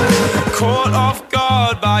 Caught off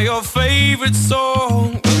guard by your favorite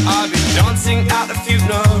song, but I've been dancing at the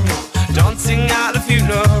funeral, dancing at the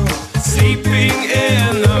funeral, sleeping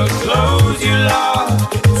in the clothes you love.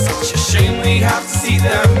 It's such a shame we have to see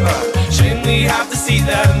them, but shame we have to see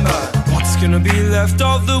them, but what's gonna be left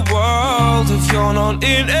of the world if you're not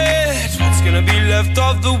in it? What's gonna be left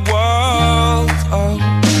of the world? Oh,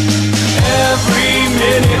 every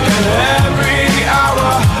minute and every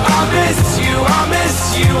hour I miss you, I miss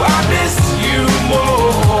you, I miss you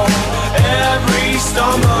more. Every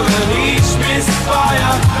stumble and each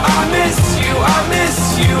misfire, I miss you, I miss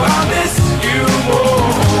you, I miss you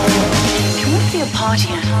more. You won't be a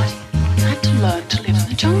partier. You had to learn to live in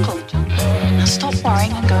the jungle. Now stop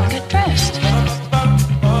worrying and go and get dressed.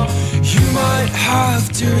 You might have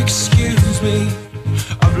to excuse me,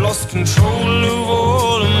 I've lost control of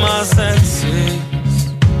all of my senses.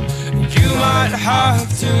 You might have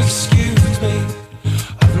to excuse me,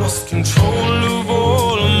 I've lost control of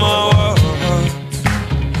all of my words.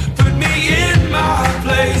 Put me in my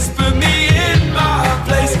place, put me in my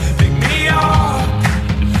place. Pick me up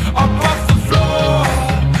off the floor.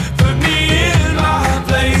 Put me in my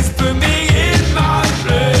place, put me in my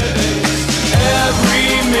place. Every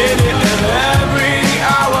minute and every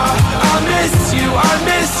hour I miss you, I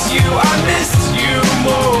miss you, I miss you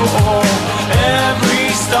more. Every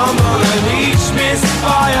stumble and each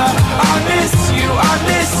misfire, I miss you, I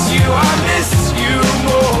miss you, I miss you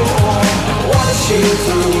more. Watching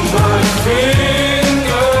through my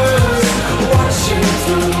fingers, watching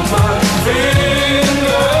through my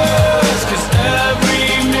fingers. 'Cause every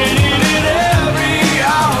minute and every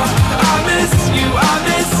hour I miss you, I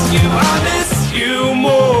miss you, I miss you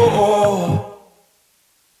more.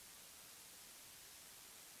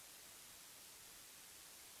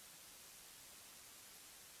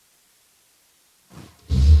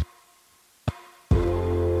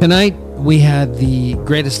 Tonight, we had the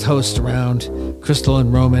greatest host around, Crystal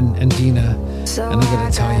and Roman and Dina. And I'm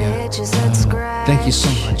going to tell you, thank you so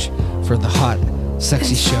much for the hot,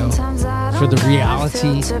 sexy show, for the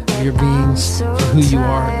reality of your beings, for who you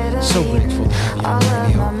are. So grateful to have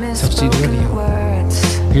you on the radio. Tough City Radio.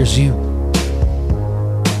 Here's you.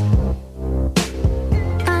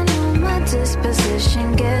 I know my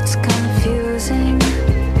disposition gets confusing.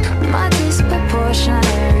 My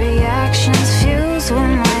disproportionate reactions fuse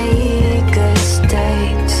with my ego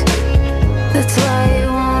state. That's why you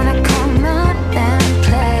wanna come out and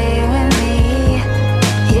play with me.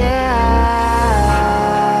 Yeah.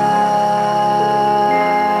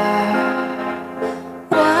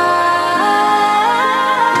 Why?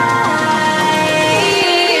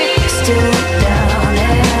 Still down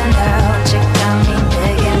and out. Check on me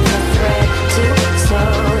begging for thread to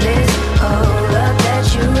slow this hold up that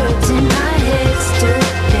you ripped in my head. Still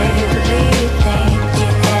barely think you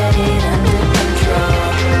had it under control.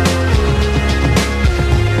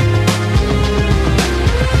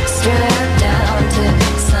 Strapped down to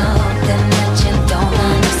something that you don't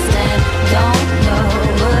understand. Don't know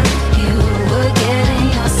what you were getting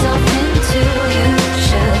yourself into. You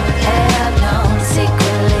should have known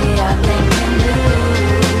secretly. I think you knew.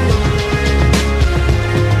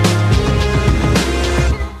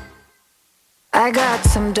 I got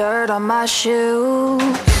some dirt on my shoes.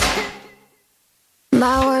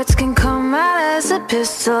 My words can come out as a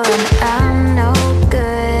pistol, and I'm no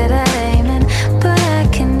good at aiming, but I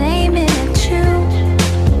can aim it at you.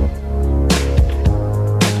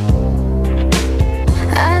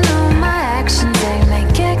 I know my actions, they may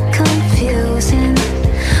get confusing,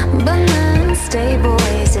 but my unstable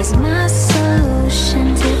ways is my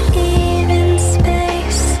solution to even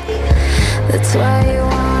space. That's why you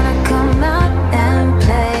wanna come out and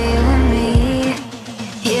play with me.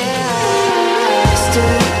 Yeah.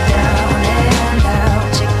 Stood down and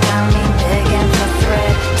out, you got me begging for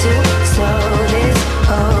thread to slow this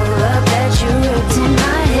whole up that you ripped in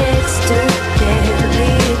my head. Stood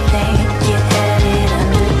barely think you had it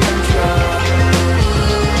under control.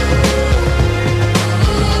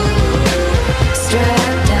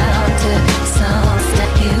 Strapped down to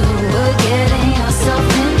something you were getting yourself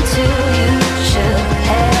into. You should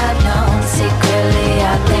have known secretly,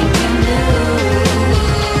 I think you knew.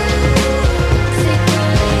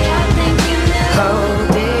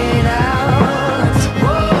 Hold it out,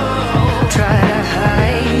 try to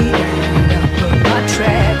hide it, but my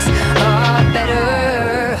tracks are better.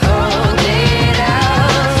 Hold it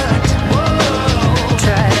out,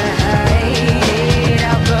 try to hide it,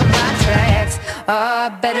 but my tracks are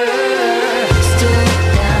better. Stood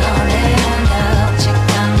down and out, you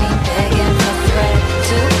got me begging for thread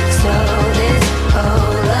to slow this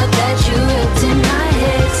whole up that you ripped in my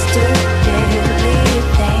head. Stood barely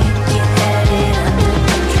think you had it under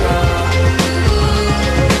control.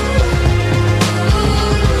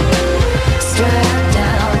 Strapped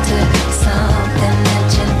down to something that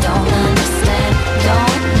you don't understand.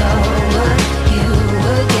 Don't know what you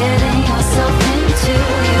were getting yourself into.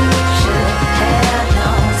 You should have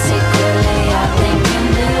known secretly, I think you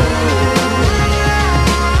knew.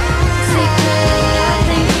 Secretly, I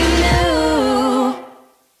think you knew.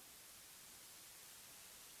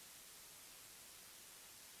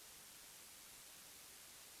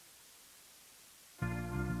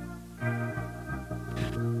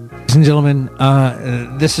 Ladies and gentlemen,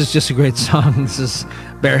 this is just a great song. This is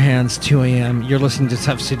Bare Hands, 2 a.m. You're listening to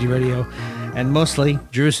Tough City Radio, and mostly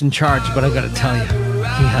Drew's in charge, but I got to tell you,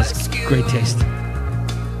 he has great taste.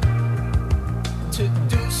 To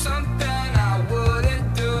do something I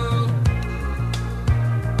wouldn't do.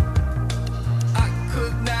 I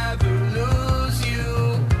could never lose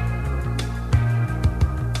you.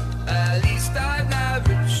 At least I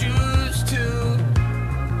never choose to.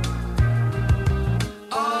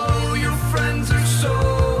 Oh, your friends are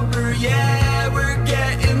sober, yeah, we're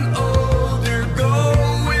getting older.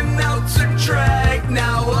 Going out to drag,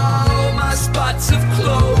 now all my spots have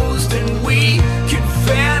closed, and we can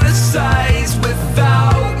fantasize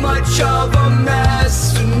without much of a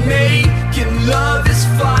mess. And making love is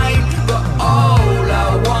fine, but all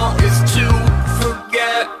I want is to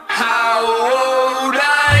forget how old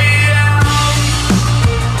I am.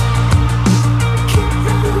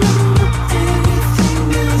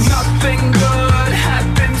 Nothing good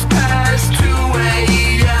happens past 2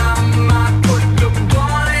 a.m. I put the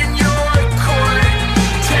ball in your court.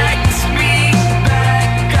 Text me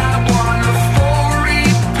back. I want a full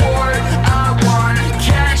report. I want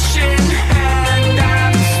cash in hand.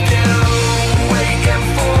 I'm still waiting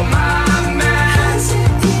for my man.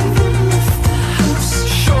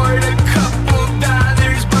 Short a couple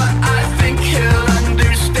dollars, but I think he'll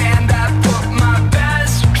understand. I put my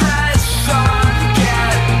best dress on.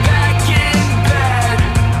 Get back in bed.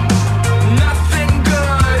 Nothing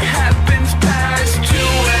good happens past 2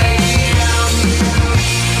 a.m.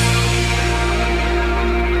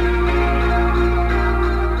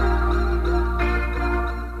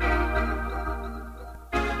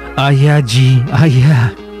 Ah, yeah, G. Ah,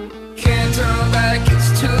 yeah. Can't turn back,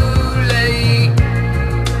 it's too late.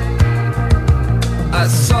 I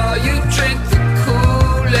saw you drink the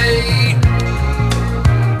Kool-Aid,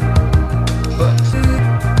 but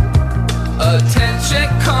attention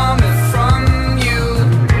coming from you.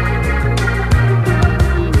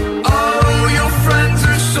 Oh, your friends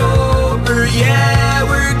are sober, yeah,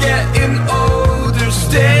 we're getting older.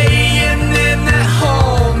 Staying in at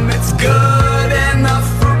home, it's good enough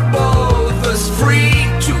for both us. Free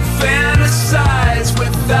to fantasize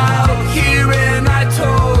without hearing I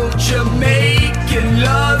told you. Making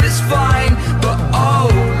love is fine, but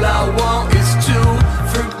all I want is to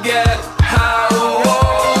forget how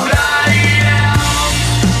old I am.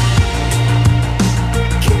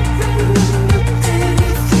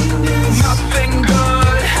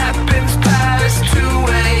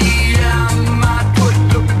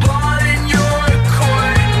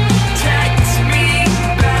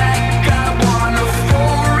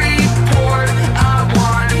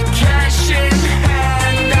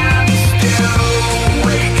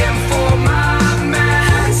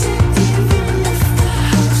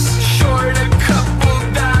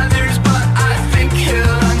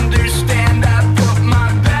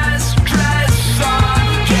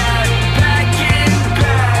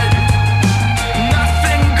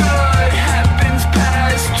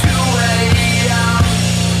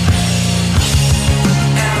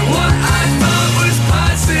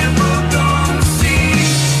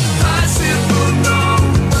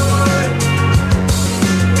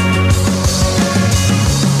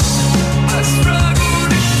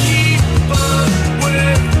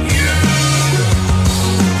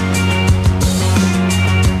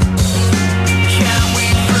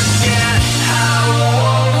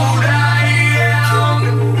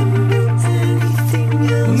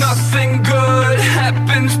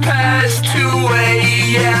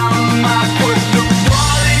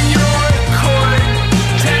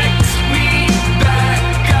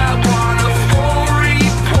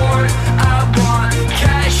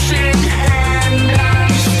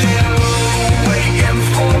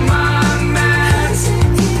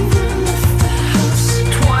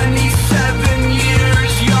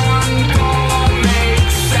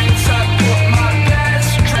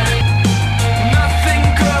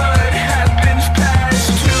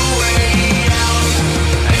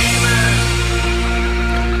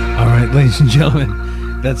 ladies and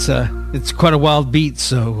gentlemen. That's it's quite a wild beat,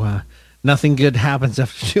 so nothing good happens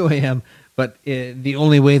after 2 a.m., but the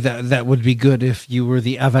only way that would be good if you were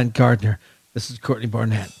the avant-gardener. This is Courtney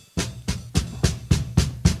Barnett.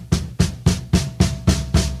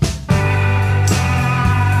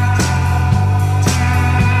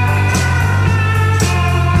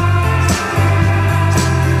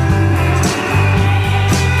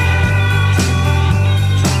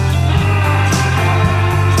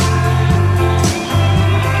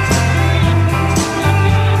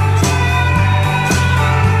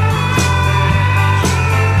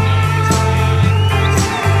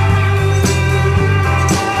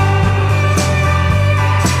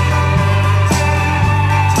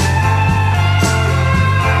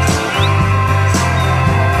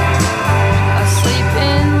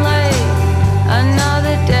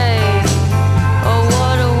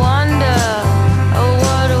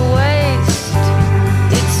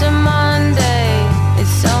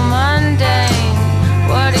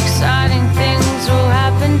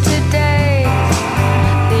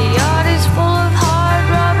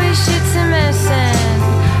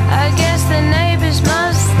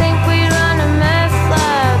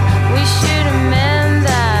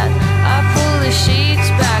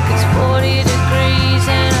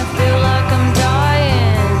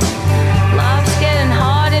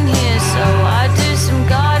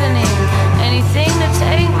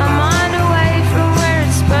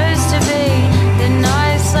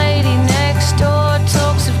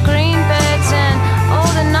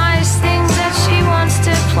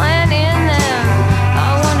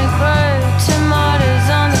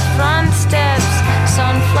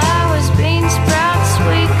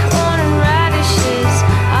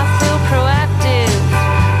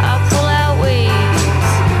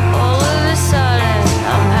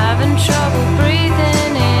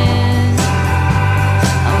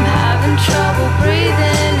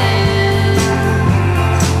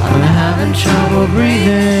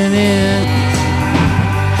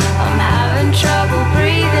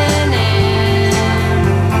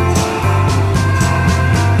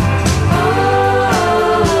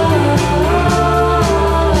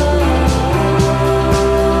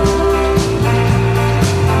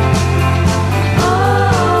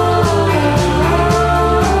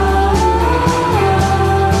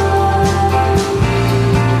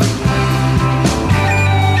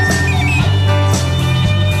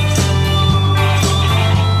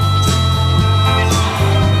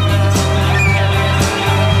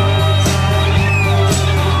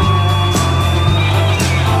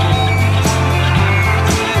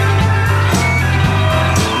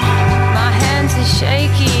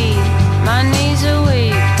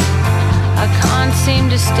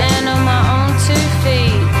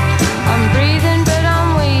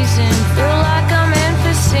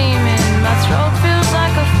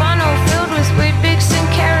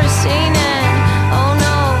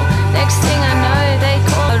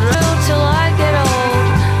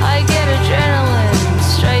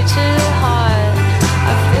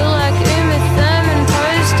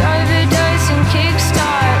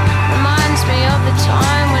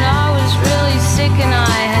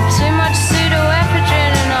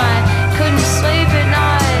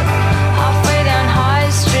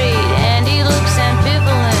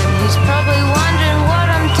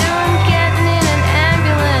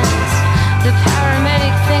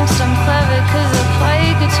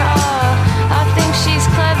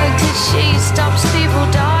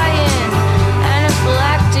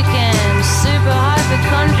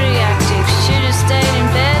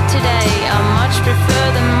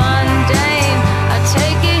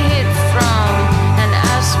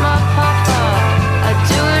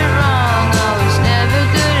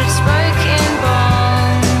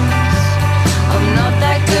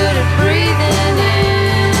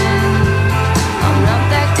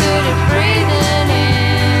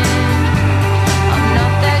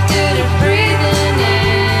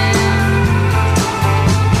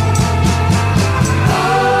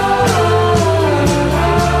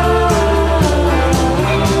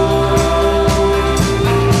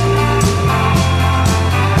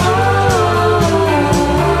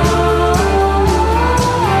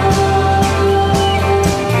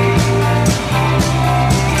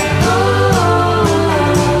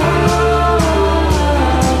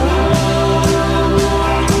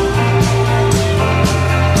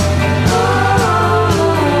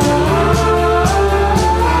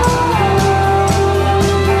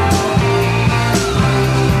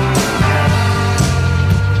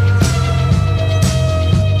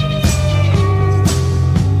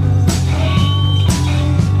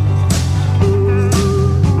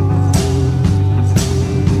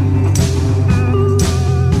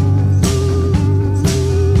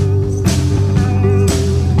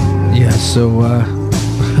 So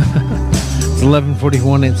it's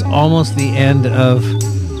 11:41. It's almost the end of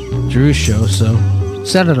Drew's show. So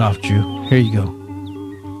set it off, Drew. Here you go.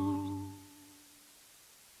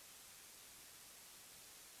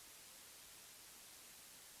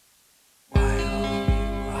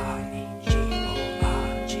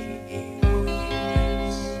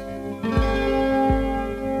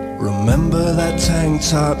 Remember that tank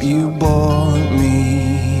top you bought me?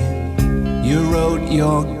 You wrote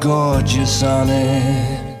you're gorgeous on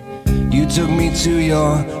it. You took me to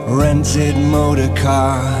your rented motor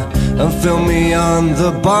car and filmed me on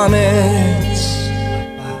the bonnet.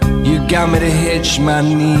 You got me to hitch my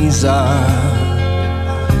knees up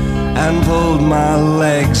and pulled my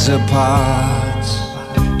legs apart.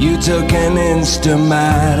 You took an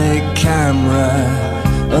Instamatic camera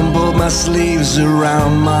and pulled my sleeves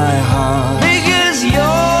around my heart. Because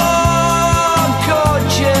you're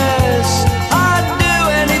gorgeous, I'd do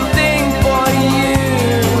anything for you.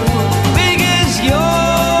 Because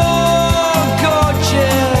you're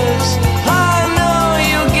gorgeous, I know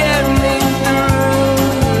you'll get me through.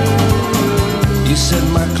 You said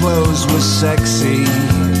my clothes were sexy.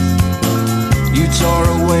 You tore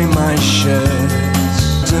away my shirt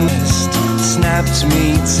and snapped me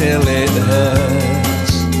till it hurt.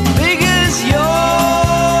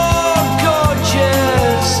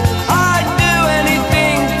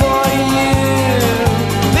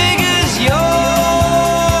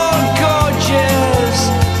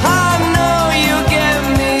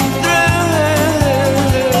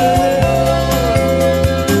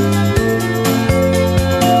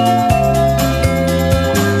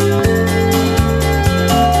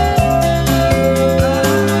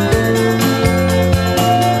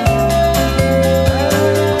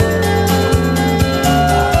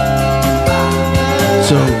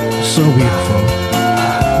 So beautiful.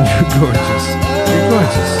 You're gorgeous. You're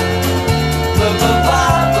gorgeous.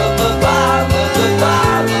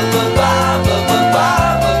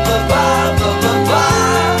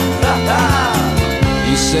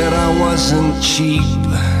 You said I wasn't cheap.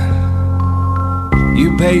 You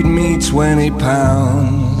paid me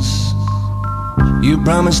 £20. You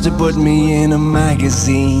promised to put me in a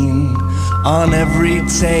magazine on every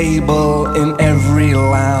table in every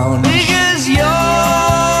lounge. Because you're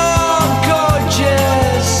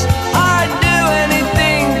gorgeous, I'd do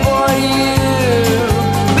anything for you.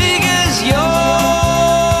 Because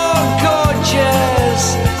you're gorgeous,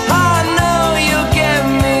 I know you'll get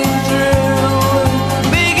me through.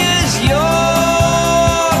 Because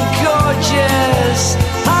you're gorgeous,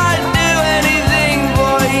 I'd do anything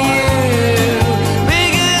for you.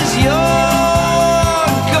 Because you're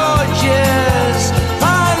gorgeous, I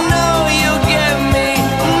know you'll get me,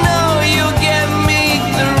 you'll get me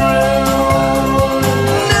through.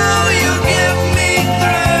 No, you'll get me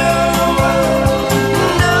through.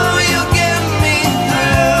 No, you'll get me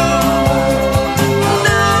through. No,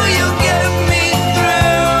 you'll get me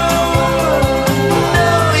through. No,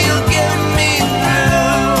 you'll get me through.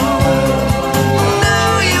 No,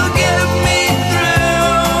 you'll get me through.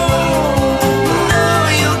 No,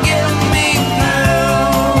 you'll get me through.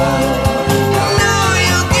 No,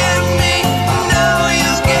 you'll get me,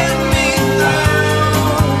 you'll get me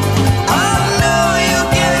through. I know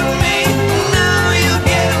you'll get me, you'll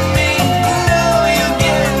get me, you'll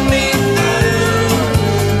get me through.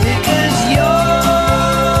 Because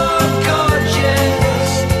you're gorgeous,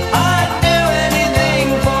 I'd do anything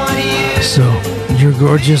for you. So, you're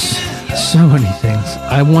gorgeous. So many things.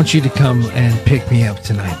 I want you to come and pick me up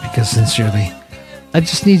tonight because sincerely, I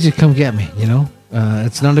just need you to come get me, you know?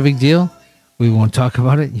 It's not a big deal. We won't talk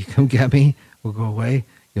about it. You come get me. We'll go away.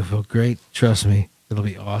 You'll feel great. Trust me. It'll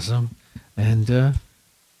be awesome. And,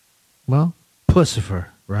 well, Pussifer,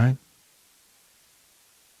 right?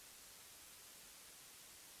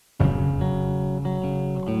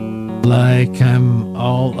 Like I'm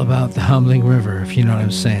all about the Humbling River, if you know what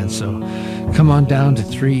I'm saying. So come on down to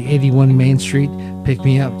 381 Main Street, pick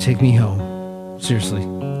me up, take me home. Seriously,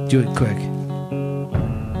 do it quick.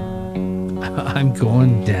 I'm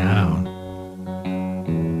going down.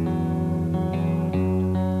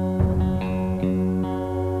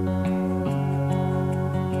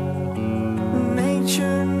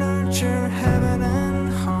 Nature, nurture, heaven and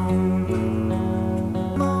home.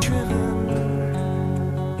 Driven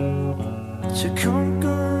to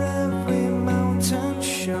conquer every mountain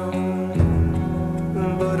shown,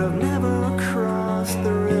 but I've never crossed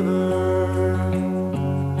the river.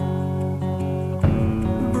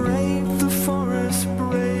 Brave the forest,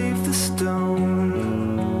 brave the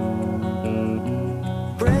stone,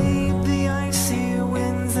 brave the icy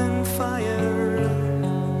winds and fire.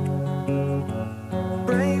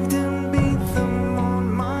 Braved and beat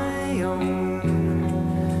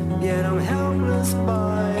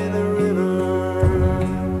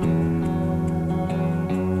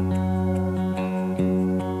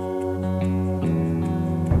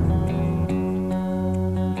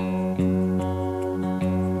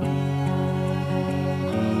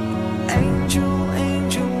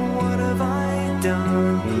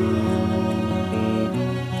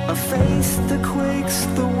A face that quakes,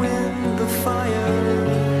 the wind, the fire.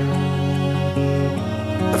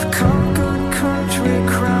 I've conquered country,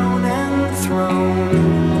 crown and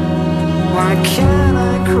throne. Why can't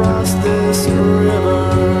I cross this river?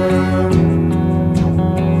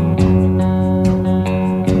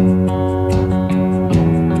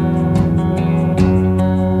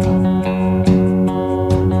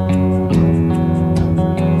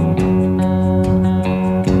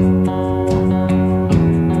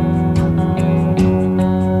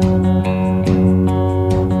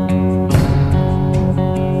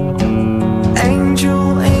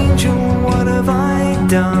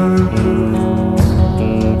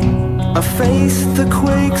 A face that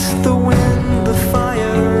quakes, the wind, the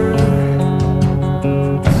fire.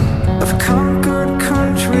 I've conquered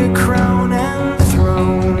country, crown and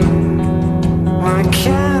throne. Why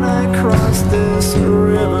can't I cross this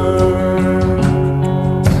river?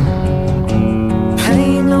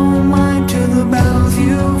 Pay no mind to the battles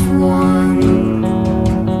you've won.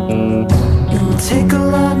 It'll take a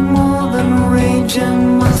lot more than rage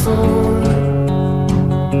and muscle.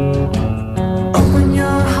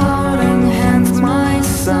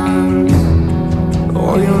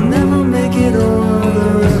 Or you'll never make it over the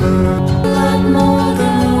river. A lot more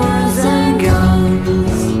than words and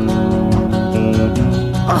guns.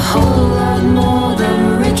 A whole lot more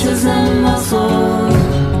than riches and muscle.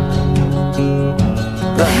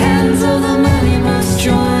 The hands of the many must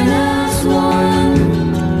join as one,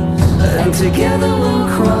 and together we'll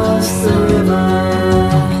cross the river.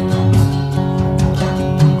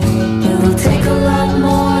 It'll take a lot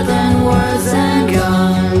more than words and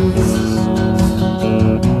guns.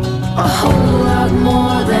 A whole lot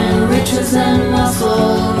more than riches and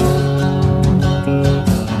muscle.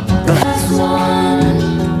 The last one,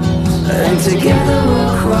 and together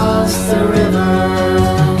we'll cross the river.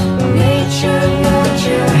 Nature,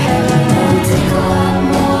 nurture, heaven, and take a lot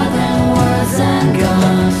more than words and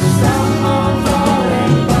guns. Some are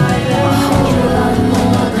falling by them. A whole lot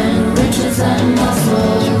more than riches and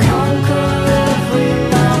muscle. To conquer every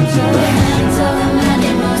mountain. The hands of the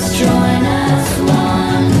many must join as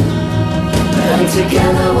one, and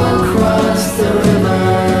together we'll cross the river.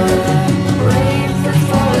 Brave the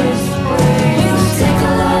forest, brave. It'll take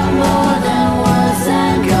a lot more than words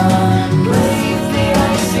and guns. Brave the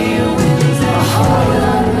icy winds. A whole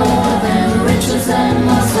lot more than riches and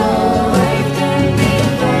muscle. Brave them, beat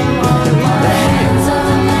them on one. The hands of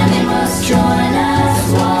the many must join as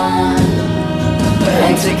one,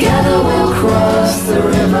 and together we'll cross the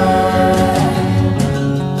river.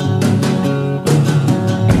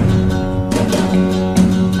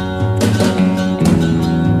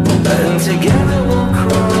 Together we'll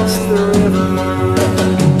cross the river.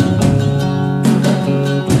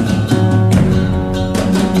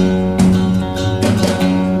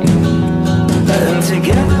 And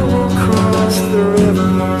together we'll cross the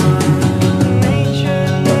river. Nature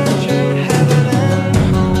nurtured heaven and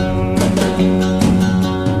home.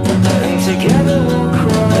 And together we'll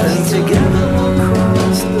cross. And together we'll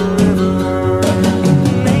cross the river.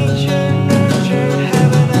 Nature nurtured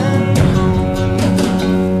heaven and home.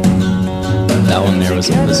 That one there was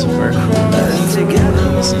Lucifer.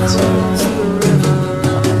 Listening to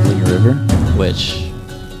Big River, which,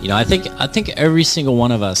 you know, I think every single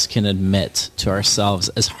one of us can admit to ourselves,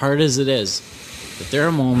 as hard as it is, that there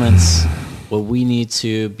are moments where we need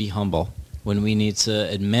to be humble, when we need to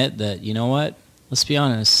admit that, you know what, let's be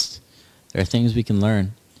honest, there are things we can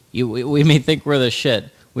learn. We may think we're the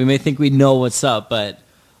shit, we may think we know what's up, but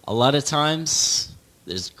a lot of times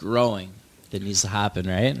there's growing that needs to happen,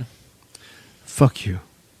 right? Fuck you.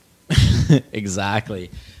 Exactly.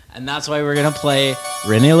 And that's why we're going to play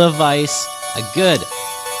Rene LaVice, a good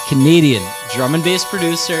Canadian drum and bass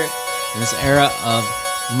producer in this era of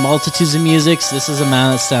multitudes of musics. This is a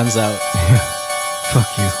man that stands out.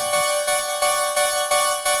 Fuck you.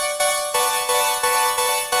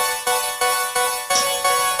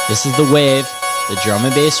 This is The Wave, the drum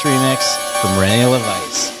and bass remix from Rene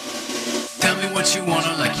LaVice. Tell me what you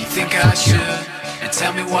wanna, like you think I should. And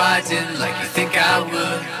tell me why I didn't, like you think I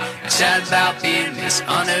would. And chat about being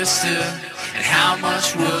misunderstood. And how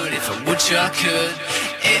much would, if I would, you could.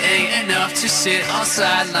 It ain't enough to sit on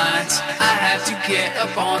sidelines. I have to get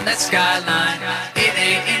up on that skyline. It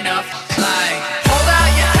ain't enough, like hold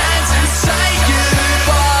out your hands and say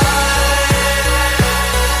goodbye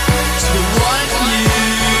to the one you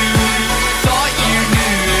thought you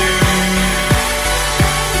knew.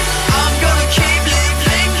 I'm gonna keep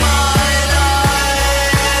living my life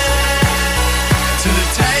till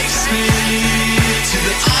it takes me to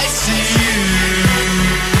the ICU.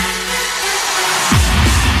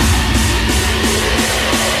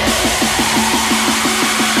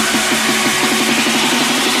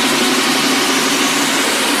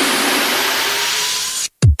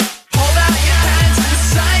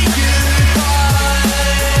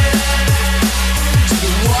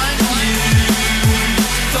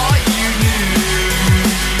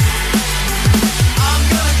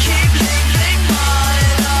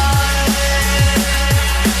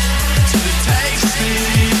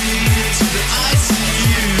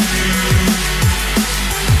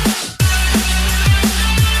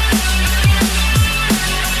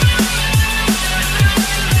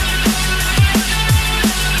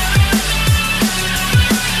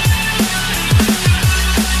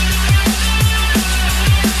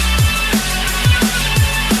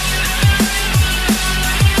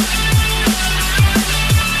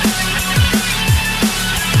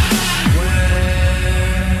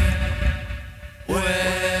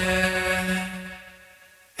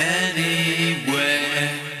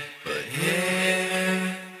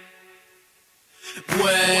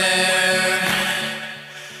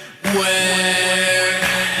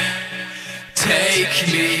 take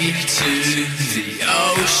me to the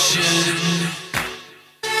ocean.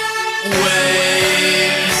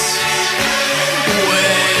 Waves,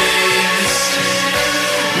 waves,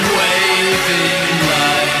 waving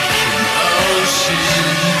like an ocean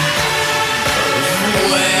of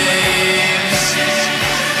waves,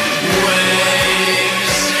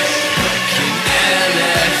 waves, like an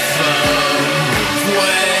elephant of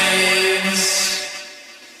waves.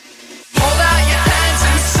 Hold out your hands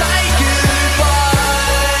and say goodbye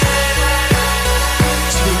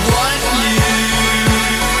to the one you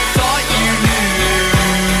thought you knew.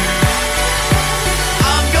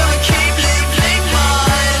 I'm gonna keep living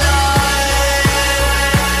my life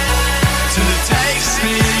till it takes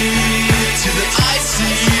me to the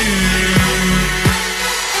ICU.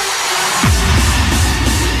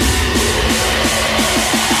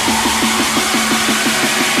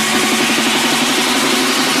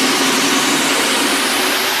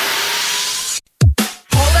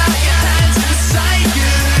 Hold out your hands and say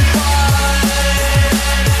goodbye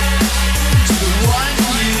to the one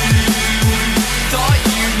you thought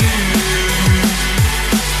you knew.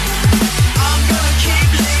 I'm gonna keep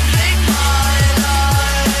living my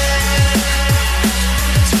life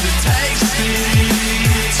till it takes me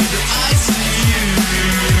to the ICU.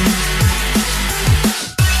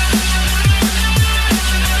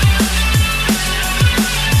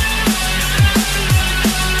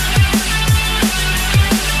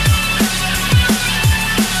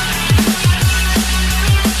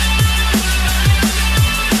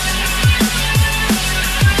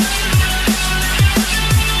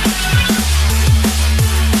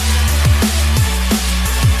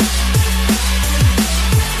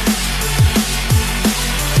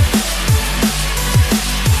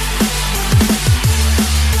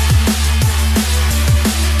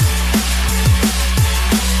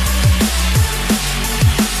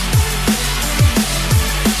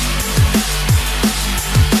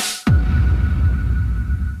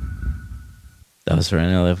 That was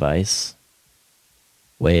Vanilla Vice.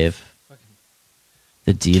 Wave.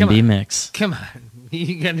 The Come D&B on. mix. Come on.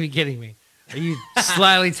 You gotta be kidding me. Are you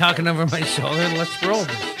slyly talking over my shoulder? Let's roll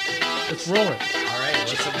this. Let's roll it. All right,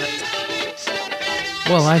 what's up next?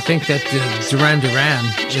 Well, I think that Duran Duran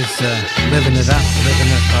is living it up, living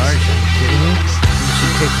it hard. Are you kidding me? You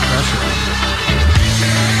should take the pressure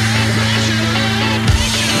off.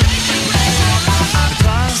 The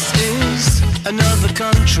past is another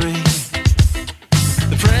country.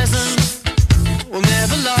 The present will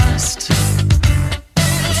never last.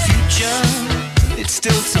 The future, it's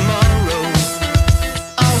still tomorrow.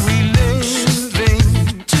 Are we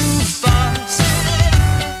living too fast?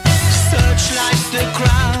 Searchlight the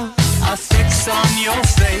crowd, I fix on your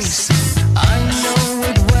face. I know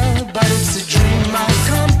it well, but it's a dream I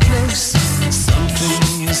can't place.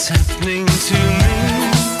 Something is happening to me.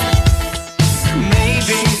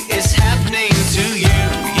 Maybe it's happening to you.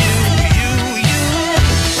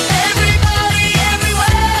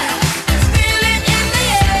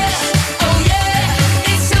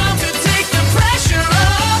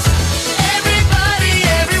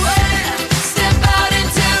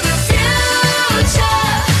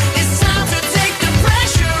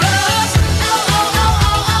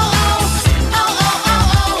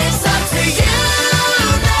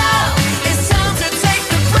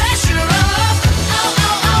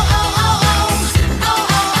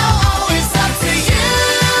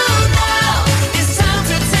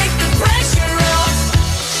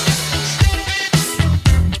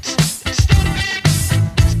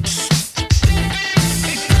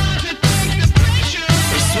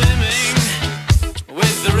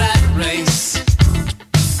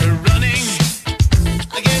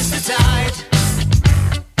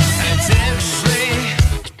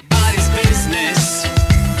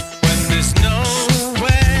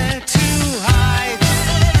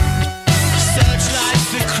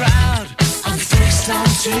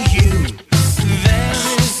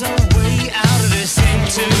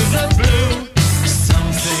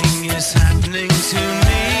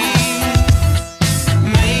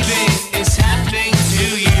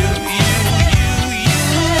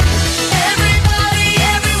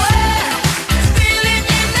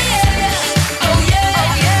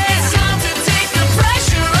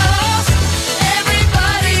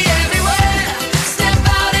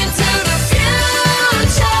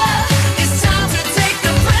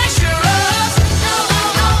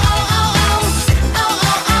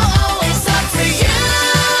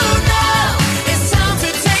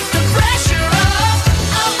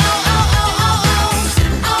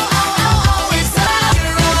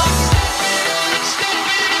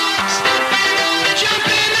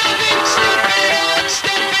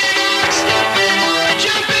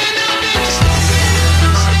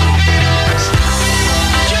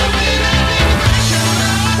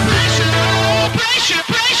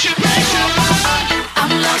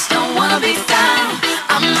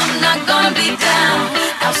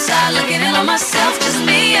 by myself, just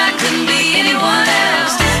me, I couldn't be anyone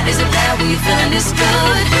else. Is it that we feeling this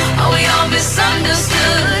good? Are we all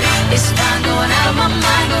misunderstood? It's fine going out of my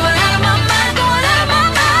mind, going out of my mind, going out of my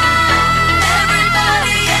mind.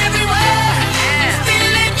 Everybody, everywhere, feel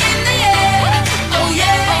it in the air. Oh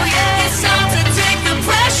yeah, oh yeah, it's time to take the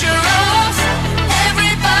pressure off.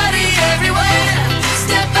 Everybody, everywhere,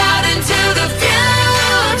 step out into the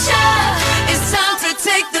future. It's time to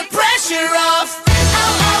take the pressure off.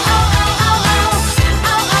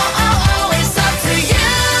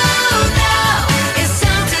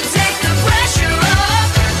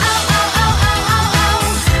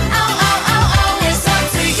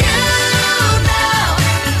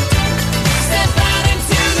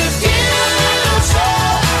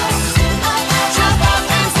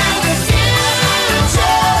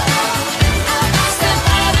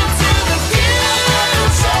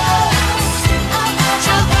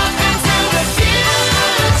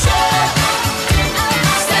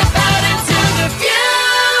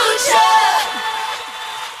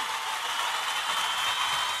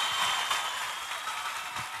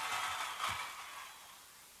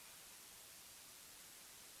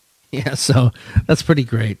 Yeah, so that's pretty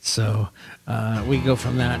great. So we go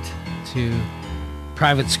from that to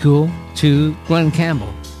private school to Glenn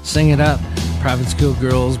Campbell. Sing it up. Private school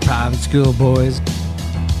girls, private school boys.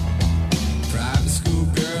 Private school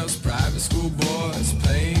girls, private school boys,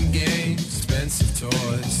 playing games, expensive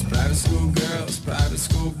toys. Private school girls, private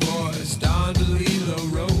school boys, Don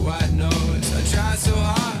DeLillo wrote White Noise. I tried so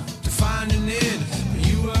hard to find an end, but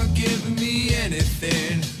you weren't giving me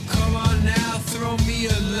anything. Come on now, throw me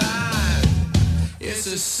a line. It's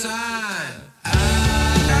a sign.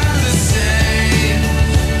 I'm the same.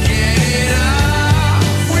 Get it off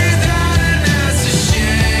without an ounce of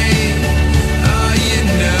shame. Oh, you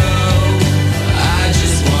know, I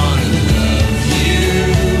just wanna love you.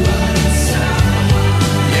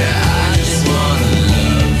 Yeah, I just wanna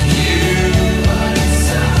love you.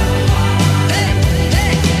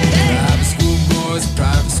 Private school boys,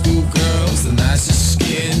 private school girls, the nicest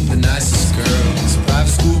skin, the nicest girls.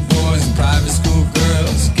 Private school boys and private school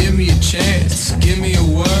girls, give me a chance, give me a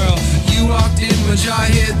whirl. You walked in, my jaw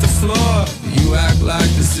hit the floor. You act like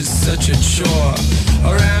this is such a chore.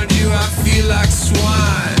 Around you I feel like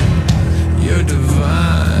swine. You're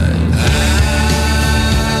divine.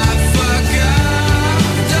 Fuck off,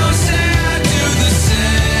 don't say I do the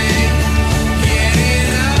same. Get it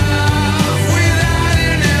off without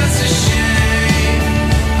an ounce of shame.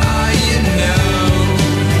 Oh, you know,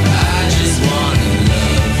 I just wanna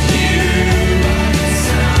love you.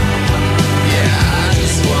 Yeah, I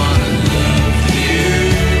just wanna love you.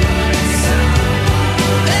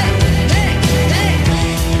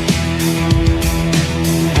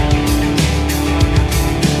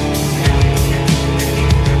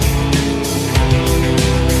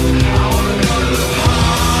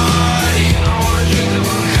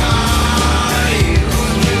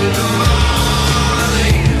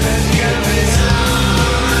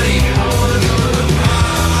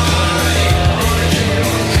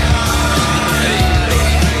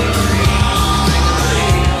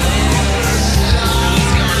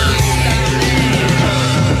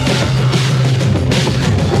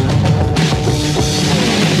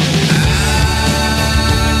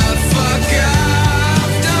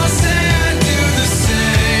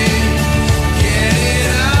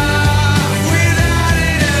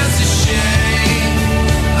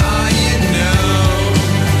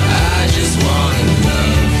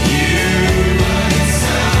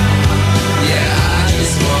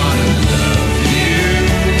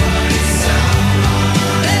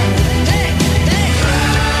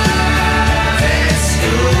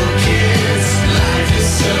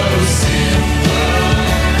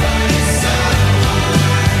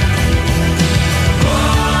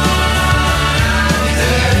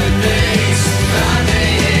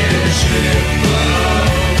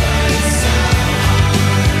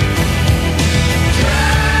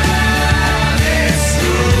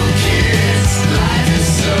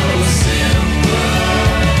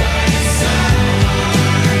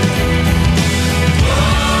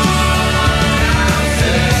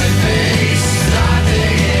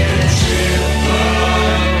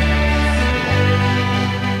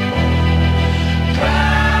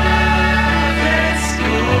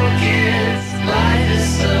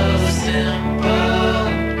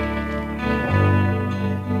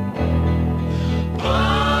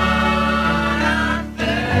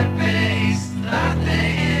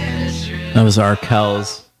 That was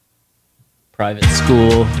Arkell's Private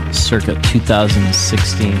School, circa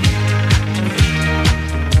 2016.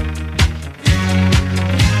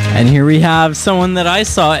 And here we have someone that I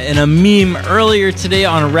saw in a meme earlier today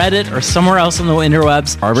on Reddit or somewhere else on the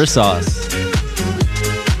interwebs, Barbara Sauce.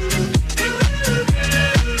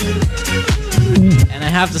 And I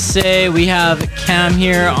have to say, we have Cam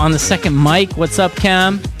here on the second mic. What's up,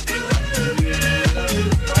 Cam?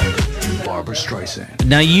 Barbara Streisand.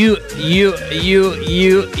 Now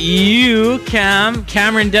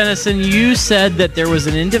Cameron Dennison, you said that there was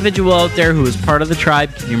an individual out there who was part of the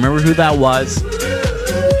tribe. Can you remember who that was?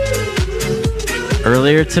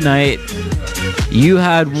 Earlier tonight, you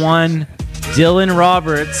had one Dylan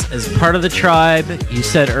Roberts as part of the tribe. You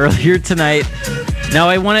said earlier tonight. Now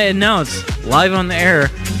I want to announce live on the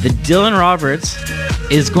air that Dylan Roberts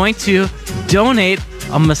is going to donate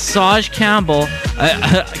a massage a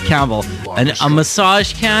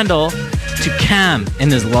massage candle to Cam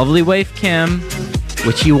and his lovely wife Kim,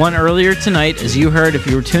 which he won earlier tonight, as you heard if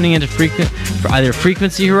you were tuning into either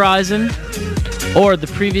Frequency Horizon or the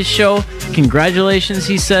previous show. Congratulations,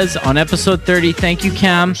 he says, on episode 30. Thank you,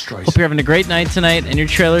 Cam. Hope you're having a great night tonight in your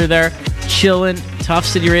trailer there, chilling, Tough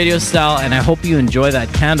City Radio style, and I hope you enjoy that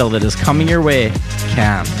candle that is coming your way,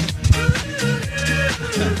 Cam.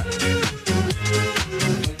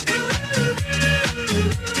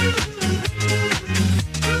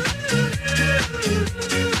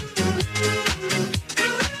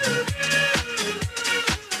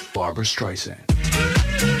 Barbara Streisand.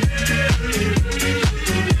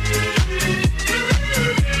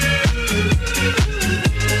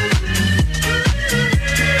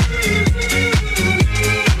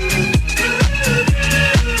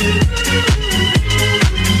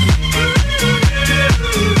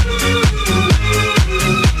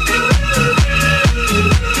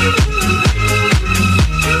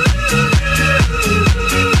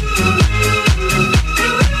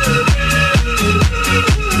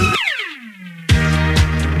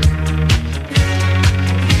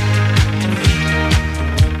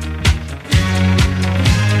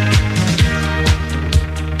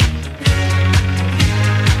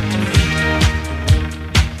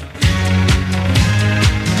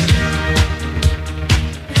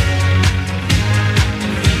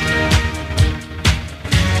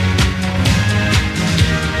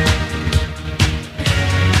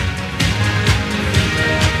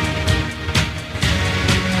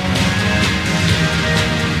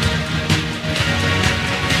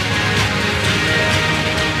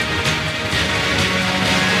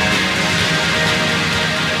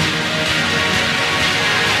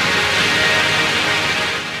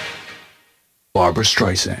 Barbara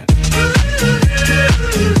Streisand.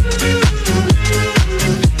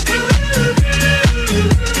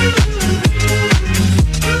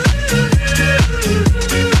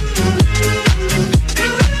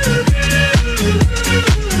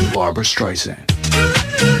 Barbara Streisand.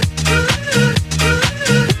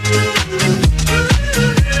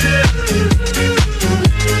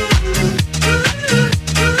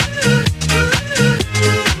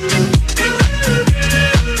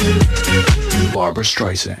 Barbara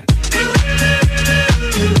Streisand.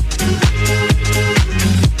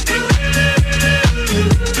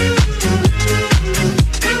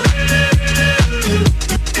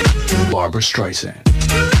 Barbara Streisand.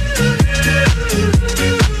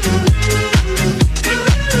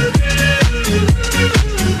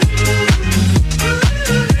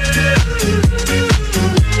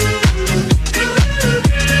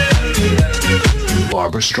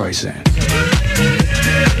 Barbara Streisand.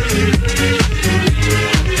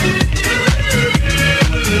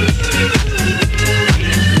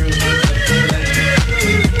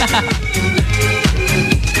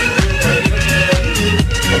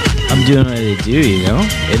 I'm doing what I do, you know?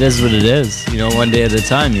 It is what it is, you know, one day at a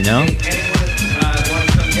time, you know?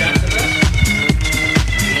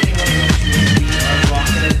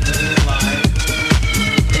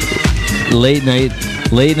 Late night.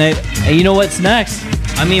 And you know what's next?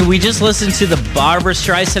 I mean, we just listened to the Barbara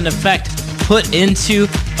Streisand Effect put into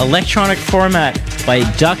electronic format by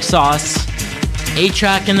Duck Sauce,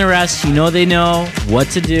 A-Track and the rest. You know they know what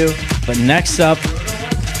to do. But next up,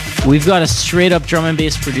 we've got a straight up drum and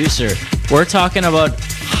bass producer. We're talking about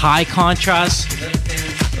high contrast,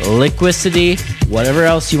 liquidity, whatever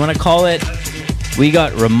else you want to call it. We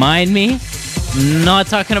got Remind Me. Not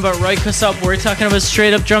talking about Roy Kusup. We're talking about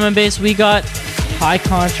straight up drum and bass. We got high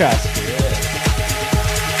contrast.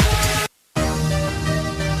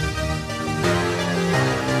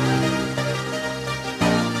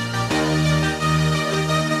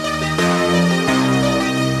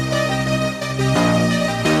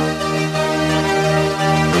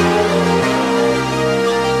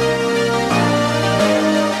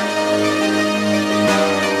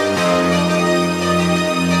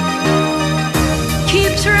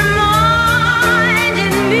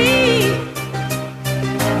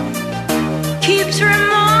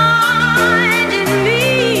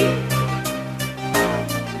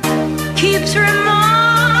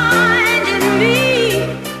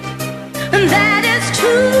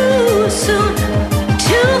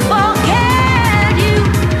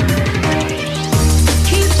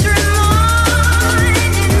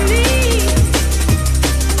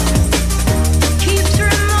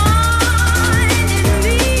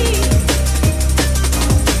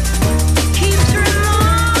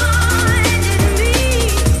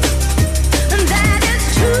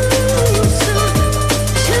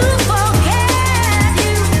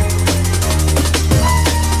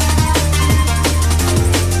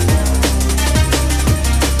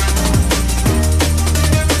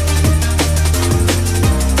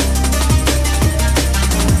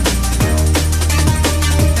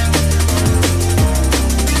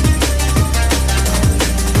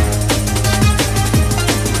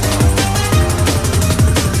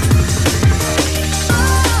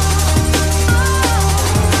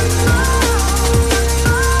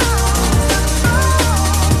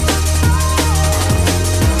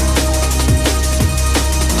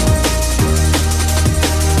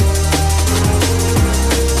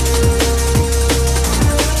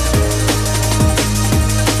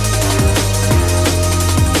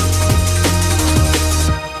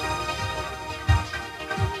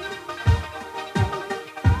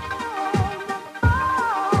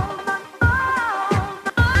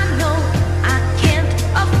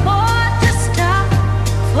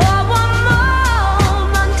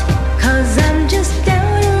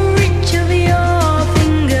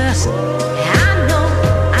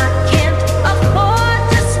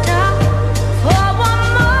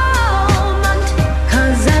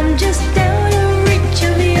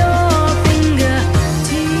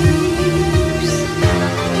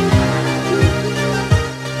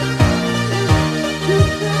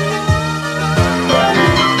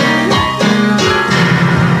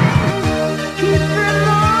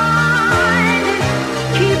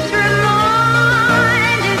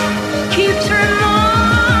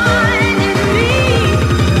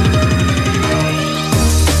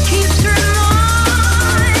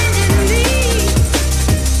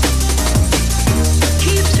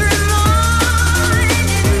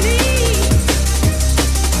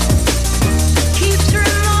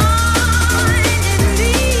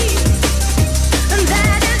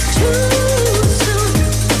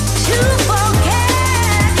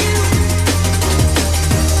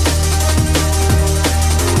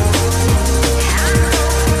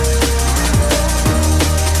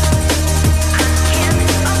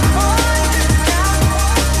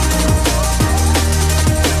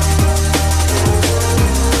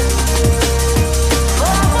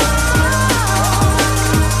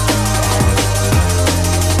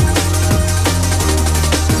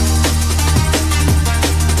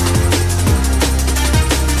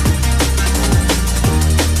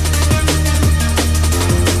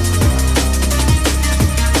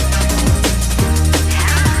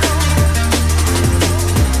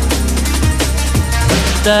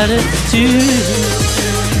 that it's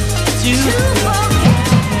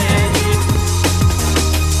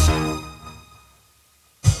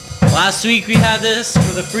Last week we had this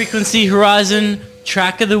for the Frequency Horizon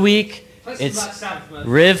track of the week. It's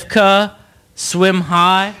Rivka, Swim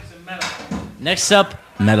High. Next up,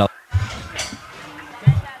 Metal.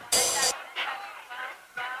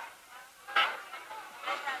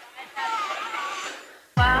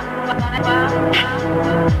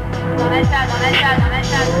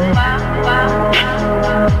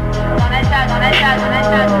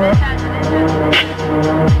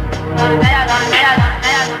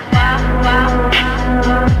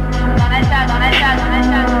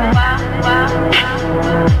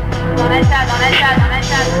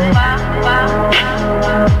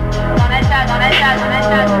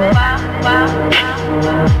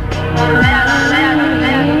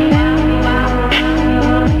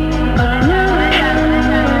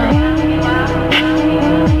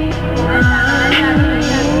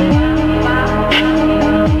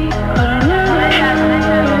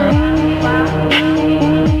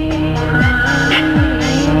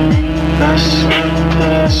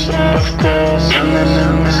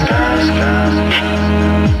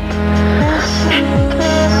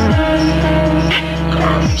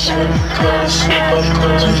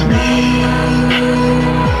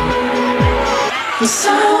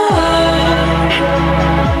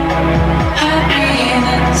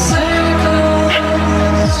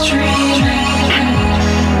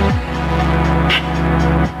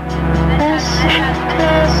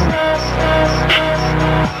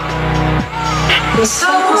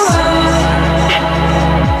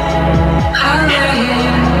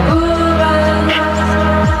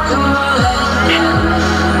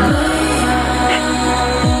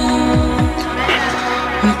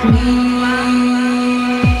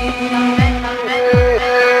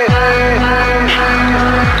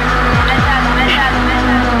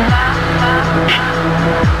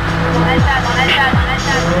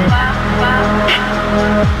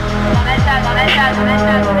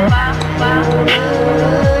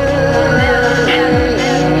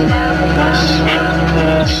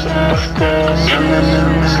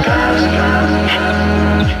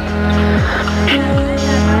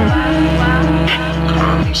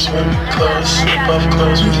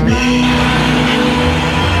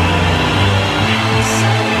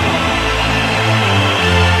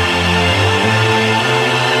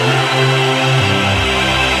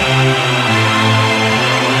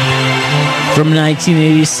 From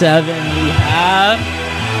 1987, we have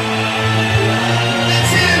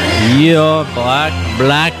your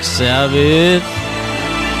Black Sabbath,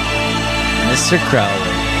 Mr.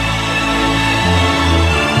 Crowley.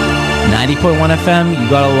 90.1 FM, you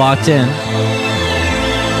got it locked in.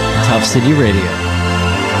 Tough City Radio.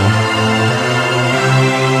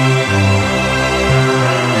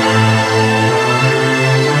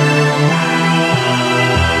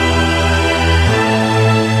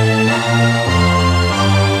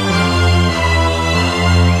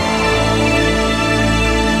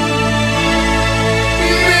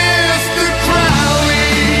 Mr.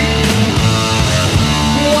 Crowley,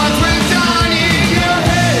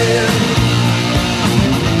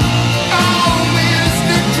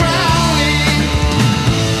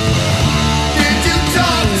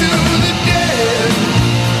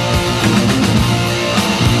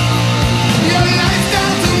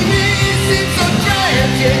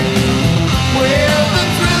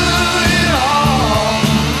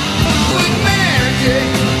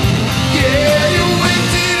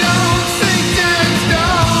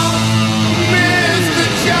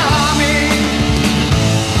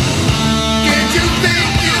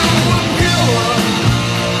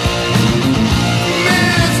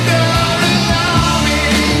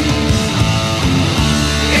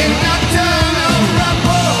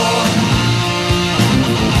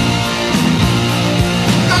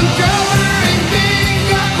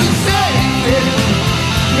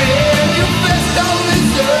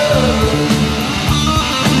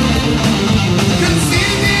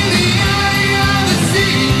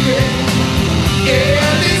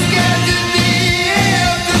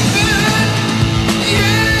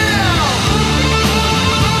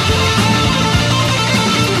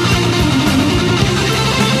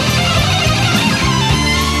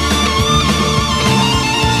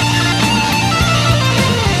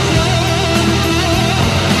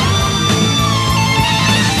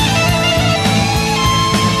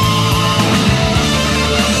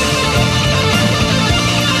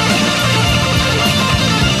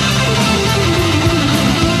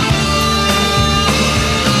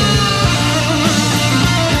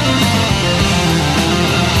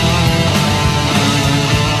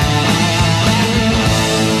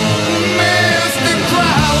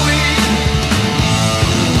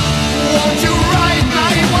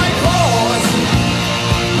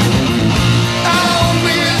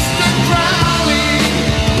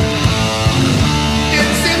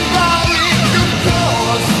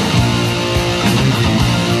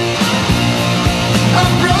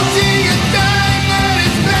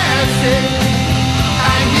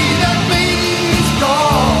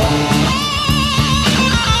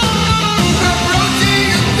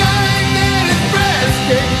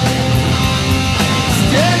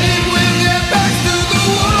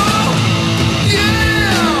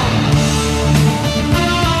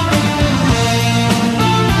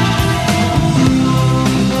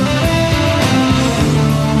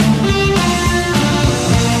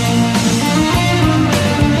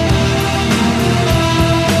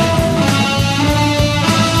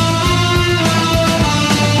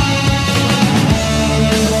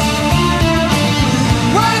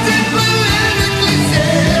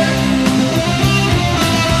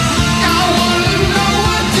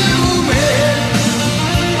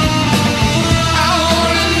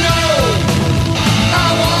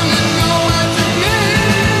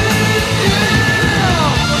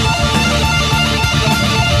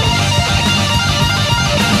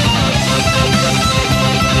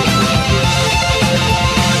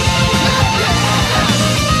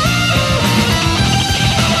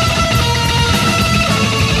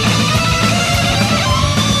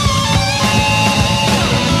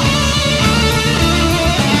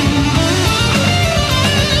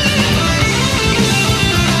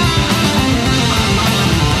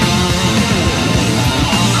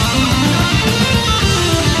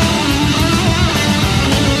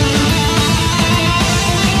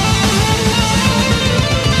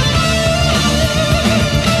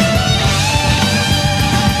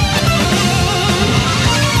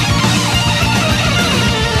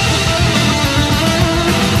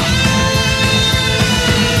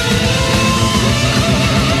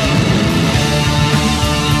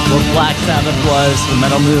 Black Sabbath was, the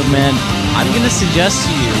metal movement, I'm going to suggest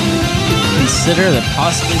to you consider that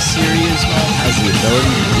possibly Sirius has the ability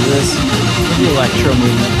to do this with the electro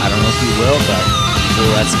movement. I don't know if he will, but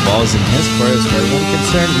that's balls in his court as far as I'm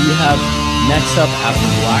concerned. We have next up after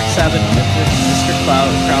Black Sabbath, Mr.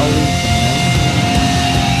 Crowley,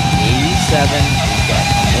 87. We've got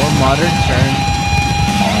a more modern turn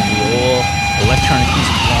on the old electronic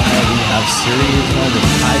music genre. We have Sirius that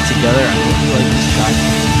tied together. I hope you like this track.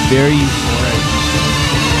 Very euphoric.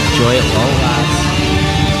 Enjoy it while it lasts.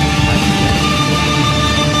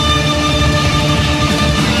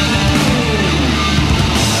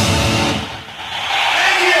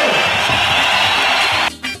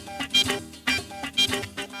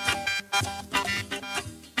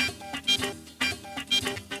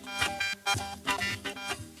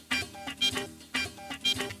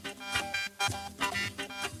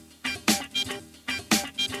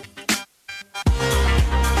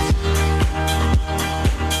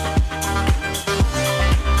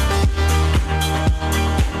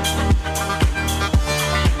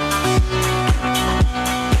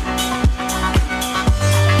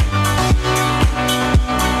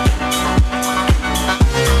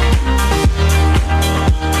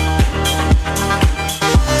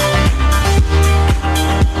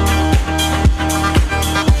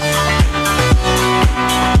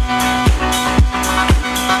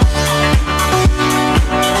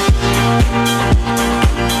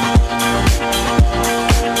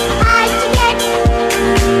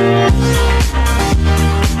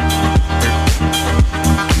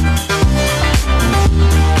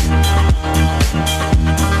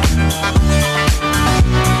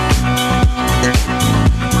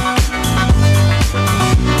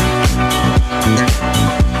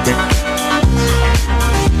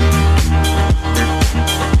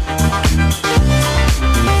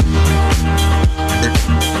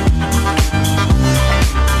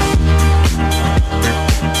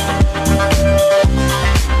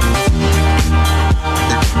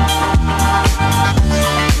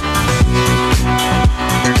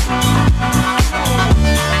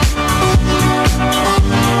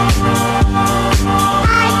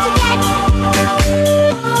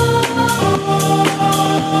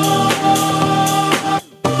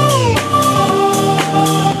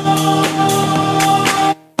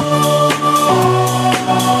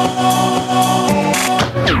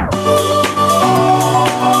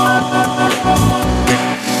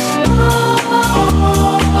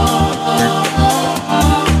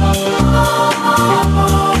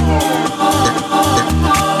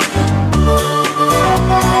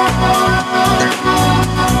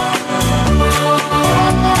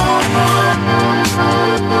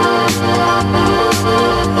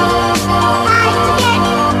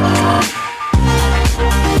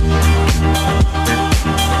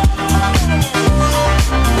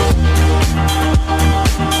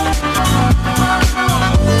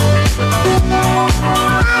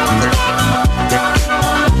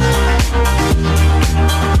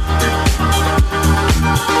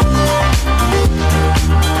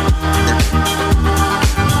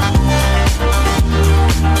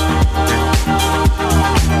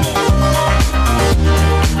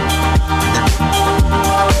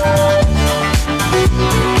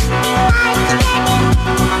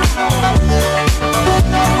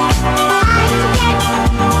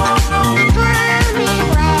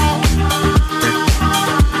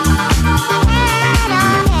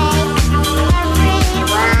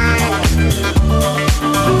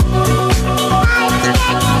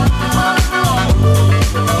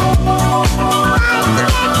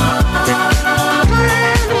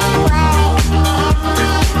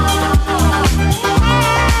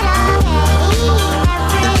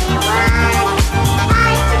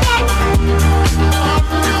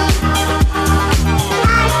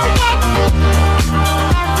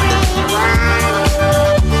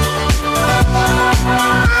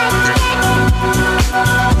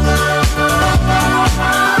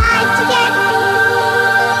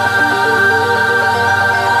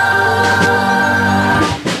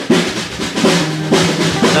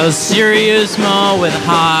 So Sirius Mo with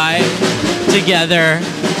High together.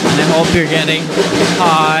 And I hope you're getting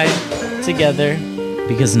high together.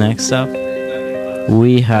 Because next up,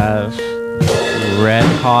 we have Red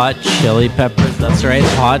Hot Chili Peppers. That's right,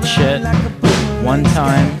 hot shit. One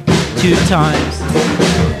time, two times.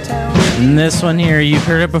 And this one here, you've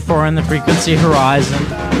heard it before on the Frequency Horizon.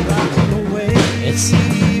 It's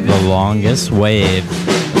The Longest Wave.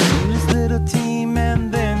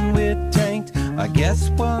 I guess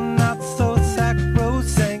we're not so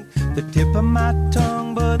sacrosanct. The tip of my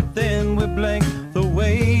tongue, but then we blank. The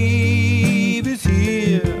wave is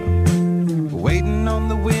here.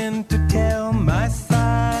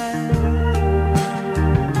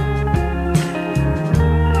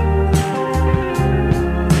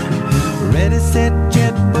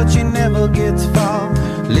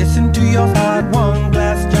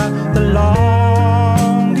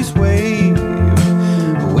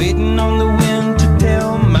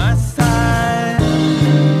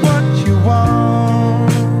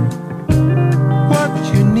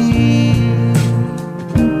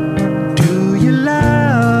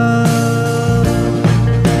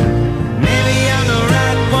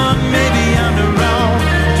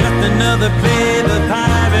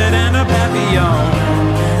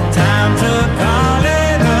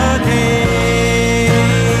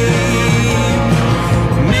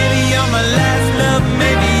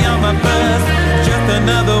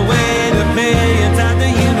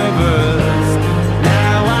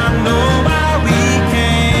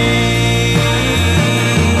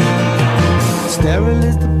 Sterile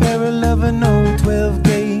is the barrel of an old 12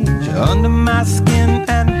 gauge under my skin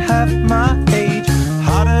and half my age.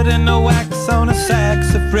 Hotter than the wax on a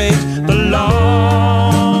sax of rage. The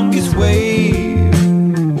longest wave,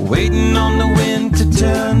 waiting on the wind to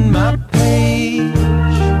turn my page.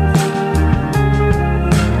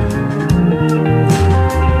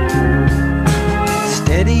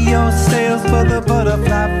 Steady your sails for the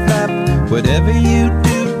butterfly flap. Whatever you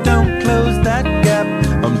do, don't close that gap.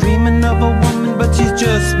 I'm dreaming of a woman, but she's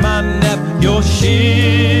just my nap. Your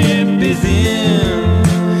ship is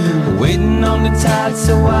in, waiting on the tide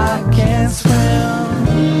so I can swim.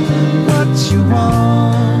 What you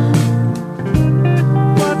want,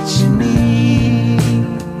 what you need,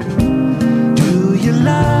 do you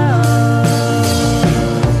love?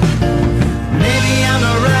 Maybe I'm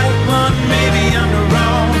the right one, maybe I'm the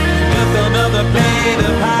wrong. Just another blade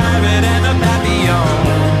of pirate and a papillon.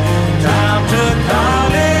 Time to call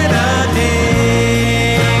it a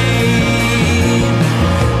day.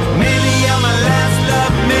 Maybe I'm my last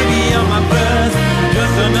love, maybe I'm my first.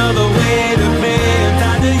 Just another way to play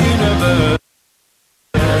inside the universe.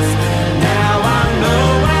 Now I know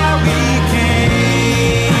why we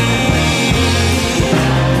came.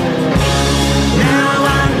 Now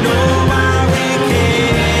I know why we came.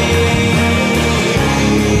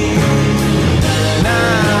 Now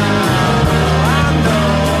I know.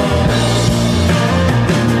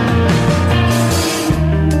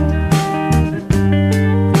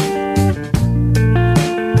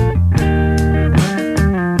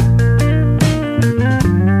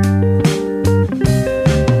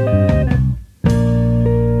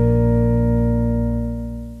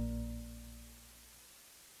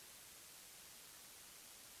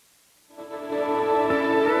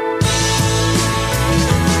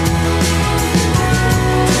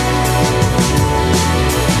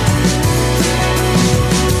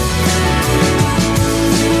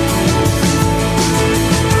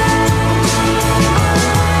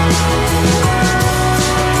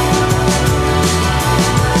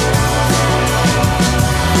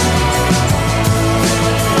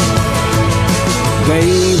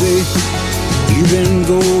 Baby, you've been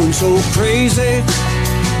going so crazy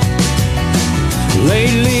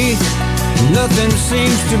lately. Nothing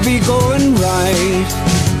seems to be going right.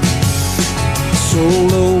 So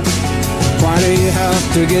low, why do you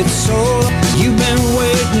have to get so low? You've been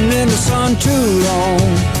waiting in the sun too long.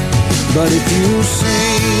 But if you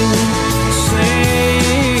sing,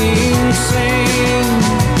 sing, sing,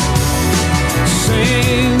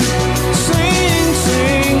 sing, sing,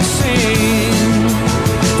 sing, sing,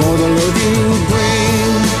 for the love you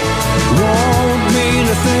bring won't mean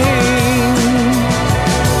a thing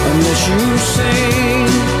unless you sing,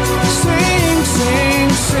 sing, sing,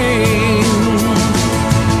 sing.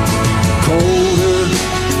 Colder,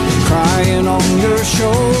 crying on your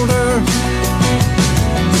shoulder.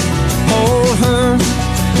 Hold her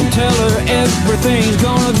and tell her everything's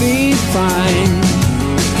gonna be fine.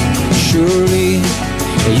 Surely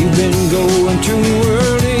you've been going too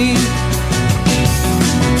early.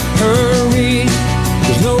 Hurry,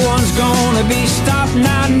 'cause no one's gonna be stopped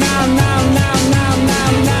now, now, now, now, now, now,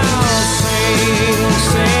 now. Sing,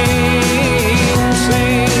 sing,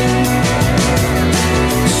 sing,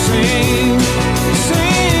 sing,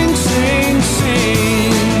 sing, sing,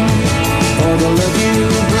 sing, for the love you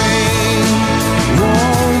bring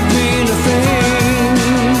won't mean a thing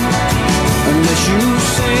unless you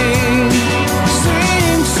sing,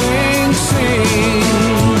 sing, sing, sing.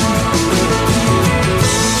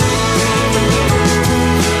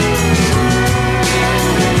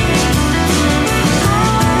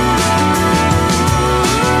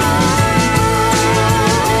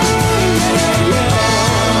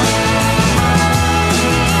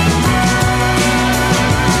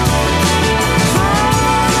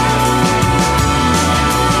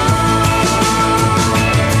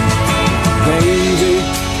 Baby,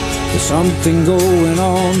 there's something going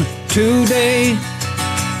on today,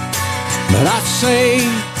 but I say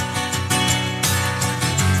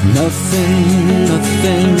nothing,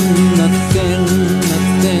 nothing, nothing,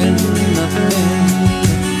 nothing, nothing,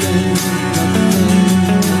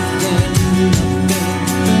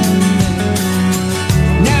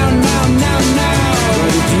 now, now, now, now.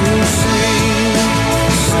 But if you sing,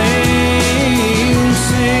 sing,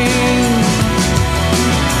 sing,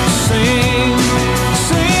 sing,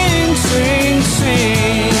 sing, sing,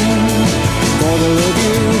 sing, for the love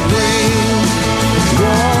you bring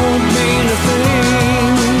won't mean a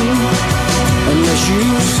thing unless you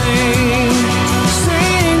sing,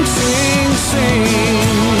 sing, sing.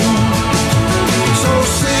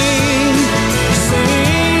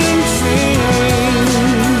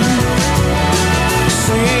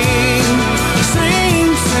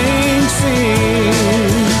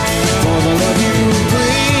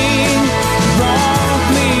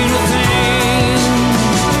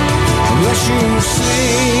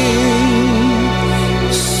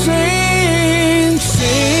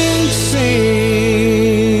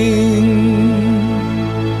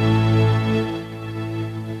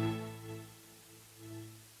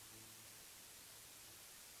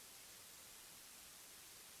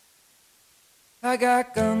 I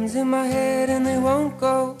got guns in my head and they won't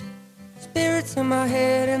go. Spirits in my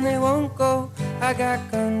head and they won't go. I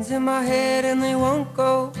got guns in my head and they won't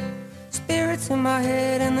go. Spirits in my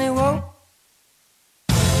head and they won't.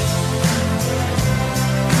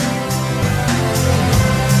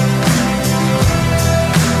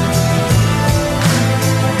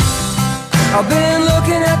 I've been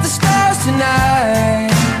looking at the stars tonight,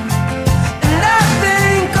 and I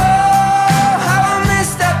think, oh, how I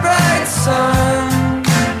miss that bright sun.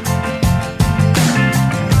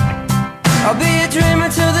 I'll be a dreamer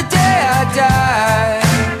till the day I die.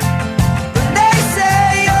 But they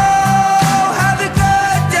say, oh, have a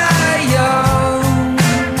good die young.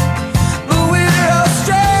 But we're all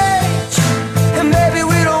strange, and maybe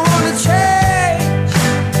we don't want to change.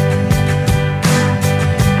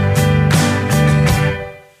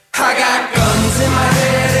 I got guns in my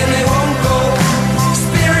head and they won't go.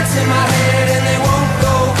 Spirits in my head and they won't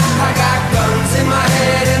go. I got guns in my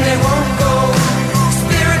head and they won't go.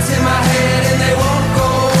 Spirits in my head and they won't go.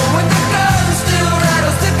 When the gun still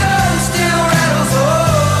rattles, the gun still rattles.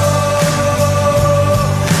 Oh,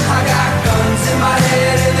 I got guns in my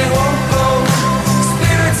head and they won't go.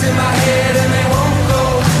 Spirits in my head and they won't go.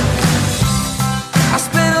 I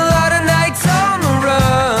spent a lot of nights on the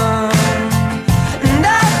run, and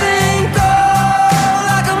I think, oh,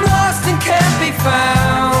 like I'm lost and can't be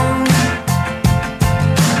found.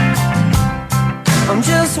 I'm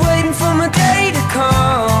just waiting for my day to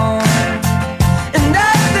come. And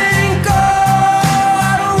I think, oh,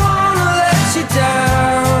 I don't wanna let you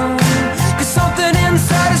down. 'Cause something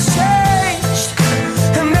inside has changed,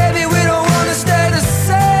 and maybe we don't wanna stay the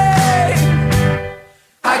same.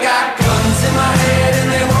 I got guns in my head and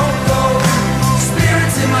they won't go.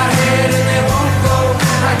 Spirits in my head and they won't go.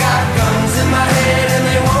 I got guns in my head and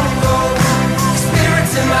they won't go.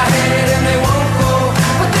 Spirits in my head and they won't go.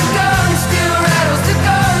 But the gun still rattles, the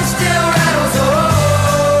gun still rattles. Oh,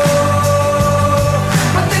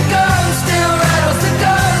 but the gun still rattles, the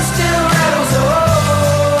gun still rattles. Oh,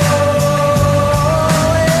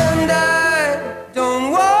 and I don't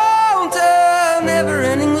want a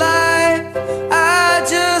never-ending life. I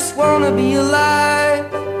just wanna be alive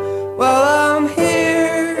while I'm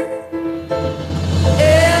here.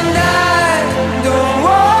 And I don't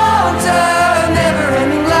want a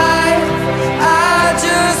never-ending life. I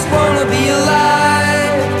just wanna be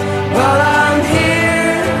alive while I'm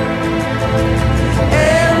here.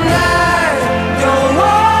 And I don't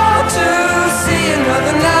want to see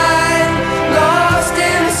another night lost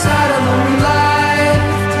inside a lonely life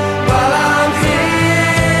while I'm here.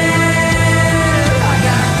 I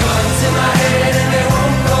got guns in my head and they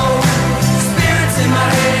won't go. Spirits in my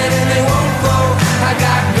head and they won't go. I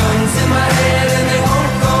got guns in my head and they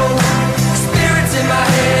won't go. Spirits in my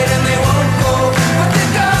head and they won't go. But the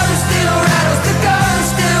gun still rattles, the gun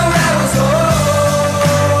still rattles. Oh,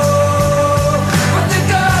 but the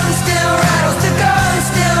gun still rattles, the gun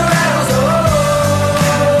still rattles. Oh.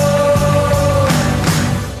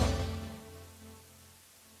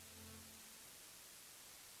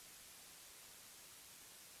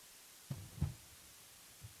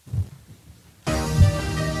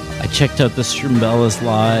 I checked out the Strumbellas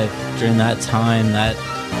live during that time, that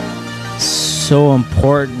so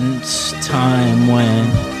important time when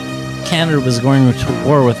Canada was going to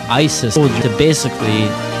war with ISIS to basically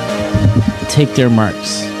take their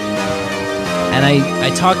marks. And I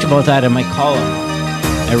talked about that in my column.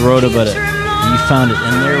 I wrote about it. You found it.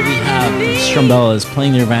 And there we have the Strumbellas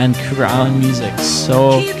playing their Vancouver Island music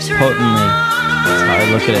so potently. That's how I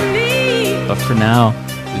look at it. But for now,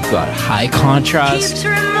 we've got high contrast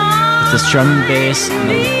with the strum and bass in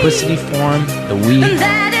the liquidity form that we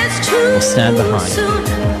will stand behind.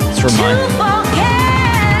 Let's remind them.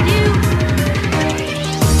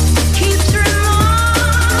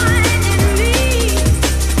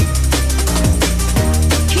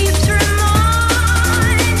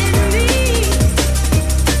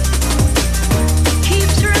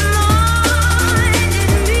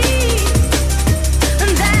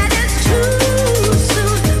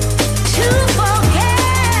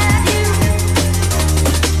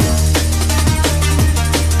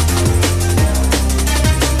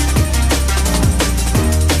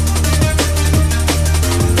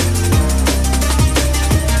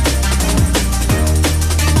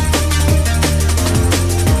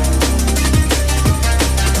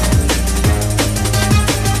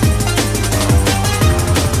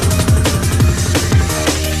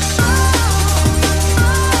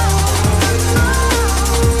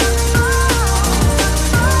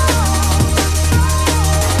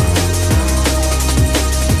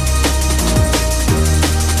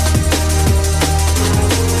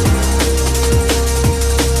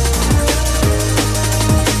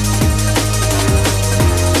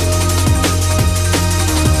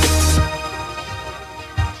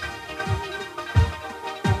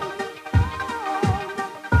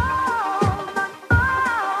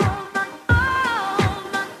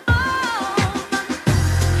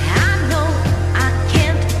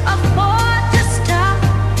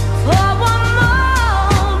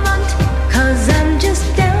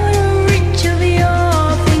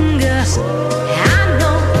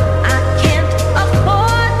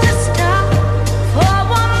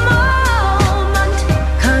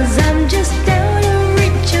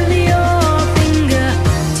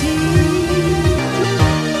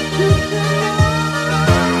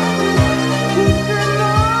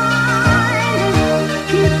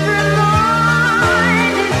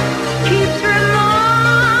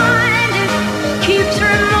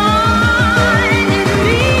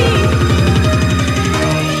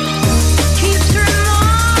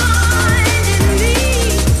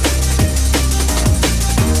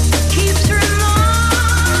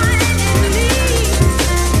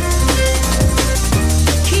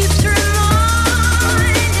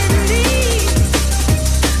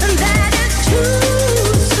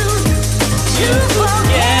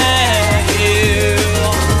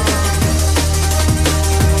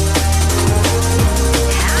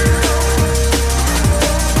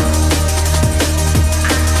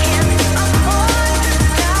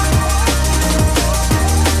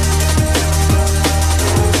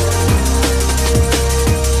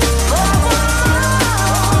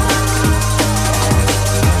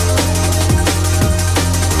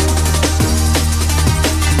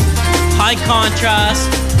 high contrast,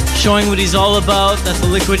 showing what he's all about. That's the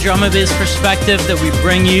Liquid Drum of Biz perspective that we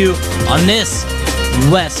bring you on this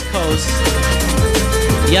West Coast.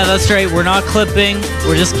 Yeah, that's right. We're not clipping.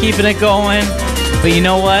 We're just keeping it going. But you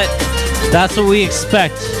know what? That's what we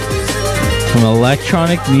expect from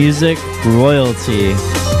electronic music royalty.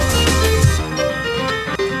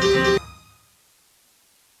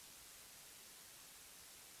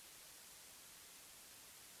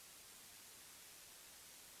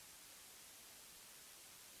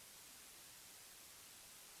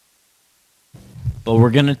 But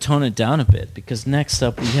we're going to tone it down a bit because next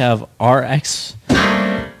up we have RYX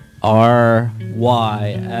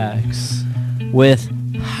with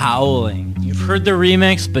Howling. You've heard the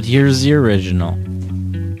remix, but here's the original.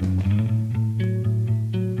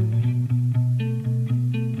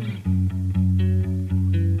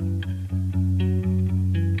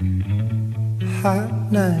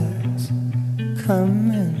 Hot nights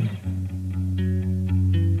coming.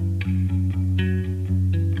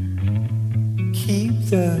 Keep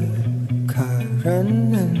the car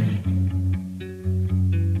running.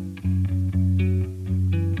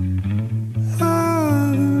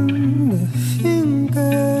 On the fingers,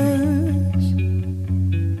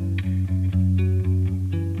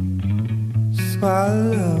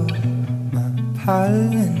 swallow my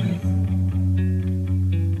pollen.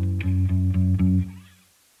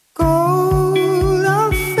 Gold, I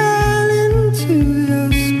fell into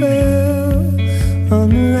your spell. On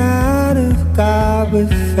the ride of God we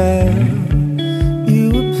fell. You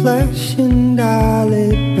were plush and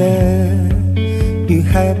dolly bear. You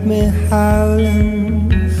had me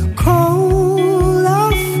howling. Cold, I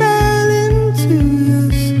fell into your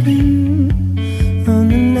skin. On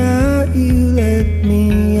the night you let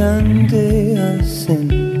me under your sin.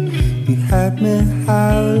 You had me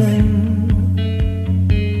howling.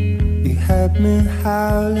 You had me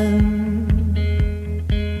howling.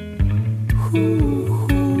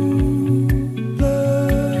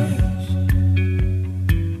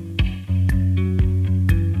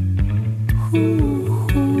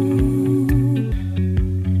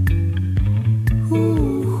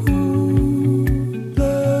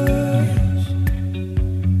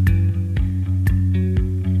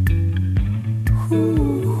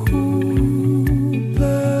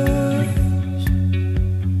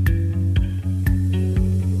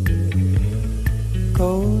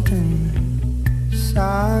 Golden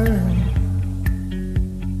siren,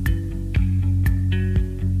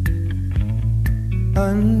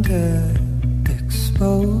 under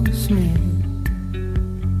expose me.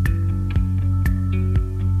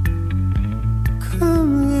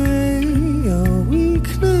 Come lay your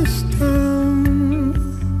weakness down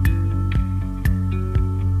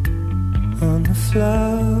on the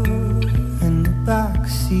floor in the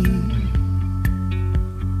backseat.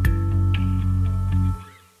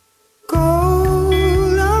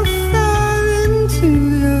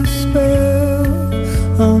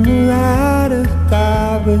 On the ride of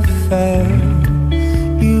God we fell.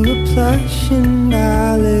 You were plush and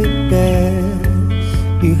dolly bear.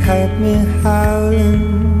 You had me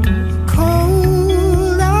howling.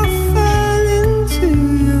 Cold, I fell into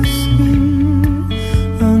your skin.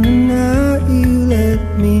 On the night you let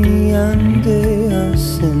me under your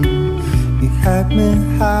sin. You had me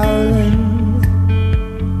howling.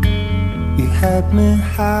 You had me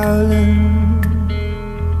howling.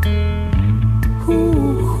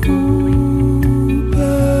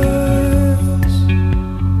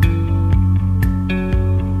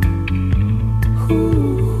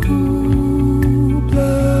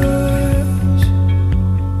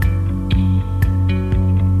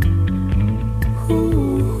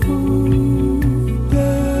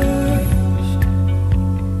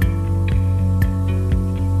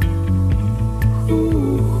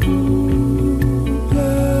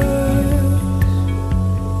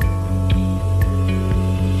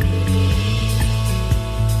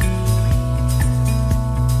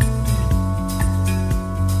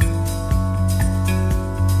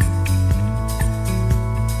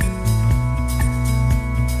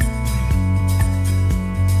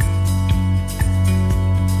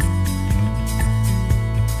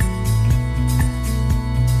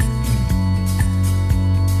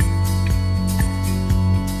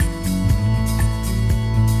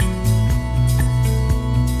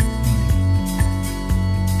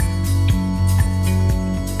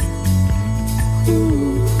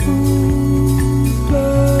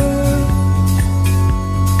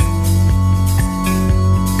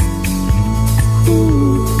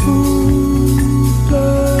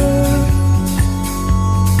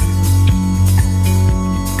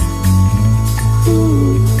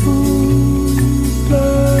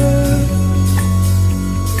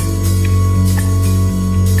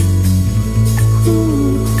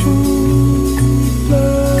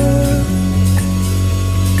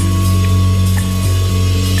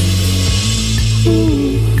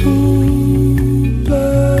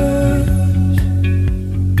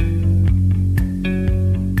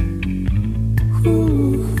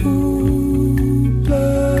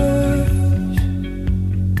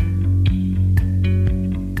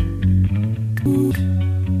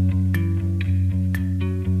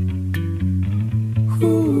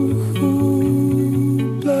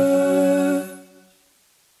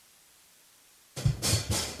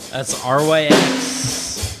 That's RYX.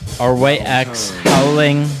 RYX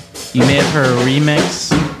Howling. You may have heard a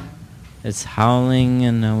remix. It's Howling,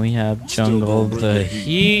 and then we have Jungle the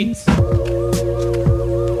Heat.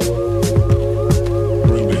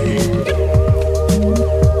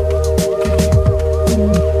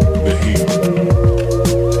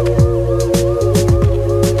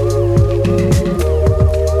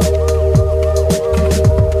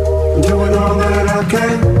 Doing all that I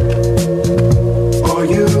can for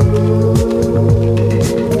you.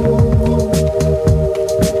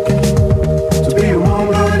 To be a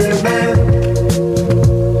warm-blooded man,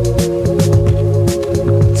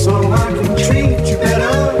 so I can treat you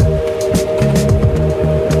better.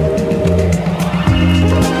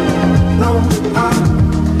 No,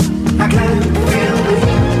 I can't feel the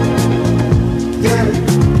heat. Yeah,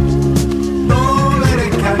 don't let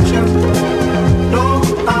it catch you. No,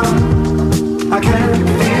 I can't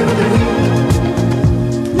feel the heat.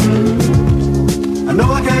 I know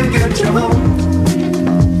I can't get you home.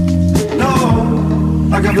 No,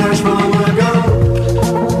 like a flash from a gun.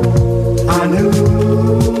 I knew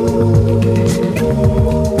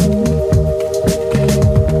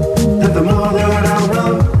that the more that I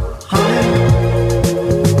run, honey,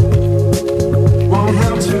 won't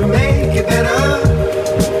help to make it better.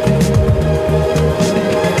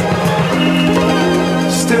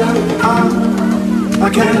 Still, I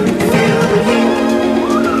can't feel the heat.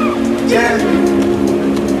 Yeah,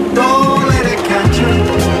 don't let it catch you.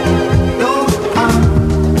 No,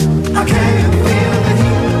 I can't feel the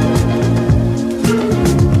heat.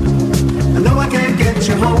 I know I can't get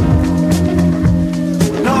you home.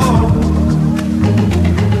 No.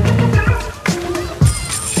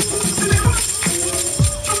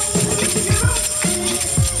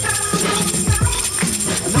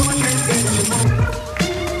 I know I can't get you home.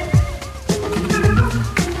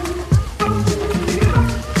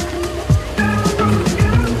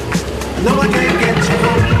 No, I can't get you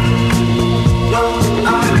home. No,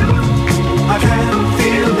 I can't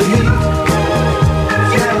feel the heat.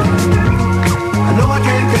 Yeah, I know I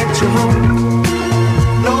can't get you home.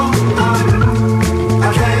 No, I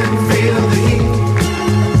can't feel the heat.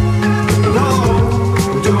 No,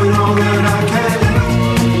 I'm doing all that I can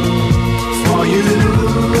for you.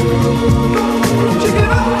 Check it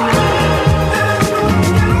out.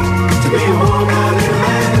 To be a warm-blooded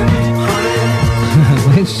man, honey.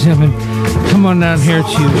 Ladies and gentlemen, come on down here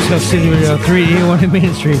to Tough City Radio 381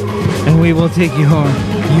 Main Street, and we will take you home.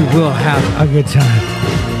 You will have a good time.